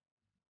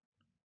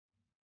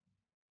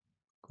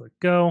 Click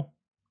go.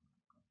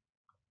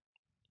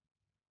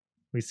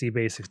 We see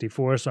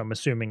base64, so I'm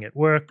assuming it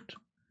worked.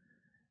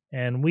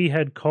 And we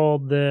had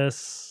called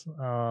this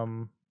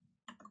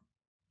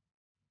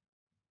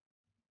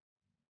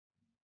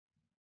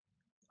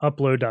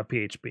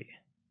upload.php.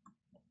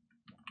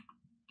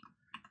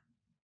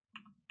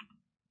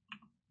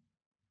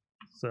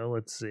 So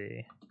let's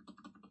see.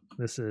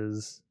 This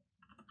is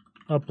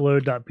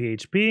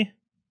upload.php.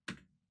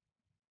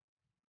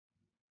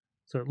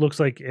 So it looks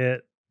like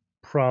it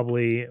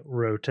probably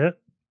wrote it.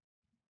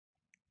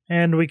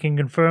 And we can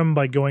confirm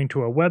by going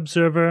to a web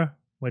server,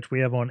 which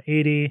we have on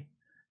 80,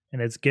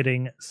 and it's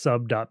getting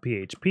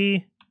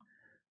sub.php.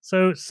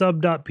 So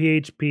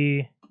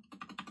sub.php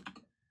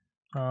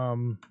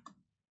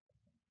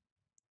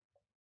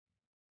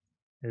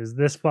is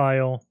this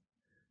file,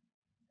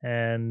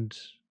 and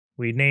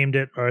we named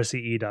it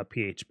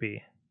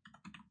rce.php.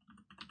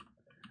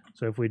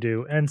 So if we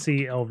do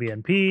nc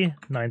lvnp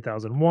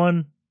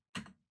 9001,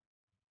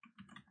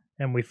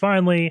 and we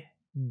finally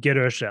get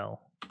our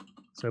shell.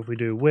 So if we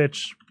do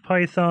which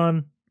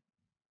python,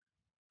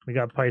 we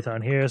got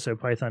python here, so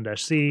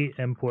python-c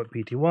import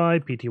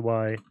pty,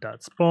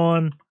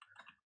 pty.spawn,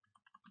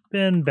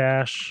 bin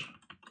bash,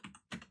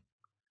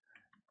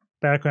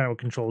 background with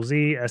control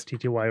Z,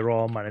 stty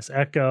raw minus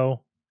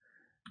echo,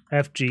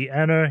 fg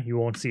enter, you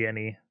won't see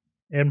any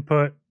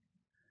input.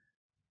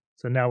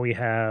 So now we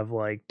have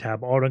like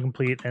tab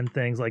autocomplete and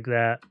things like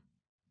that.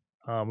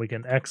 We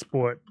can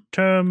export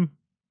term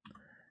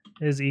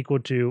is equal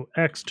to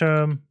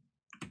xterm.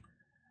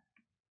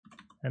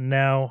 And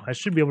now I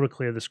should be able to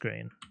clear the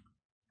screen.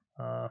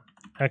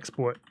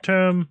 Export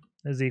term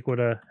is equal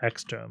to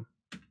xterm.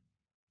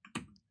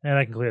 And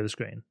I can clear the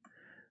screen.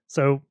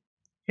 So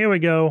here we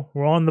go.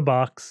 We're on the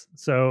box.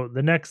 So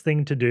the next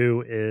thing to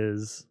do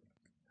is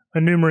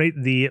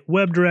enumerate the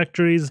web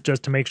directories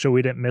just to make sure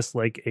we didn't miss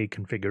like a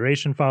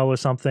configuration file or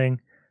something.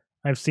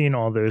 I've seen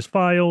all those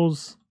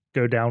files.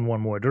 go down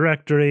one more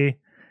directory,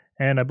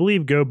 and I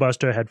believe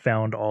GoBuster had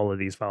found all of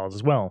these files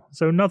as well.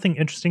 So nothing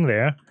interesting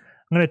there.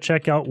 I'm going to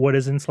check out what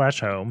is in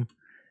 /home.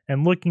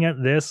 And looking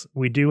at this,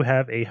 we do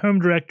have a home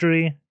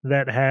directory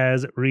that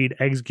has read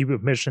execute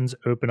permissions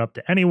open up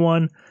to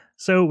anyone,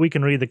 so we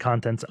can read the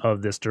contents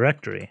of this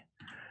directory.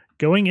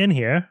 Going in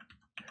here,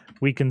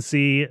 we can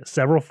see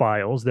several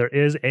files. There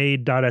is a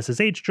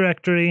 .ssh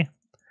directory,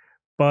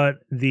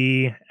 but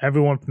the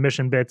everyone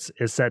permission bits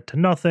is set to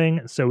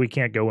nothing, so we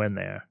can't go in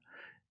there.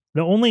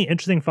 The only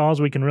interesting files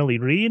we can really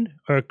read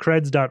are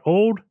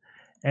creds.old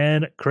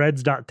and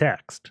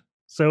creds.txt.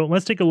 So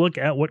let's take a look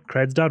at what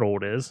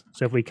creds.old is.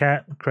 So if we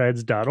cat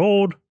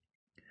creds.old,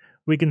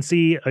 we can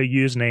see a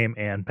username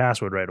and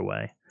password right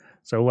away.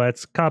 So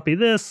let's copy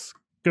this,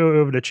 go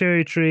over to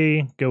Cherry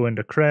Tree, go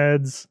into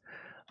creds.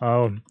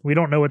 We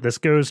don't know what this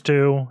goes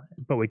to,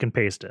 but we can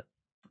paste it.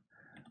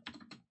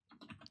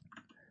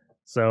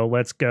 So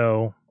let's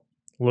go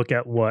look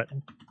at what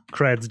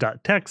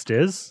creds.txt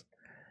is.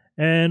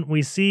 And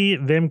we see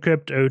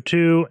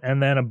vimcrypt02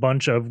 and then a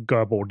bunch of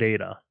garbled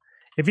data.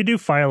 If you do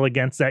file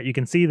against that, you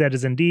can see that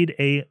is indeed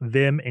a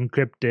Vim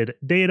encrypted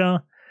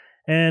data.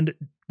 And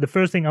the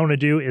first thing I want to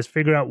do is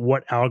figure out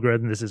what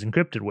algorithm this is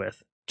encrypted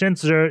with.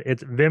 Chances are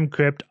it's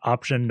vimcrypt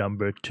option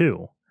number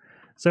 2.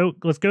 So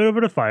let's go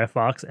over to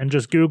Firefox and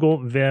just Google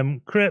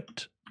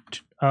vimcrypt,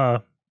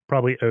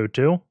 probably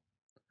 02.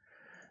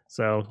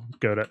 So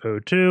go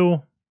to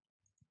 02.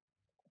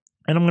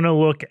 And I'm going to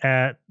look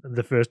at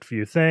the first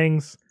few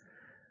things.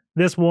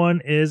 This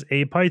one is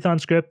a Python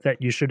script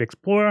that you should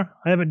explore.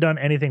 I haven't done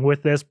anything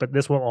with this, but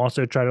this will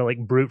also try to like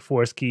brute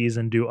force keys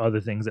and do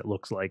other things it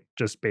looks like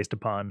just based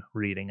upon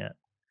reading it.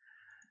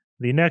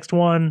 The next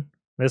one,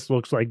 this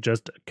looks like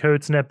just a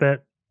code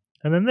snippet.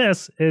 And then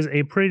this is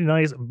a pretty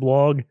nice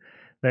blog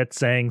that's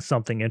saying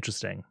something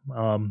interesting.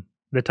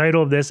 The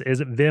title of this is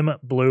Vim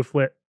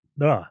Blowfish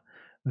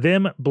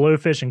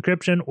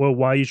Encryption, or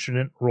Why You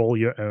Shouldn't Roll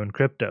Your Own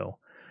Crypto.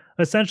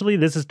 Essentially,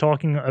 this is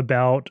talking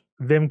about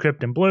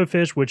Vimcrypt and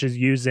Blowfish, which is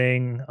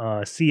using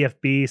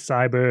CFB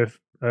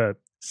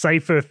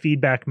cipher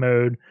feedback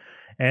mode,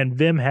 and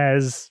Vim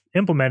has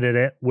implemented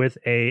it with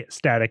a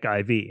static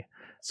IV.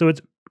 So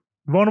it's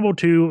vulnerable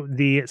to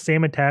the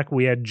same attack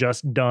we had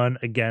just done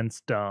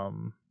against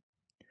the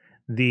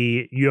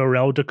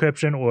URL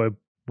decryption, or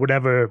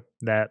whatever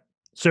that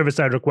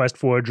server-side request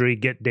forgery,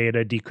 get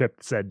data,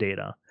 decrypt said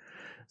data.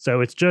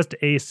 So it's just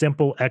a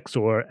simple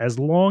XOR as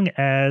long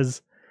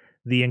as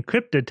the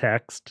encrypted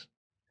text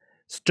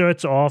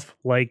starts off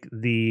like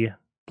the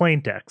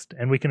plain text.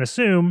 And we can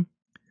assume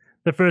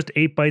the first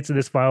 8 bytes of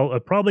this file are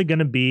probably going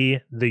to be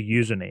the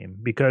username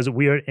because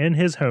we are in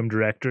his home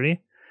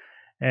directory.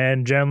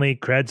 And generally,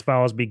 creds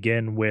files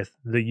begin with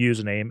the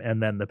username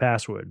and then the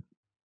password.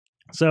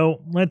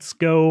 So let's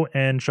go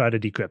and try to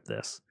decrypt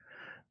this.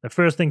 The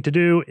first thing to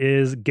do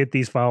is get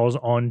these files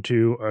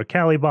onto our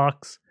Kali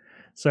box.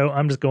 So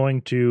I'm just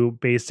going to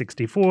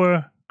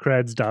base64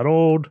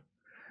 creds.old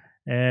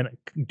and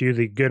do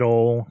the good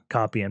old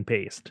copy and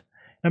paste.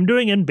 I'm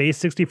doing in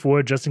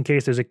base64 just in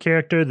case there's a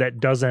character that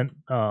doesn't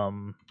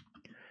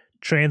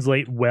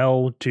translate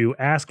well to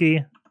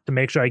ASCII to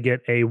make sure I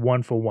get a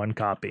 1-for-1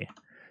 copy.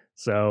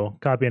 So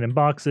copying in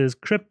boxes,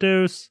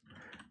 Kryptos,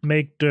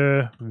 make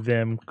dir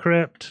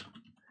vimcrypt,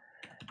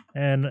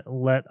 and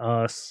let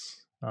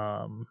us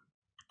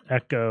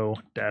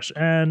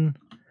echo-n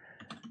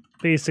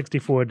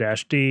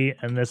base64-d,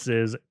 and this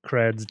is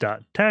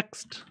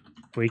creds.txt.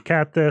 If we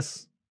cat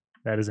this,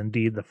 that is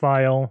indeed the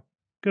file.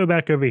 Go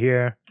back over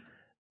here,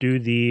 do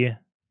the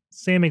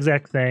same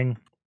exact thing.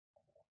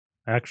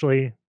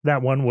 Actually,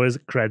 that one was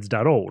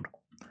creds.old.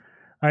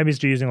 I'm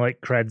used to using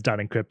like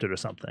creds.encrypted or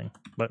something,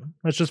 but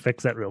let's just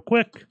fix that real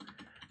quick.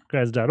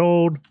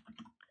 Creds.old,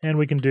 and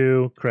we can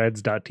do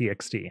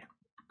creds.txt.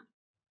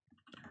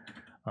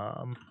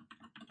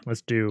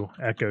 Let's do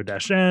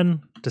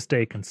echo-n to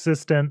stay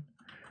consistent.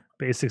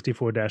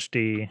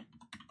 Base64-d,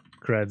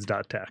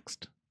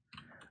 creds.txt.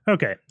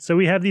 Okay, so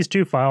we have these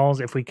two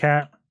files. If we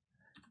cat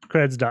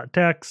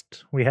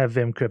creds.txt, we have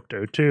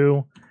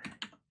vimcrypt02.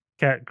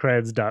 Cat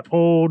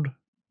creds.old,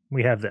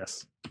 we have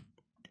this.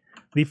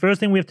 The first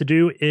thing we have to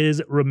do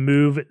is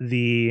remove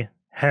the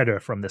header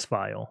from this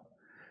file.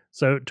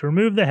 So to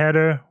remove the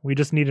header, we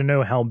just need to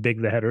know how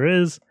big the header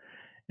is.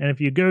 And if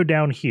you go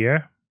down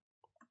here,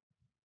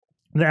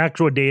 the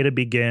actual data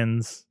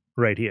begins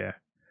right here.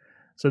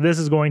 So this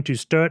is going to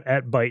start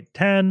at byte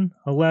 10,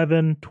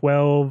 11,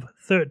 12,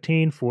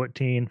 13,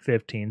 14,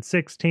 15,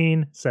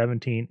 16,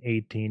 17,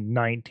 18,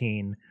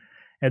 19.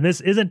 And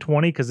this isn't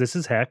 20 because this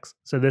is hex.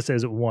 So this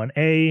is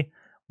 1A,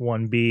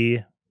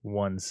 1B,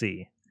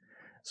 1C.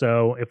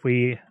 So if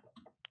we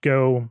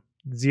go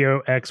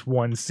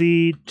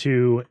 0x1c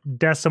to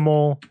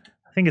decimal,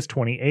 I think it's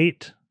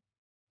 28.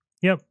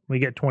 Yep, we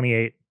get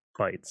 28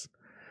 bytes.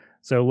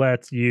 So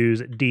let's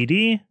use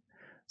dd.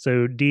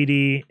 So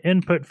dd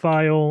input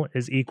file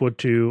is equal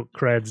to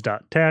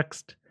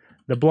creds.txt.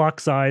 The block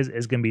size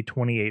is going to be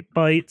 28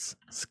 bytes,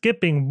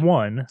 skipping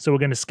 1. So we're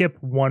going to skip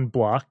 1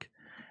 block,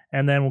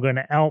 and then we're going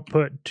to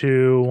output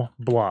to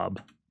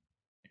blob.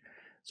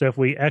 So if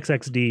we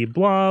xxd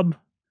blob,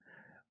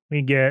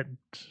 we get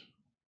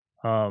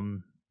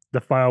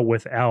the file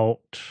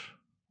without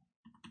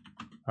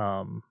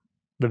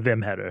the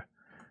vim header.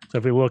 So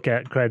if we look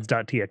at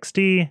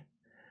creds.txt,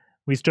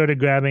 we started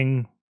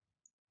grabbing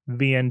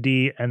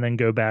VND and then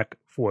go back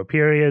 4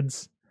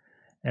 periods.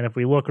 And if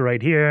we look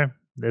right here,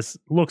 this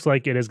looks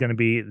like it is going to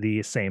be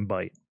the same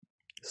byte.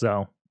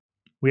 So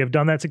we have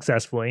done that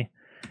successfully.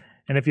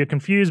 And if you're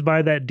confused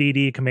by that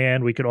dd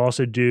command, we could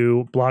also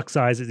do block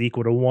size is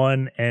equal to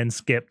 1 and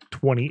skip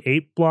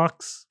 28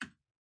 blocks,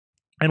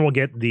 and we'll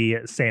get the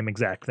same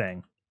exact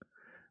thing.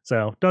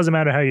 So doesn't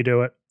matter how you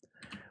do it,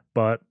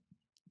 but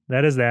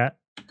that is that.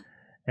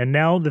 And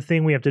now the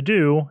thing we have to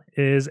do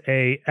is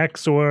a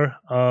XOR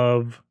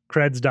of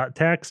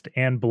creds.text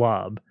and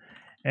blob.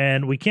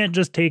 And we can't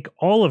just take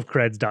all of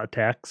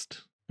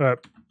creds.text, or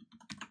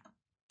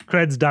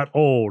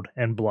creds.old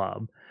and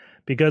blob,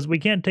 because we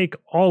can't take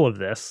all of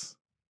this,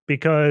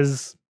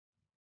 because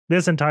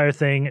this entire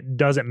thing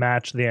doesn't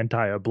match the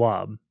entire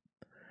blob.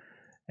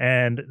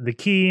 And the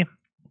key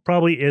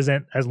probably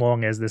isn't as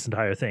long as this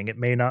entire thing. It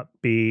may not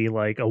be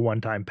like a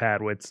one-time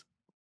pad with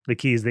the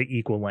keys the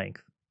equal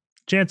length.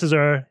 Chances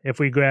are, if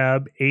we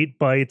grab 8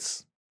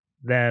 bytes,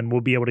 then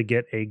we'll be able to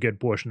get a good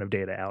portion of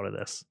data out of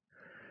this.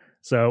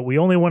 So we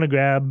only want to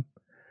grab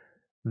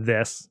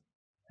this,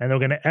 and we're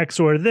going to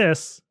XOR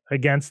this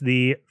against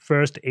the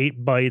first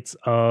 8 bytes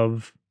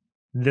of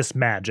this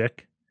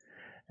magic.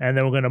 And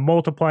then we're going to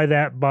multiply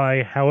that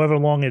by however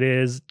long it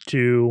is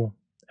to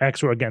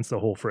XOR against the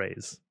whole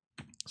phrase.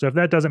 So if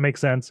that doesn't make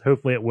sense,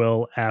 hopefully it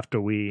will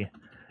after we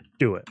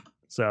do it.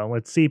 So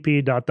let's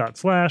cp ...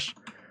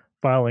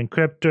 file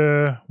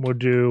encryptor. We'll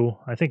do,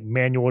 I think,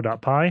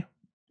 manual.py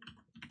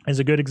is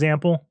a good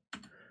example.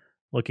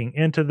 Looking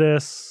into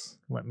this,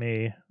 let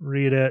me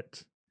read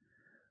it.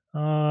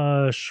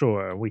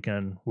 Sure, we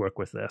can work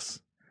with this.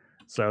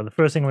 So the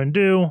first thing I'm going to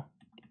do,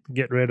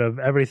 get rid of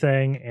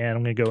everything, and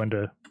I'm going to go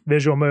into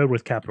visual mode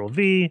with capital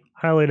V,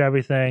 highlight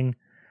everything,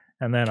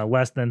 and then a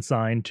less than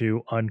sign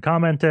to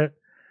uncomment it.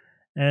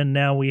 And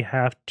now we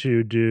have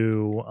to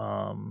do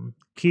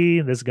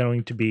key. This is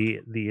going to be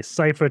the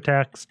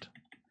ciphertext,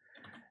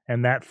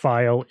 and that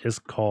file is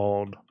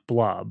called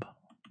blob.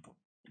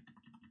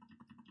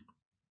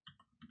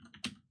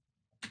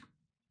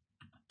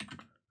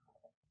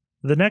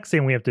 The next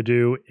thing we have to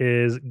do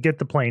is get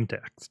the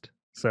plaintext.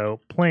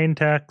 So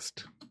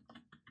plaintext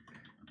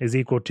is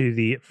equal to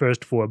the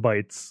first 8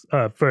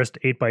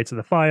 bytes of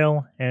the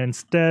file. And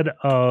instead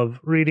of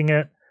reading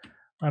it,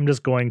 I'm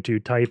just going to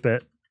type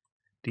it,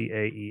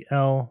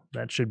 DAEL.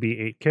 That should be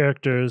 8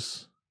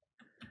 characters.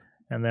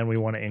 And then we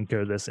want to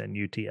encode this in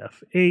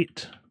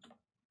UTF-8.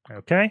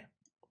 Okay.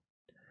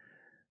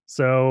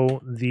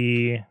 So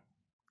the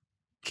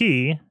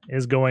key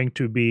is going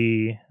to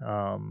be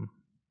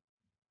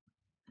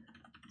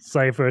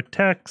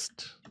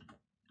ciphertext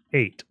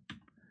 8.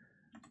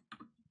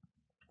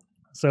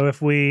 So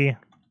if we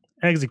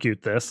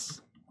execute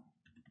this,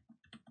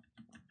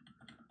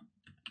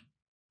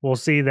 we'll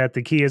see that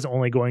the key is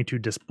only going to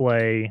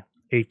display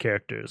 8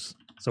 characters.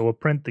 So we'll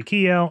print the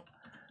key out,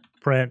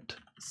 print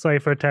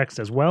ciphertext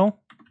as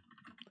well,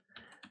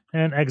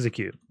 and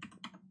execute.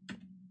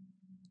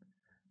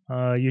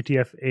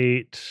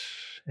 UTF-8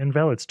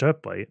 invalid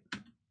start byte.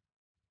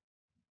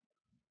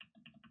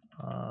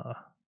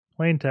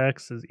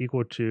 Plaintext is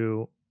equal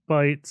to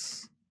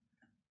bytes.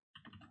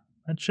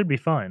 That should be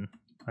fine,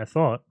 I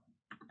thought.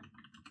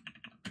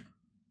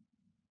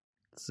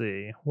 Let's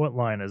see, what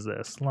line is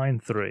this? Line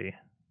 3.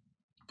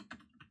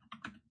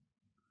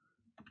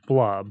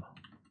 Blob.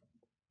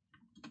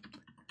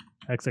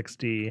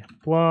 XXD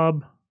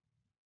blob.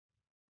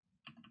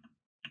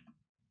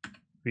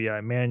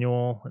 VI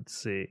manual. Let's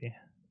see.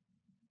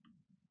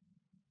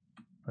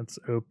 Let's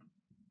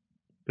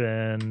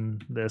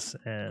open this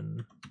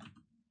in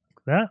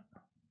that.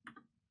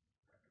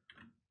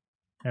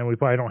 And we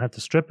probably don't have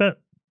to strip it.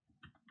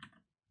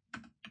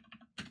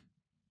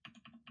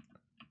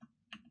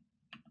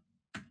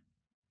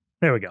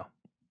 There we go.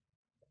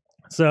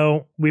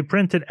 So we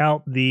printed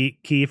out the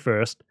key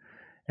first,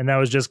 and that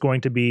was just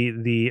going to be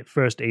the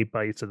first 8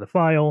 bytes of the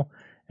file,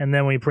 and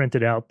then we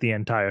printed out the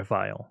entire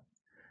file.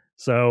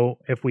 So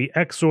if we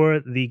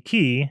XOR the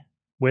key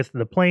with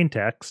the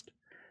plaintext,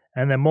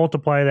 and then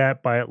multiply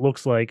that by, it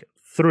looks like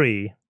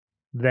 3,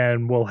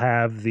 then we'll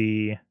have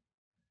the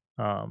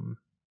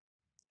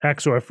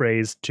XOR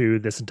phrase to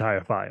this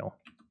entire file.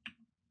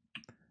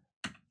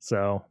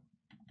 So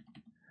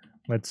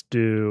let's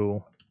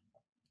do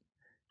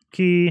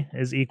key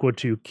is equal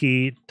to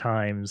key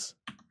times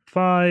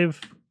 5.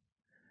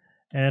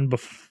 And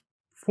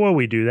before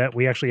we do that,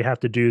 we actually have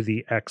to do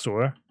the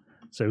XOR.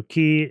 So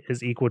key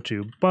is equal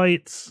to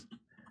bytes,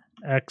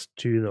 x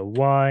to the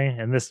y,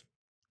 and this,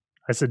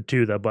 I said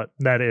to the, but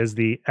that is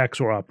the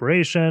XOR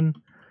operation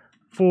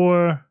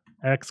for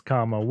x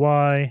comma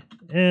y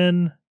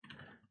in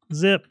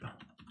zip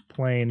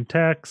plain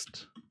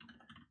text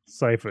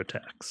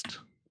ciphertext.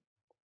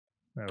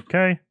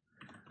 Okay,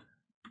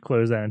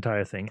 close that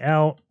entire thing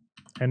out,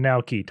 and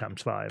now key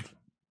times 5.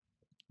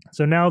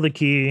 So now the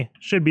key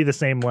should be the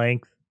same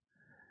length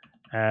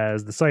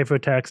as the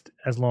ciphertext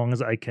as long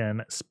as I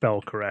can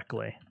spell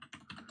correctly.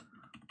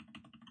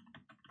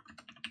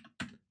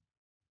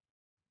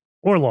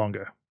 Or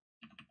longer.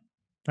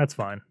 That's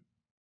fine.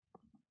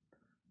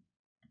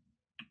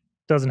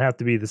 Doesn't have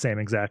to be the same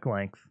exact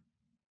length.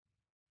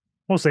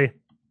 We'll see.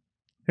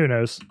 Who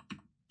knows?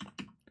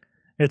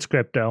 It's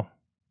crypto.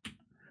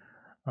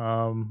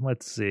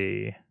 Let's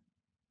see.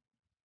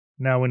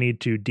 Now we need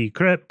to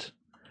decrypt.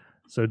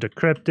 So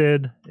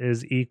decrypted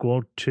is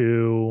equal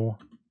to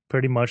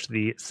pretty much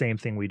the same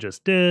thing we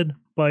just did.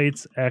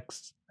 Bytes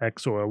x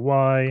XOR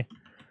y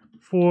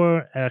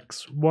for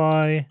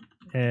xy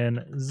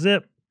in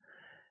zip.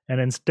 And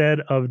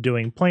instead of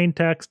doing plain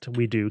text,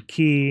 we do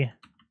key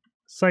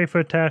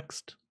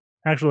ciphertext.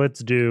 Actually,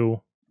 let's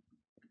do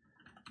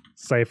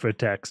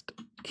ciphertext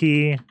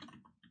key.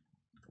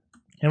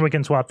 And we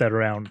can swap that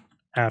around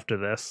after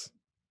this.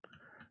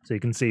 So you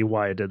can see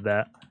why I did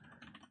that.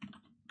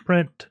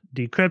 Print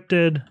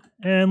decrypted,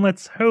 and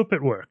let's hope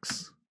it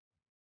works.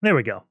 There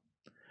we go.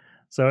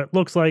 So it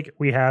looks like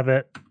we have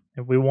it.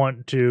 If we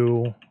want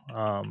to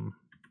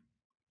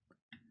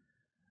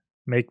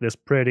make this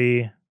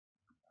pretty,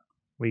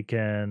 we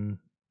can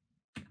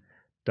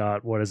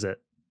what is it?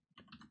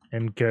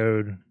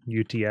 Encode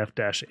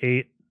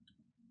UTF-8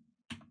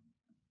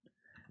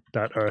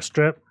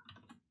 .rstrip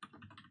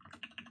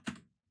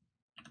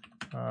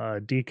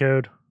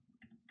decode.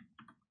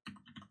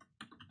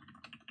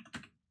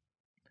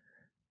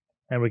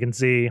 And we can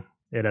see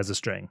it as a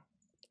string.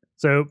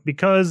 So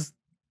because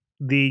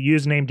the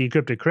username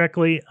decrypted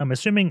correctly, I'm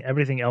assuming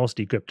everything else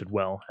decrypted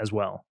well as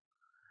well.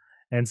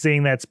 And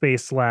seeing that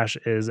space slash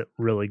is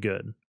really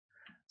good.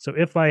 So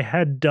if I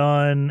had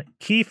done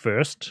key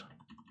first,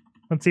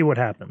 let's see what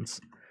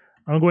happens.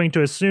 I'm going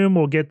to assume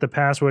we'll get the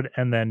password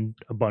and then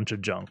a bunch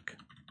of junk.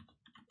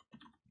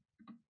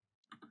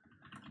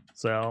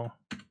 So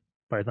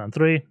Python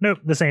 3, nope,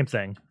 the same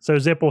thing. So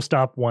zip will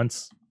stop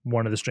once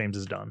one of the streams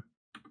is done.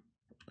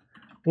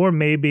 Or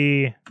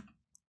maybe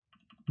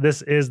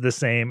this is the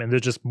same and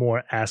there's just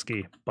more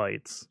ASCII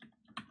bytes.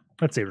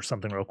 Let's see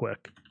something real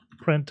quick.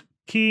 Print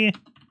key.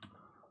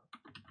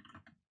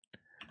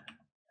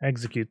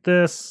 Execute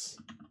this.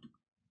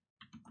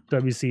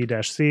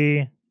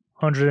 WC-C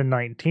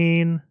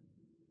 119.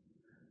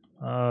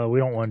 We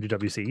don't want to do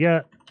WC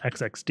yet.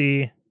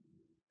 XXD.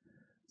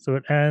 So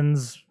it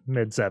ends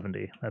mid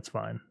 70. That's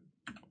fine.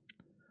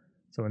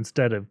 So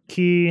instead of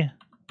key,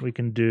 we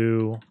can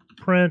do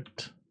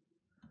print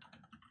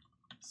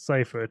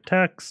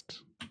ciphertext.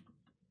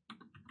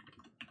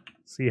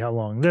 See how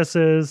long this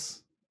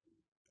is.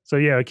 So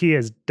yeah, a key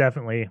is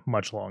definitely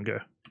much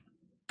longer.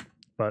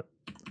 But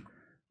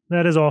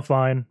that is all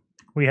fine.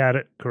 We had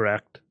it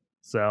correct.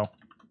 So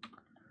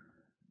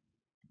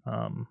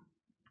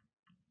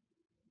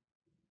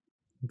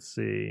let's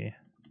see.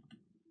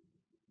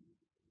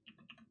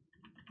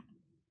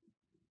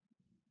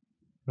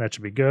 That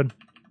should be good.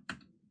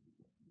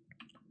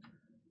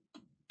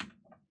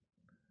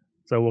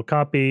 So we'll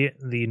copy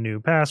the new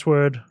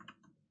password,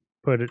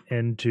 put it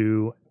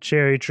into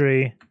cherry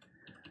tree,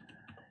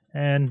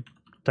 and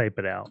type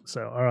it out.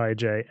 So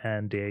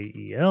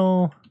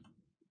RIJNDAEL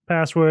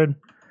password.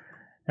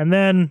 And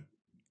then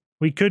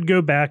we could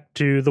go back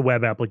to the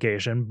web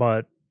application,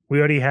 but we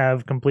already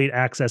have complete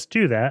access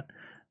to that.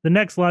 The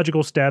next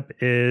logical step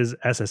is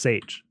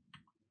SSH,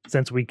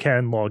 since we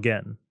can log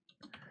in.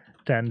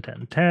 10,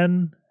 10,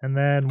 10, and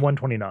then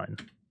 129.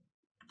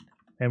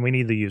 And we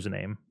need the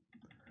username.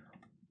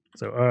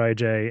 So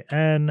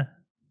RIJNDAEL.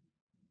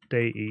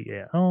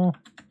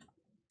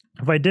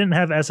 If I didn't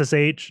have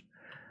SSH,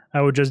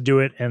 I would just do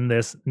it in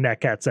this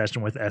netcat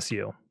session with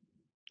SU.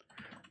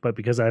 But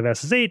because I have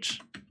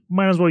SSH,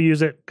 might as well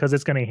use it because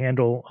it's going to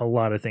handle a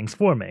lot of things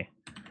for me.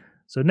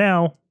 So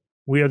now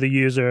we are the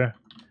user.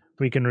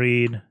 We can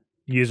read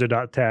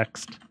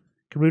user.txt.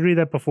 Could we read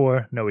that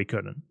before? No, we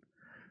couldn't.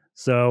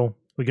 So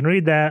we can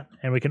read that,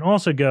 and we can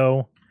also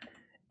go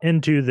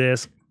into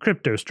this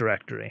Kryptos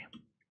directory.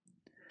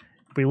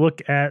 If we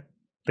look at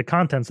the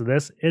contents of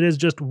this, it is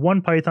just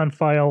one Python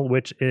file,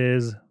 which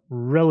is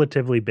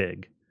relatively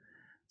big.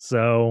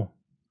 So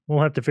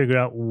we'll have to figure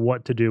out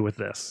what to do with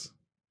this.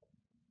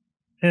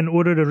 In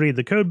order to read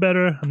the code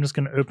better, I'm just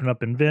going to open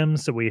up in Vim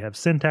so we have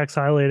syntax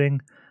highlighting.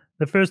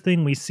 The first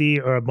thing we see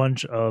are a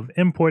bunch of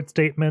import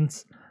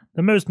statements.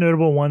 The most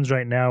notable ones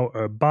right now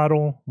are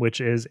Bottle,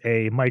 which is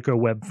a micro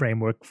web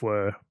framework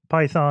for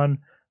Python,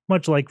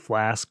 much like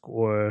Flask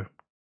or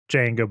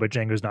Django, but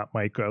Django's not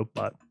micro.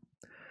 But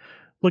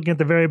looking at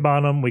the very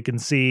bottom, we can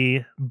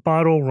see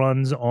Bottle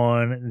runs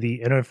on the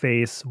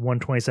interface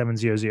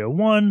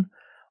 127.0.0.1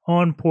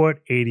 on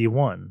port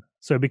 81.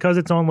 So because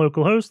it's on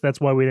localhost,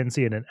 that's why we didn't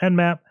see it in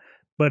Nmap,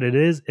 but it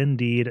is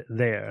indeed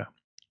there.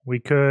 We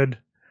could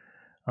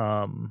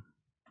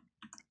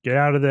get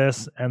out of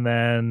this and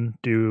then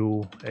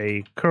do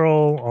a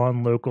curl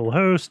on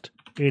localhost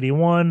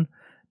 81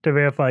 to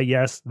verify,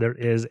 yes, there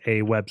is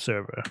a web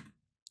server.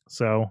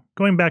 So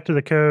going back to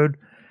the code,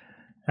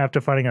 After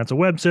finding out it's a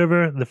web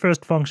server, the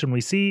first function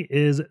we see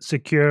is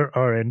secure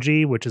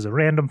RNG, which is a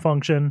random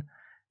function.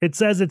 It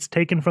says it's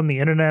taken from the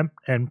internet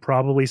and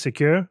probably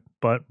secure,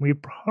 but we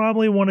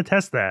probably want to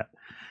test that.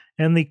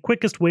 And the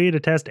quickest way to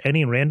test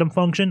any random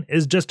function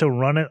is just to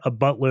run it a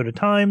buttload of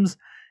times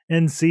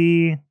and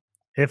see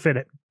if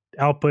it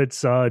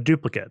outputs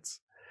duplicates.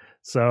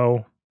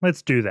 So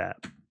let's do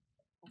that.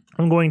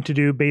 I'm going to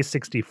do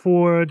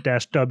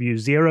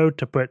base64-w0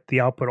 to put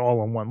the output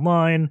all on one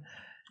line.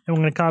 And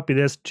we're going to copy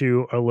this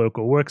to our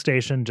local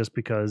workstation just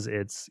because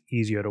it's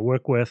easier to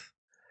work with.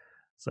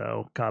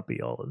 So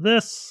copy all of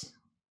this.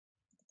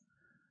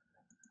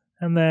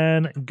 And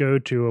then go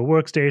to a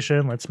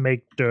workstation. Let's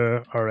make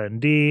dir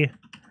rnd.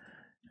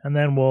 And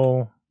then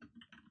we'll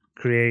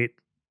create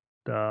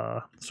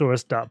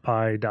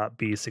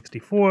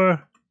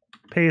source.py.b64.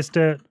 Paste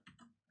it.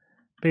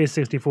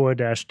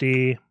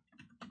 base64-d.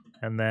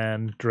 And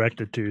then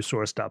direct it to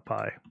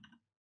source.py.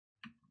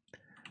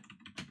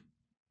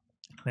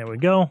 There we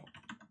go.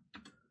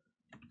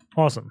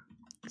 Awesome.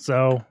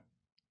 So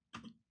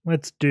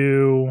let's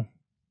do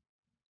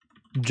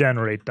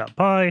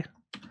generate.py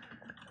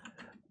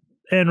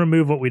and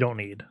remove what we don't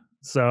need.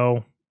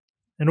 So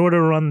in order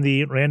to run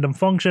the random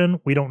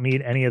function, we don't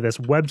need any of this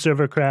web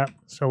server crap.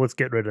 So let's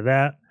get rid of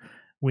that.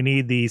 We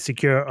need the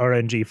secure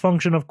RNG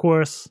function, of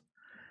course.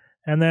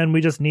 And then we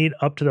just need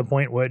up to the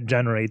point where it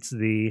generates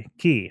the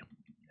key.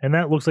 And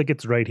that looks like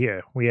it's right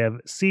here. We have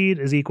seed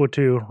is equal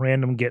to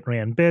random get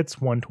rand bits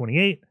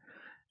 128,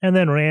 and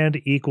then rand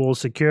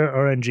equals secure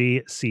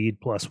RNG seed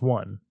plus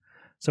 1.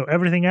 So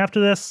everything after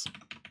this,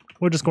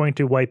 we're just going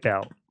to wipe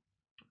out.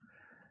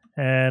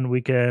 And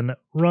we can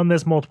run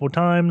this multiple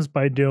times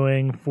by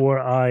doing for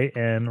I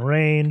in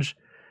range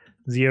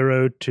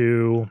 0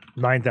 to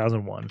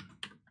 9001.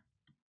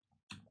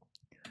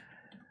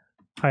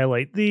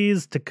 Highlight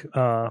these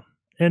to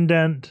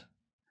indent,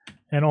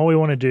 and all we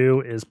want to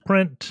do is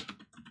print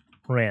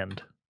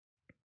rand.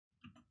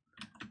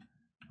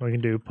 We can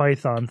do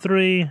Python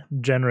 3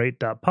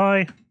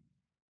 generate.py,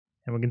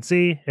 and we can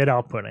see it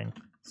outputting.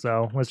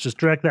 So let's just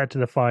direct that to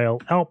the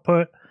file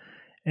output.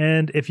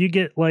 And if you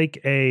get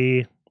like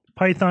a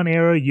Python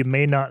error, you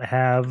may not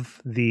have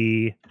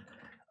the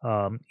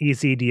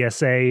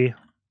ECDSA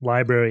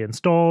library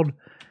installed.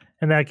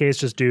 In that case,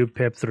 just do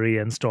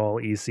pip3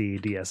 install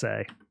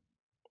ECDSA.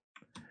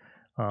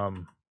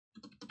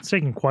 It's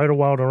taking quite a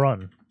while to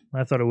run.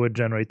 I thought it would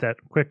generate that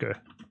quicker.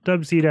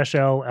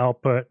 wc-l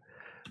output.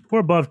 We're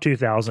above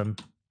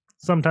 2000.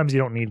 Sometimes you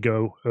don't need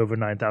go over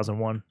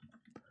 9001.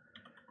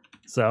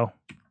 So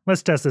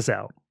let's test this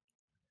out.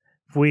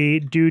 If we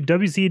do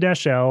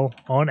wc-l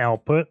on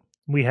output,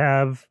 we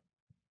have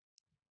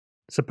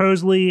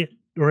supposedly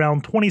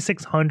around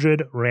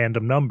 2600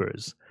 random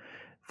numbers.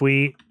 If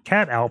we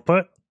cat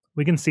output,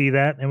 we can see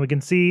that, and we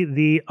can see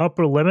the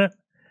upper limit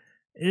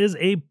is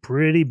a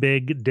pretty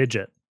big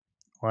digit.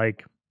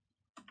 Like,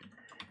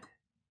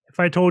 if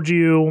I told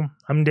you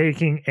I'm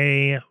taking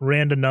a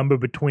random number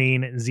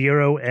between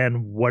 0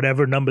 and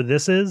whatever number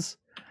this is,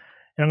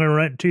 and I'm going to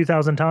run it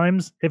 2,000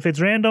 times, if it's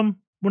random,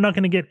 we're not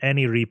going to get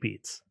any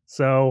repeats.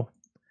 So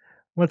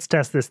let's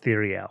test this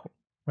theory out.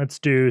 Let's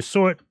do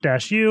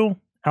sort-u,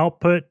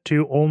 output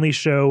to only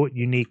show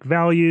unique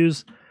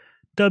values,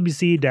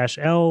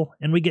 wc-l,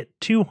 and we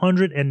get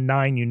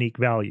 209 unique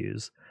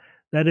values.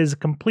 That is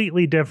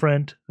completely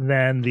different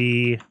than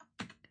the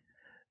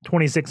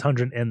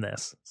 2600 in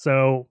this.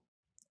 So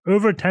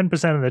over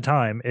 10% of the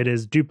time, it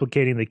is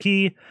duplicating the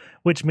key,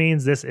 which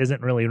means this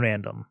isn't really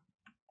random.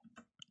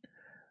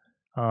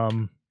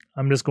 I'm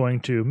just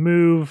going to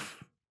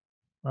move,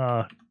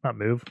 not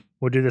move,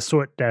 we'll do the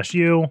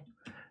sort-u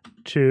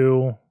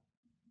to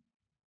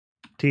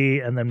t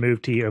and then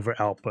move t over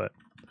output.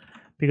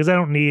 Because I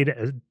don't need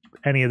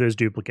any of those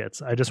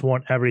duplicates. I just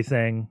want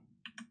everything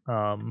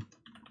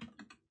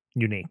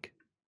unique.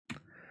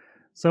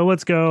 So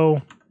let's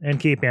go and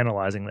keep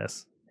analyzing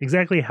this.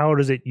 Exactly how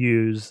does it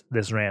use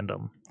this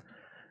random?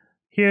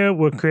 Here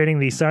we're creating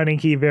the signing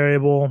key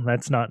variable.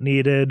 That's not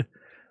needed.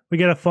 We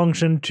get a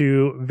function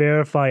to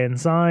verify and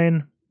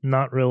sign.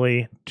 Not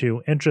really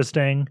too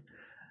interesting.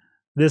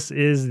 This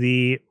is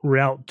the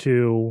route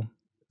to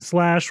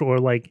slash or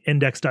like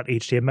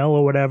index.html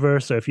or whatever.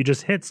 So if you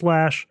just hit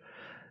slash,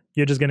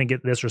 you're just going to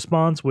get this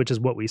response, which is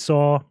what we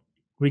saw.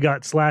 We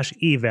got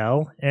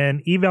 /eval,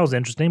 and eval is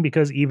interesting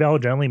because eval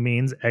generally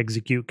means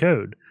execute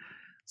code.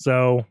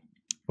 So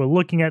we're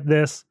looking at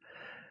this.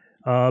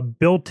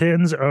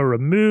 Built-ins are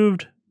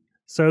removed.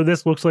 So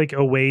this looks like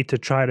a way to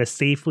try to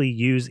safely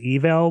use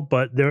eval,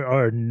 but there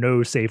are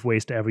no safe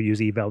ways to ever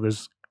use eval.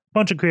 There's a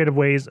bunch of creative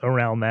ways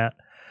around that.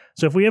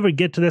 So if we ever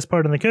get to this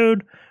part in the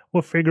code,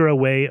 we'll figure a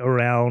way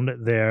around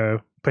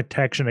their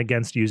protection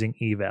against using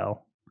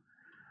eval.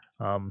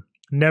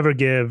 Never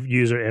give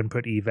user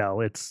input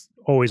eval. It's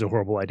always a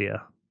horrible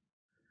idea.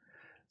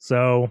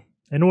 So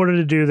in order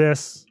to do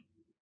this,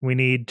 we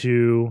need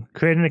to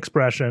create an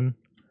expression,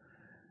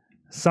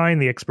 sign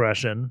the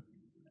expression,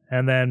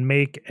 and then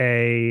make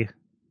a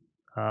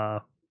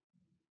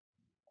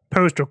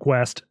post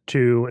request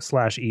to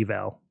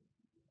 /eval.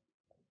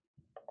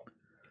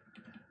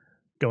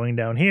 going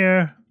down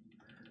here,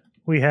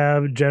 we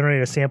have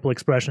generate a sample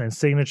expression and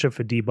signature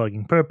for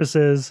debugging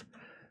purposes.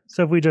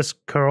 So if we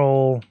just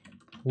curl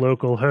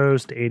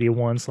localhost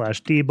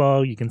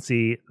 81/debug, you can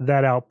see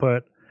that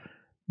output.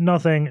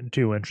 Nothing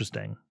too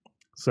interesting.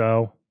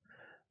 So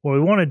what we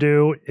want to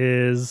do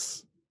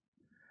is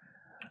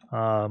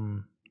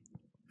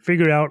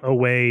figure out a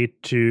way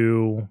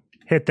to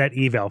hit that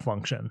eval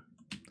function.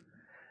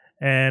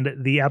 And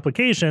the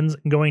application's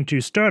going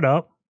to start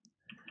up,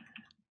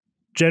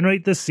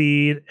 generate the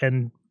seed,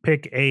 and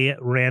pick a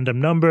random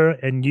number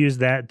and use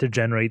that to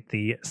generate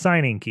the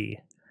signing key.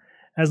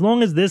 As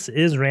long as this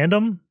is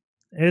random,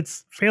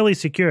 it's fairly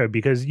secure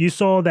because you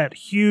saw that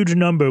huge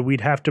number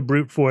we'd have to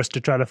brute force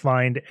to try to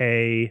find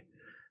a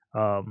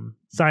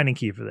signing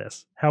key for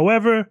this.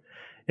 However,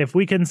 if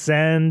we can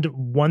send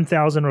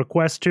 1,000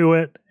 requests to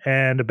it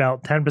and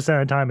about 10%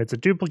 of the time it's a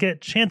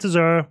duplicate, chances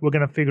are we're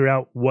going to figure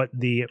out what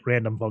the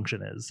random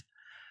function is.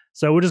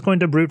 So we're just going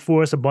to brute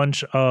force a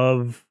bunch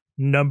of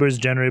numbers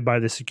generated by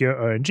the secure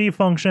RNG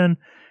function,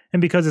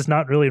 and because it's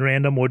not really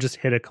random, we'll just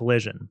hit a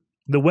collision.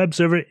 The web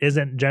server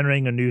isn't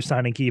generating a new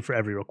signing key for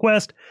every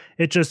request.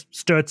 It just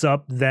starts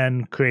up,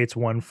 then creates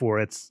one for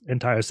its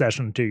entire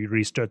session until you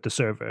restart the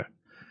server.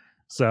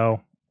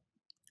 So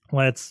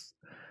let's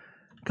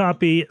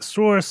copy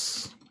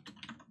source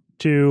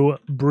to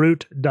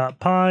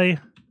brute.py.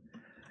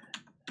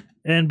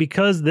 And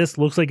because this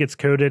looks like it's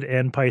coded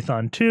in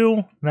Python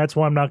 2, that's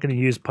why I'm not going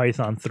to use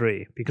Python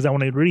 3, because I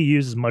want to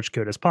reuse as much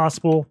code as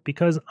possible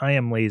because I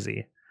am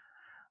lazy.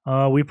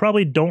 We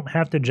probably don't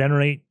have to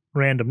generate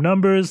random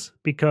numbers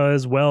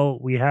because, well,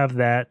 we have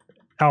that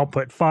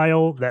output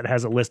file that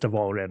has a list of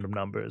all random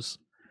numbers.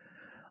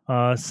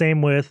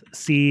 Same with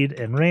seed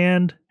and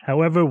rand.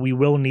 However, we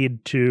will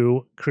need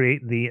to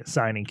create the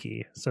signing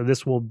key. So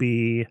this will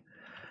be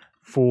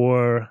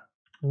for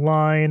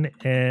line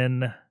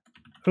in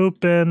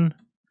open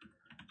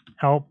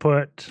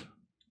output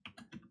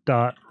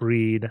dot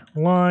read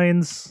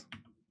lines,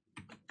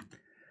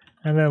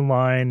 and then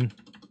line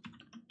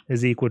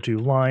is equal to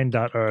line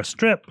dot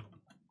rstrip.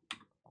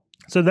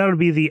 So that would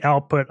be the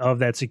output of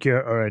that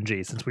secure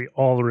RNG since we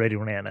already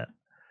ran it.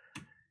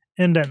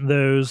 Indent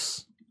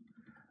those.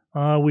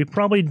 We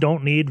probably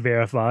don't need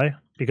verify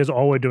because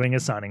all we're doing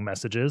is signing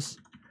messages.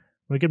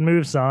 We can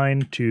move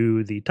sign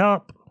to the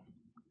top.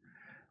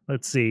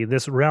 Let's see,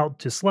 this route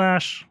to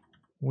slash,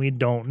 we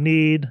don't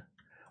need.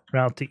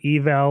 Route to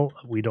eval,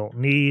 we don't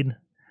need.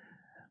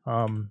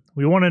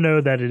 We want to know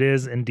that it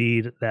is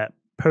indeed that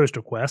post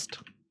request.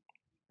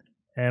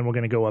 And we're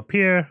going to go up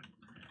here,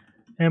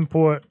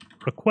 import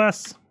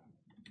requests.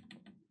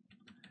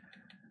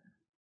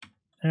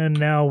 And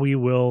now we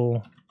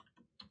will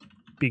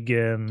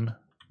begin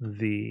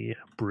the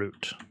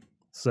brute.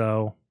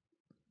 So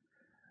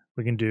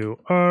we can do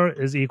r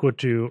is equal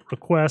to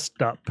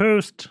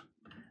request.post,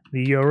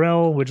 the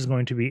URL, which is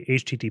going to be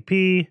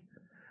HTTP.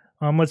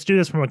 Let's do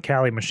this from a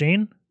Kali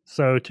machine.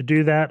 So to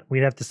do that,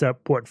 we'd have to set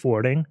up port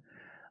forwarding.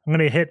 I'm going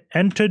to hit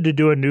enter to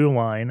do a new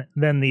line,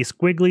 then the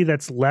squiggly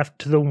that's left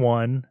to the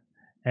 1,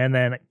 and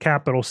then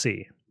capital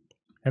C.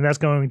 And that's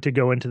going to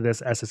go into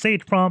this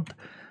SSH prompt.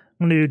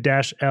 I'm going to do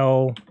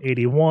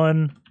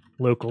 -L81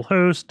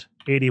 localhost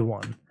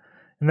 81.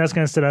 And that's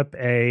going to set up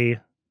a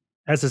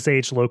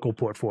SSH local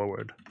port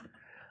forward.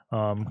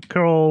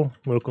 Curl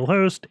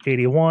localhost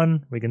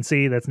 81. We can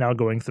see that's now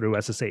going through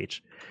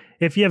SSH.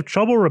 If you have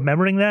trouble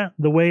remembering that,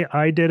 the way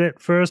I did it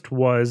first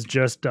was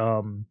just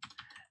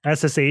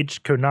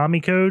SSH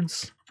Konami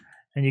codes,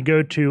 and you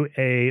go to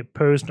a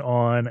post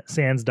on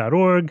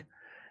sans.org,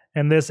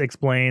 and this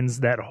explains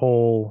that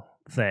whole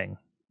thing.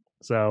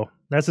 So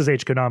the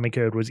SSH Konami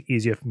code was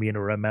easier for me to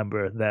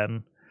remember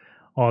than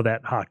all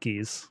that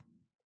hotkeys.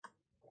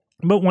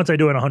 But once I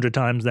do it 100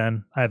 times,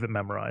 then I have it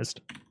memorized.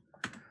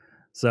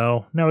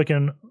 So now we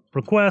can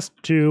request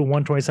to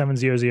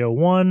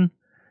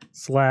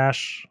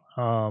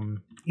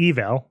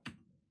 127.0.0.1/eval.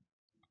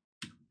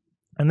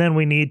 And then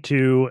we need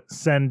to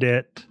send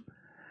it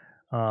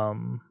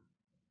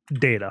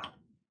data.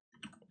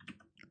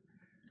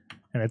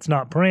 And it's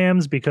not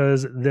params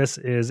because this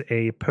is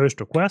a post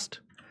request.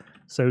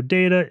 So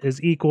data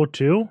is equal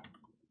to,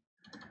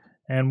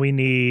 and we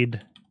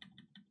need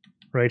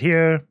right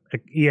here,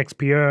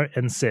 EXPR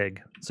and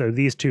SIG. So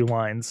these two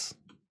lines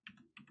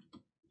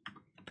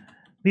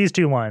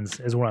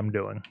is what I'm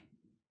doing.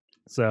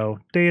 So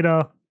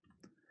data,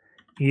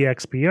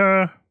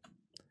 EXPR,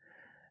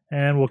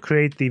 and we'll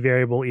create the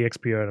variable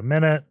EXPR in a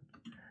minute,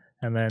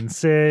 and then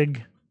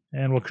SIG,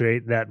 and we'll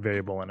create that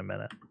variable in a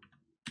minute.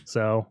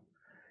 So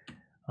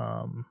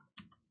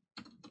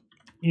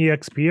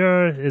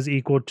EXPR is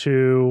equal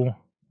to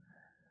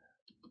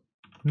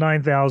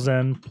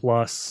 9,000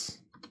 plus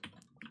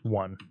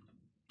 1.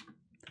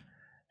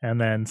 And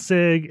then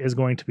SIG is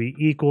going to be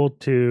equal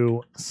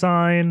to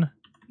sign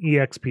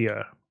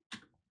EXPR.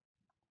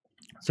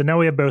 So now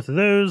we have both of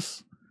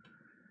those.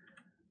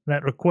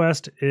 That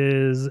request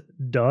is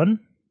done.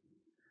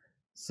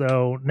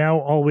 So now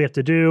all we have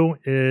to do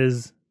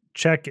is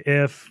check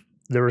if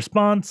the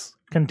response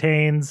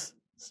contains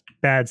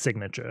bad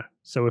signature.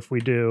 So if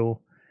we do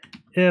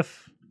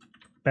if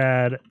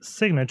bad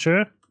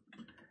signature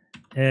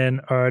in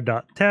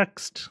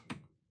r.text,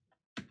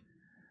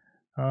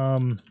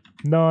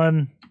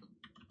 none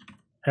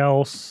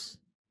else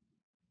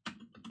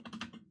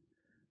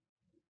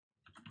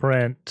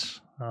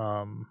print,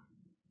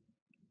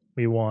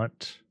 we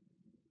want,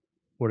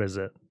 what is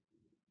it?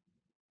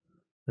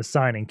 The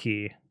signing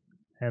key,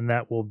 and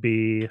that will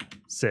be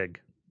sig.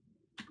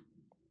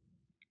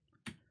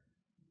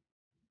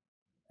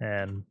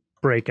 And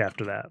break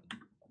after that.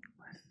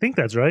 I think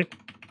that's right.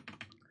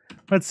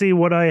 Let's see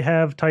what I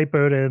have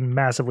typoed and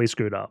massively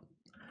screwed up.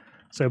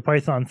 So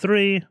Python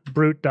 3,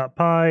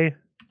 brute.py,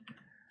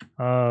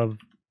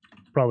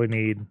 probably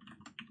need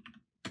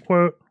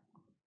quote.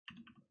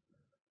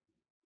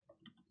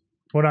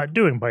 We're not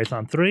doing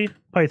Python 3,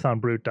 Python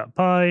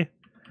brute.py,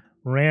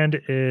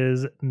 rand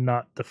is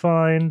not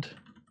defined.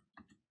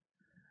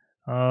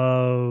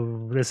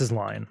 This is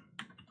line.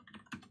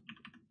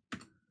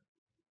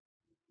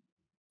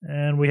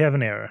 And we have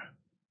an error.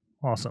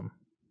 Awesome.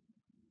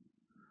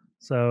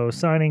 So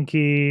signing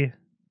key.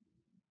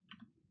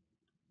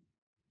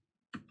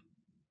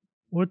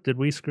 What did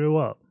we screw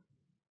up?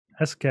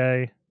 SK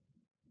is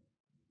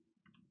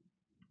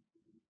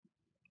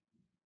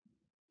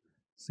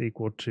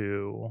equal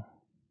to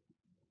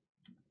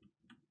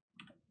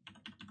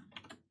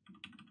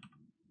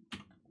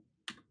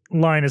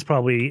line is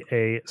probably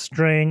a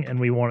string and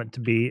we want it to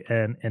be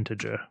an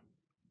integer.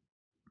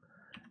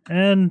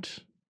 And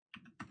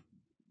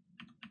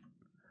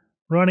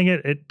running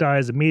it, it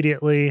dies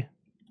immediately.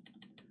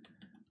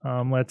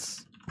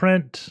 Let's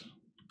print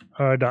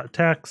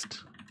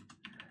r.text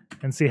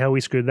and see how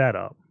we screwed that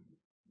up.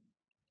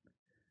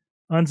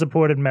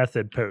 Unsupported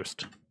method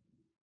post.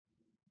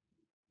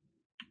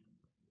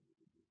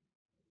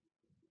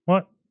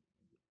 What?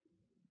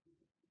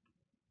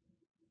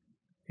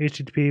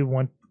 HTTP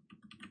 1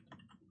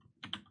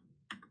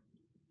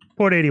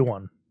 port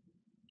 81.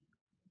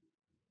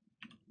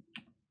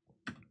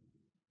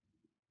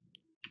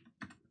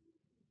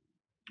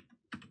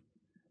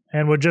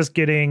 And we're just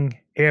getting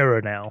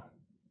error now,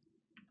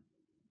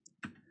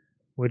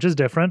 which is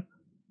different.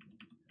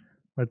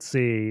 Let's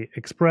see,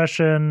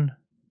 expression.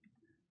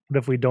 What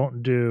if we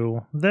don't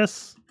do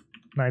this?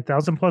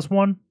 9,000 plus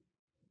 1?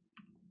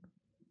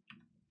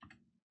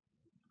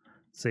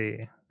 Let's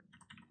see.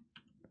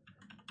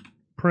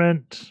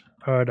 Print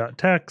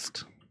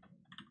r.text.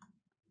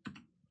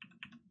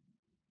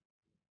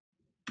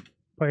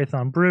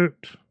 Python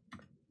brute.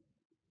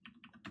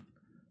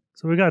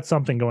 So we got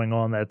something going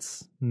on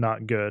that's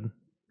not good.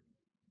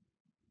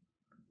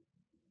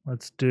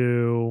 Let's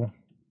do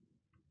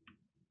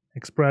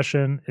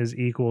expression is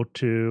equal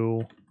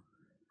to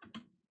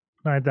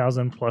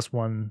 9,000 plus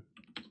 1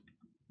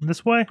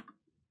 this way.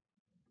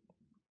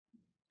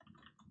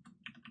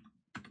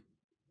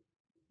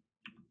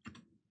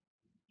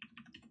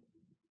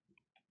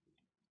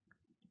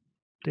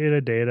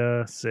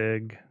 Data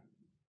sig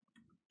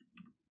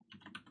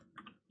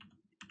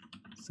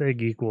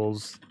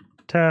equals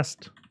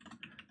test.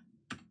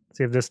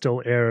 See if this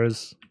still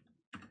errors.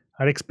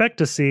 I'd expect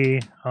to see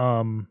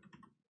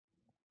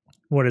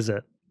what is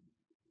it?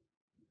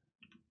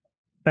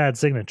 Bad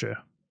signature.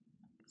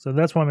 So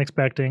that's what I'm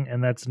expecting,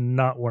 and that's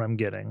not what I'm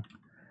getting.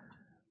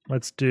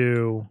 Let's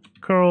do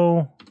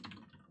curl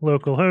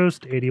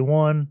localhost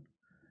 81.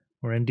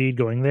 We're indeed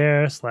going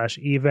there,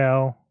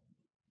 /eval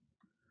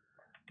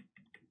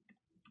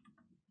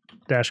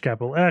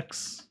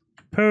 $X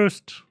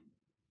post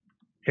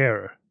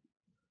error.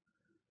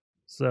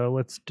 So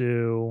let's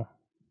do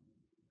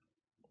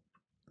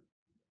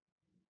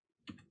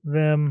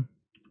vim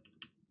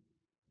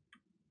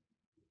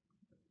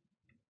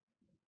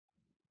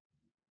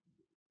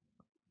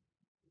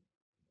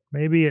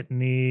maybe it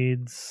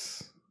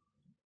needs,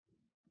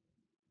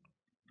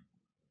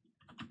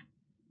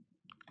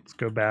 let's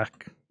go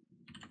back,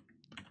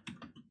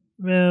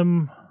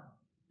 vim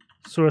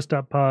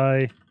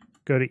source.py,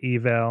 go to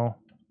eval,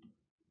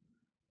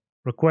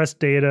 request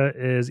data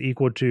is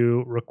equal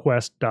to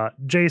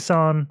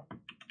request.json.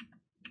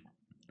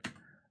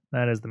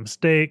 That is the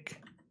mistake.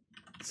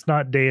 It's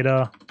not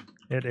data,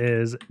 it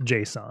is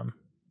JSON.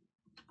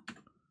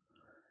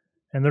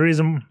 And the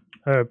reason,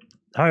 how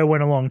I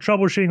went along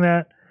troubleshooting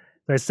that,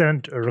 I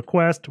sent a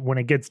request. When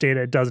it gets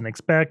data it doesn't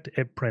expect,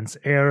 it prints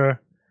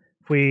error.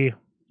 If we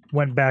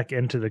went back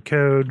into the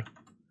code,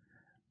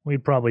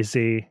 we'd probably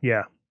see,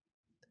 yeah,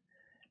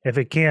 if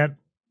it can't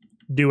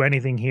do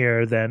anything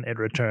here, then it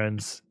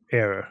returns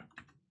error.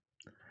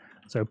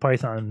 So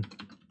Python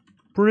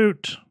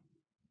brute,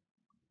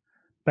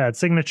 bad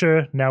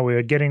signature. Now we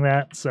are getting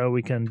that, so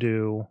we can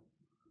do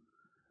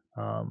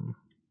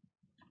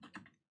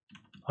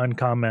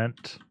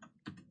uncomment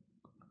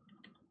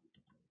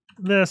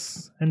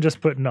this and just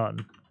put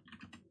none.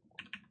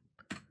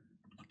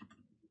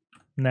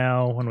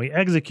 Now when we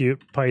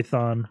execute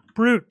Python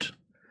brute,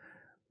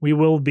 we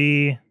will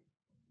be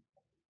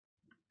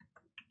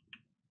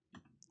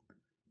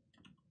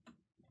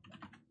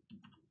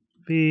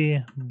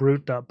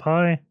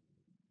brute.py.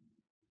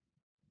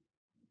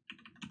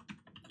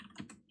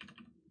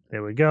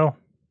 There we go.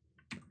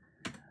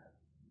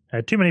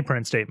 had too many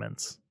print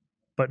statements.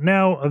 But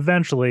now,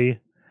 eventually,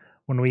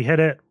 when we hit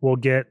it, we'll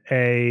get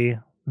a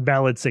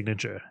valid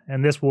signature.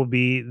 And this will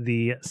be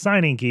the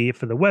signing key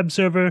for the web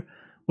server,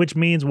 which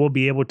means we'll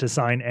be able to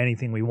sign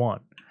anything we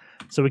want.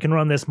 So we can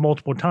run this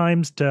multiple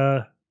times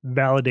to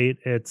validate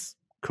it's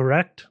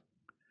correct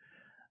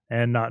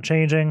and not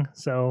changing.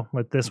 So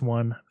let this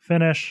one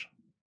finish.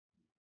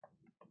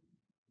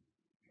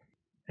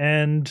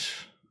 And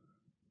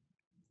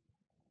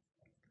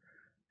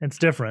it's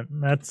different.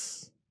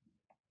 That's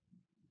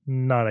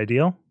not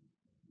ideal.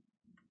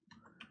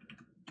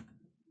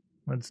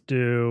 Let's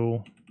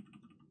do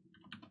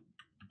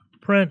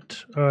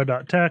print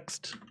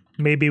 .text.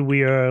 Maybe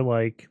we are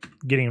like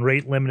getting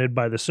rate limited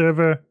by the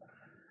server.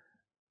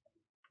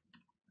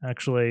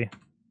 Actually,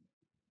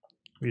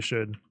 we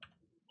should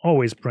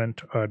always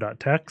print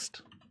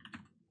 .text.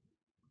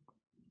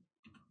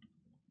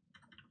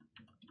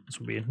 This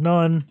will be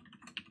none.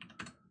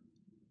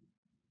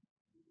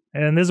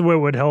 And this is where it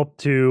would help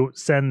to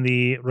send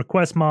the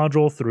request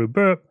module through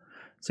burp.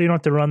 So you don't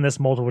have to run this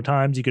multiple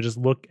times. You could just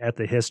look at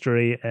the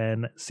history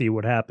and see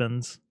what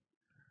happens.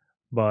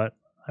 But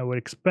I would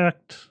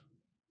expect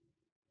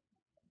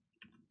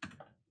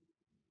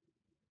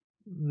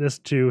this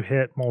to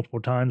hit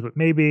multiple times, but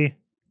maybe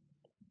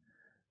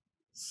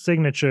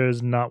signature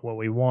is not what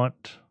we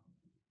want.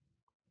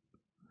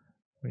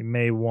 We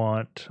may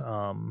want,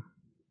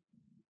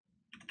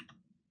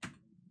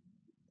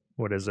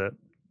 what is it?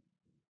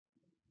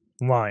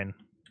 Line.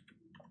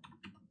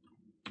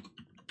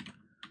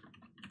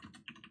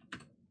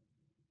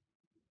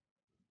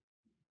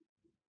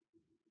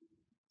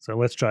 So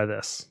let's try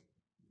this.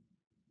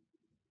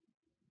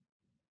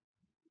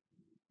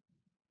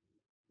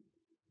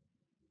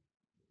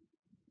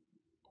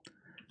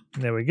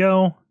 There we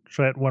go.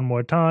 Try it one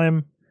more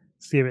time.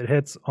 See if it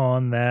hits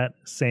on that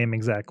same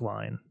exact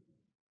line.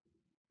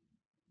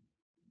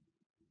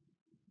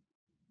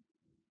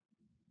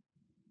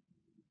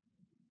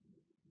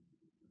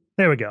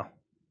 There we go.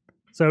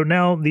 So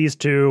now these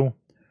two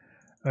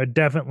are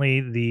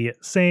definitely the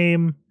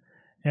same,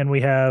 and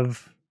we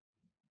have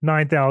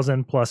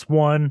 9,000 plus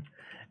 1,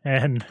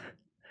 and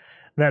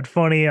that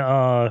funny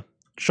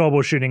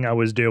troubleshooting I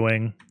was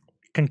doing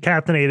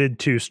concatenated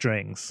two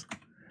strings.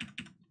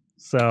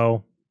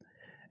 So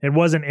it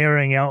wasn't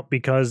erroring out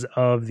because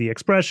of the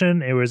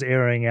expression, it was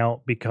erroring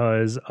out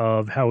because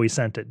of how we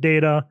sent it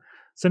data.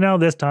 So now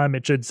this time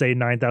it should say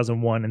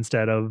 9,001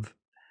 instead of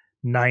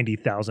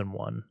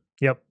 90,001.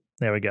 Yep,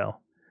 there we go.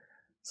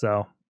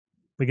 So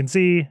we can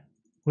see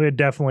we're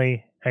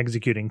definitely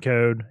executing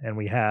code, and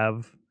we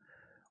have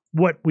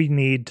what we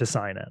need to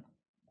sign it.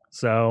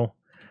 So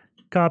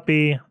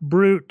copy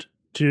brute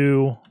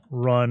to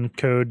run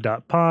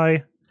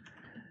code.py,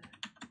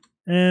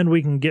 and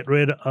we can get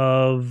rid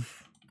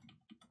of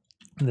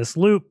this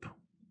loop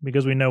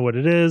because we know what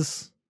it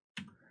is.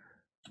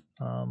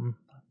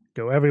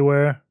 Go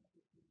everywhere,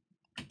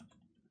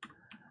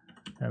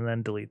 and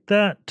then delete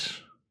that.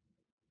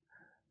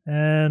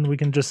 And we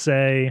can just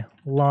say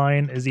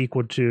line is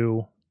equal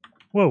to,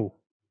 whoa.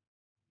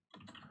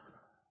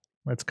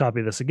 Let's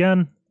copy this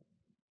again.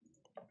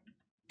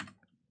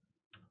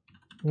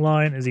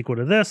 Line is equal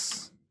to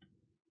this.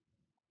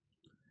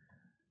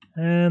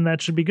 And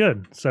that should be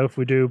good. So if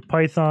we do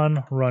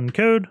Python run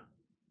code,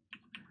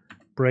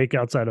 break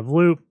outside of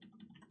loop,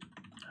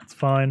 that's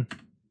fine.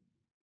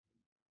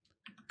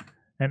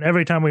 And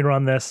every time we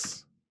run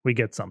this, we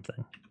get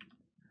something.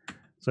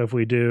 So if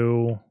we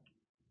do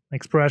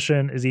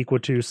expression is equal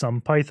to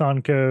some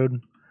Python code,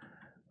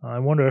 I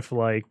wonder if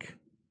like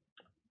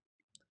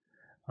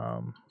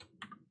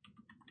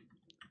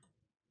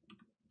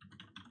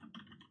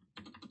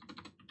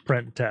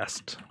print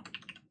test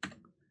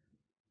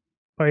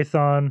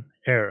Python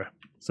error.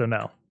 So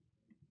no.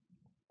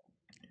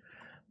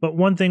 But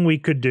one thing we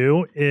could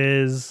do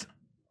is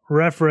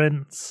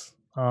reference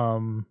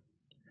the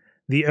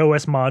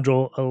OS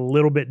module a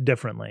little bit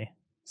differently.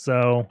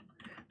 So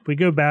if we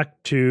go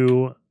back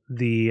to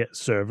the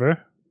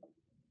server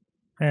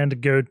and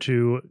go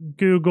to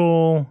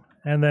Google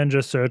and then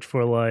just search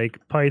for like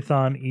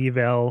Python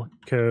eval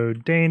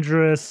code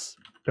dangerous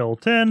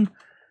built in.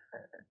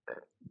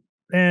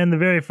 And the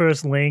very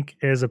first link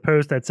is a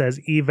post that says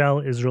eval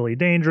is really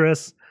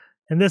dangerous.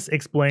 And this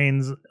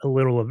explains a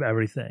little of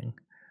everything.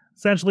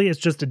 Essentially, it's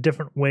just a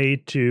different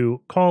way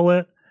to call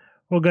it.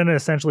 We're going to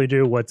essentially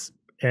do what's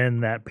in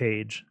that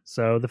page.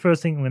 So the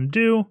first thing I'm going to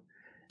do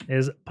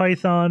is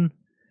Python,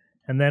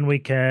 and then we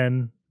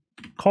can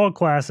call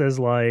classes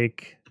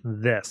like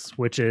this,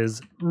 which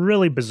is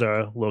really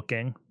bizarre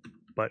looking,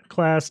 but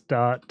class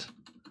dot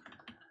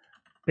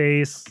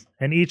base,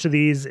 and each of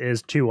these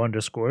is 2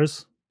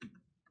 underscores,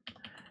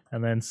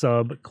 and then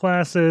sub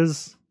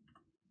classes,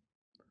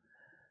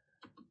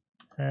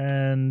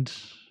 and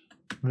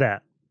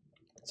that.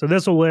 So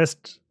this will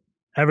list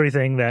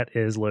everything that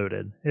is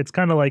loaded. It's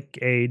kind of like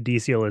a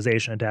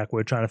deserialization attack.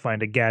 We're trying to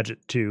find a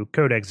gadget to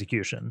code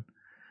execution.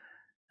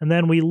 And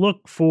then we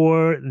look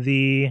for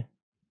the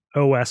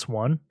OS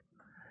one,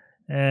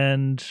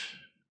 and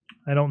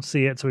I don't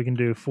see it, so we can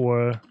do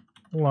for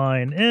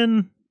line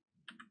in,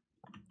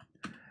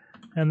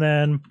 and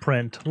then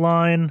print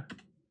line,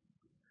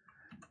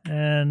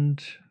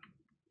 and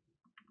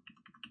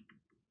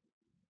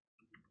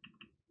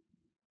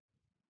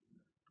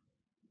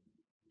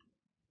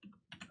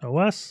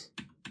OS.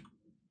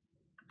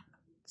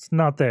 It's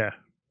not there.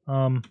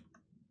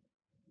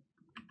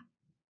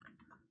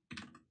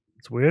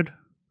 It's weird.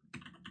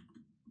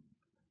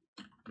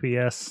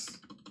 PS,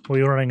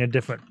 we're running a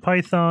different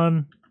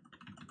Python.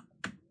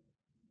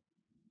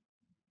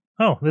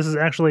 Oh, this is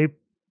actually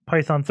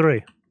Python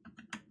 3.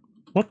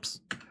 Whoops.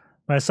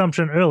 My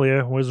assumption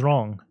earlier was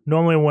wrong.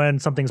 Normally when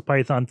something's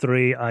Python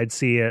 3, I'd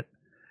see it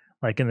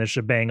like in the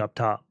shebang up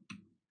top.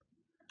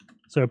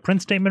 So a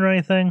print statement or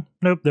anything?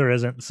 Nope, there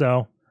isn't.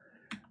 So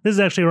this is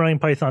actually running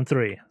Python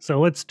 3. So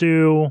let's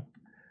do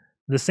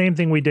the same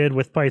thing we did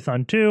with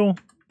Python 2,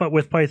 but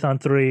with Python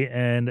 3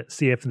 and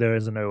see if there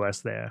is an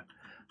OS there.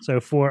 So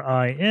for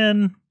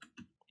in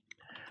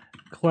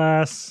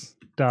class.base,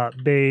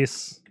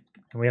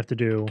 and we have to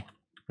do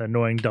the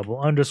annoying double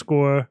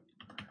underscore,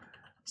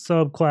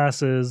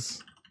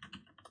 subclasses,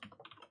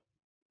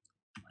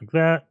 like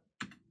that,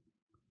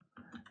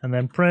 and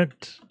then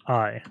print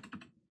I.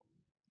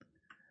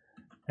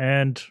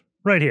 And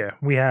right here,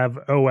 we have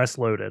OS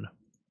loaded.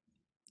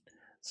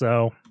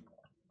 So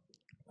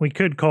we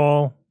could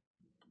call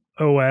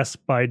OS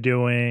by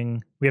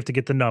doing, we have to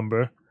get the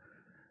number.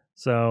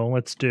 So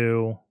let's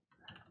do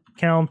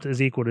count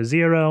is equal to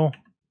 0.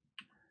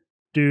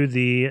 Do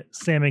the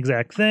same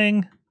exact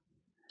thing.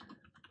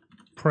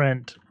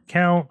 Print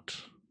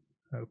count.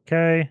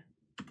 Okay.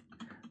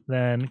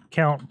 Then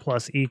count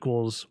plus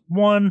equals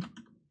 1.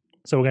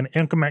 So we're going to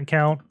increment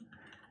count.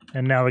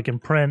 And now we can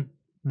print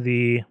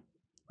the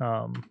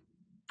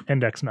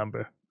index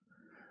number.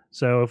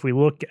 So if we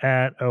look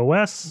at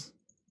OS,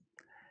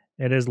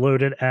 it is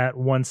loaded at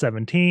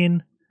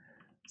 117.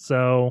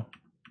 So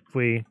if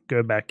we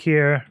go back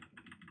here,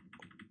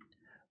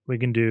 we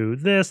can do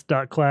this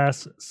dot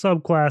class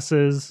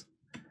subclasses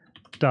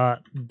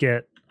dot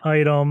get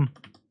item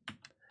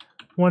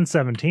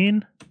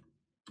 117,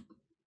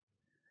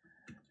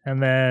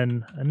 and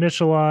then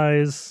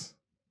initialize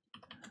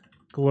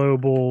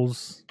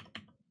globals,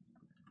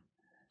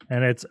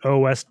 and it's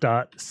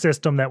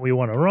os.system that we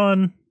want to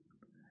run.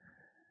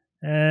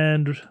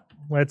 And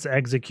let's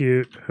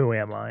execute who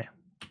am I.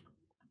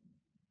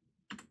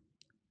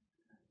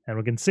 And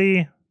we can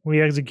see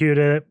we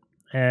executed it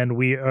and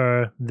we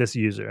are this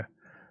user.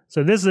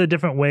 So this is a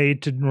different way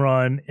to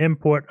run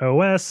import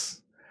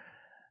os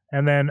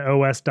and then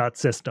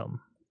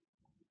os.system.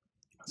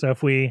 So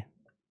if we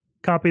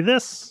copy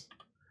this,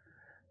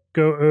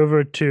 go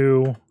over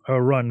to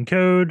a run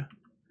code,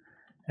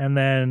 and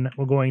then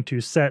we're going to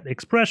set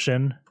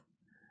expression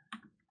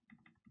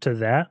to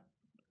that.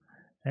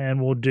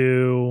 And we'll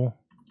do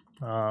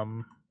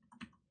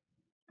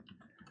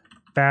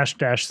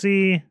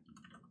 --c,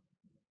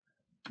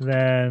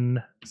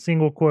 then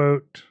single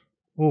quote.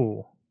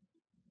 Ooh,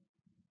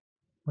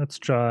 let's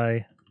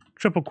try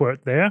triple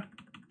quote there.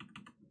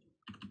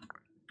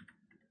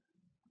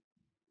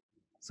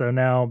 So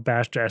now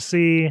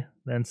 --c,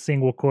 then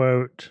single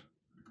quote,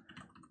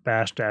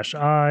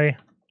 --i,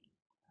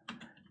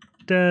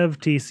 dev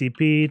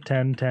tcp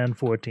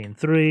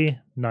 10.10.14.3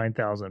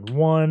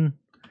 9001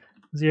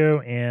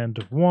 0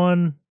 and 1,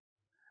 and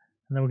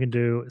then we can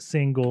do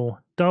single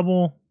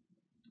double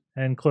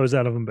and close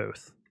out of them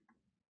both.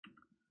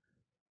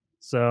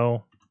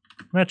 So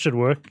that should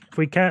work. If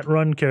we can't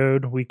run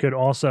code, we could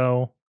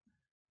also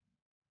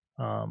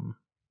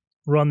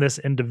run this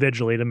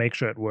individually to make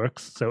sure it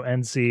works. So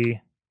nc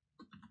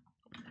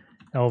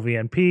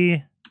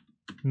lvnp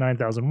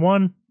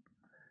 9001,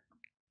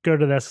 go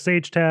to the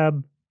SSH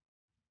tab,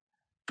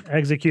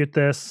 execute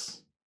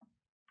this,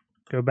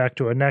 go back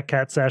to a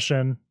netcat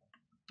session,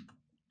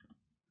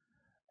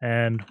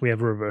 and we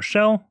have a reverse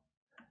shell.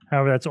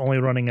 However, that's only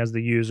running as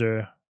the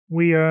user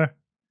we are.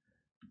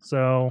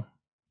 So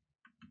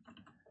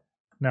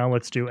now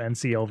let's do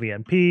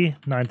nclvnp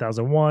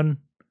 9001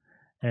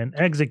 and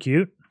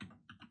execute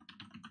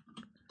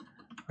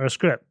our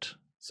script.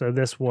 So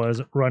this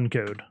was run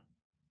code.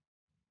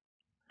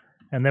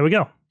 And there we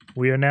go.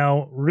 We are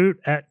now root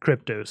at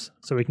Kryptos.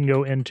 So we can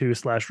go into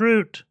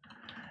 /root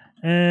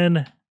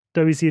and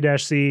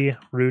wc-c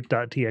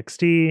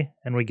root.txt,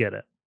 and we get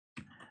it.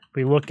 If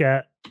we look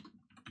at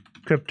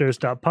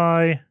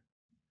Kryptos.py,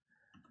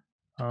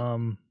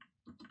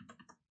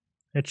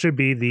 it should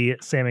be the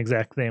same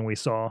exact thing we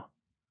saw.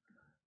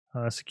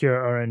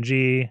 Secure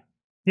RNG.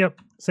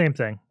 Yep, same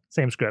thing,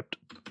 same script.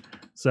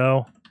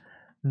 So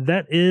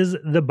that is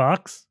the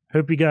box.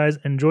 Hope you guys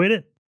enjoyed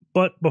it.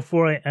 But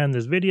before I end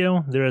this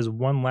video, there is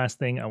one last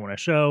thing I want to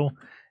show,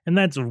 and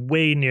that's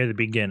way near the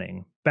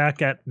beginning,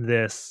 back at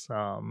this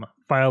file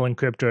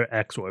encryptor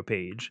XOR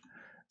page.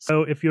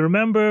 So if you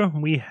remember,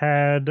 we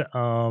had,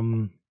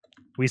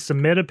 we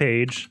submit a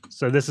page.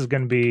 So this is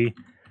going to be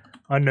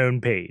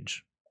unknown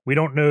page. We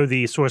don't know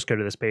the source code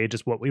of this page,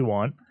 it's what we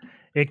want.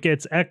 It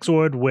gets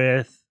XOR'd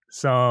with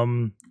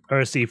some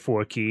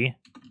RC4 key,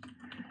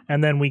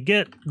 and then we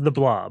get the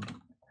blob.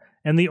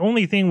 And the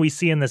only thing we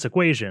see in this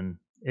equation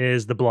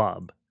is the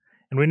blob.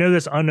 And we know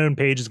this unknown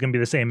page is going to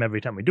be the same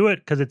every time we do it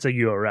because it's a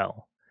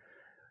URL.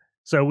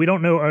 So we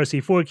don't know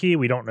RC4 key,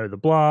 we don't know the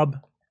blob.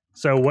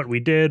 So what we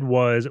did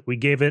was we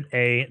gave it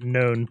a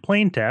known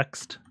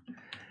plaintext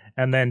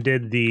and then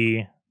did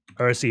the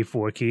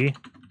RC4 key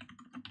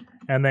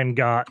and then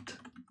got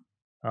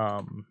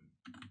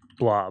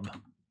blob.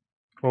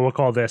 Or we'll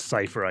call this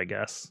cipher, I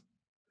guess.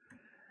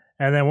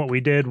 And then what we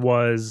did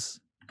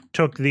was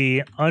took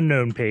the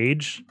unknown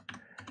page,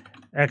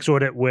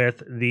 XORed it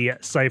with the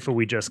cipher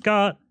we just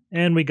got,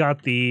 and we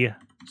got the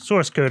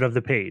source code of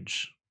the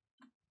page.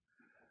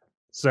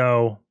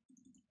 So,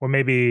 or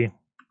maybe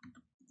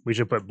we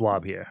should put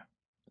blob here.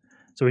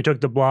 So we took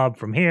the blob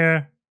from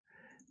here,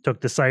 took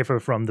the cipher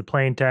from the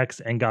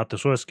plaintext, and got the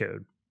source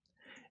code.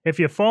 If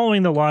you're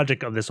following the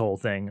logic of this whole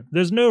thing,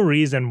 there's no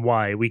reason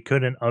why we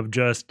couldn't have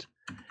just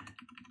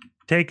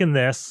taken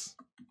this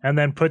and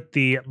then put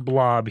the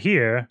blob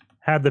here,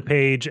 had the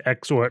page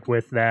XORed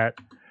with that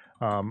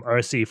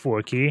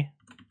RC4 key,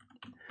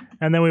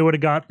 and then we would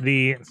have got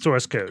the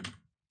source code.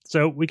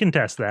 So we can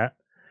test that.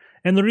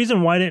 And the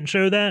reason why I didn't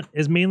show that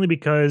is mainly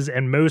because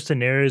in most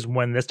scenarios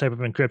when this type of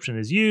encryption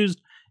is used,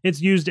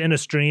 it's used in a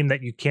stream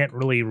that you can't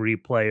really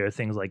replay or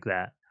things like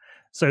that.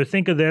 So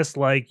think of this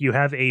like you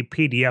have a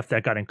PDF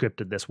that got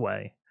encrypted this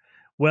way.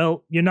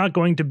 Well, you're not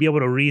going to be able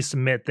to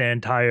resubmit the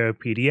entire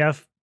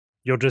PDF.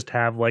 You'll just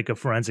have like a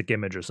forensic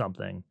image or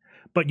something.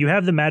 But you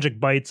have the magic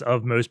bytes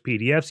of most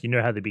PDFs. You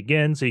know how they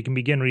begin, so you can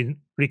begin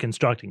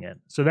reconstructing it.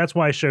 So that's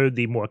why I showed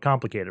the more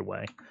complicated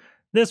way.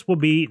 This will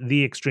be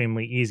the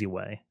extremely easy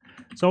way.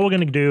 So all we're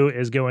going to do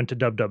is go into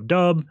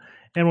www,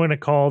 and we're going to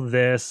call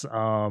this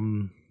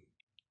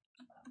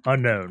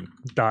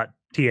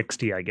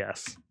unknown.txt, I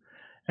guess.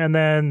 And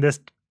then this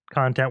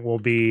content will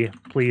be,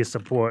 please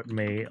support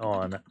me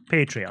on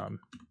Patreon.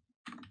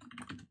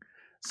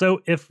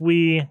 So if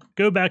we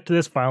go back to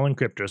this file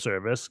encryptor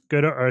service,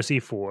 go to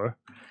RC4,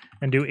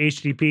 and do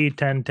HTTP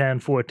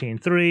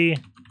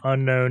 10.10.14.3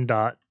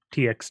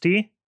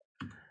 unknown.txt,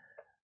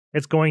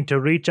 it's going to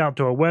reach out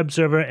to a web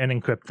server and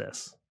encrypt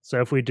this. So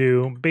if we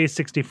do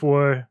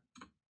base64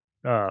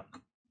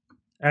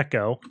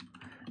 echo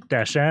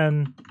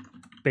 -n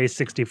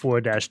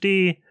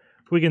base64-d,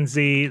 we can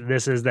see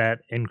this is that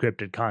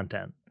encrypted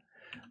content.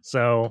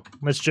 So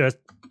let's just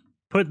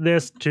put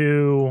this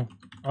to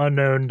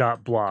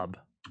unknown.blob.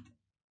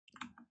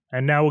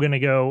 And now we're going to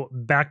go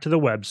back to the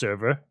web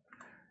server,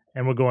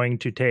 and we're going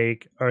to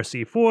take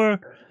RC4,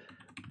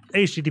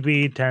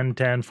 HTTP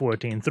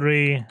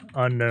 10.10.14.3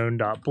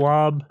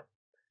 unknown.blob,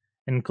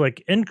 and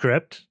click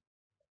encrypt,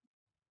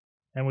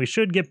 and we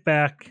should get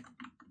back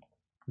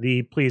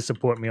the please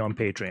support me on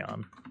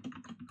Patreon.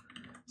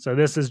 So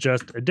this is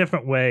just a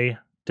different way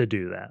to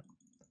do that.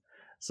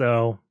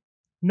 So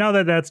now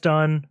that that's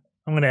done,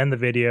 I'm going to end the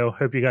video.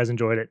 Hope you guys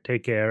enjoyed it.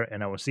 Take care,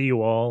 and I will see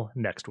you all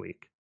next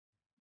week.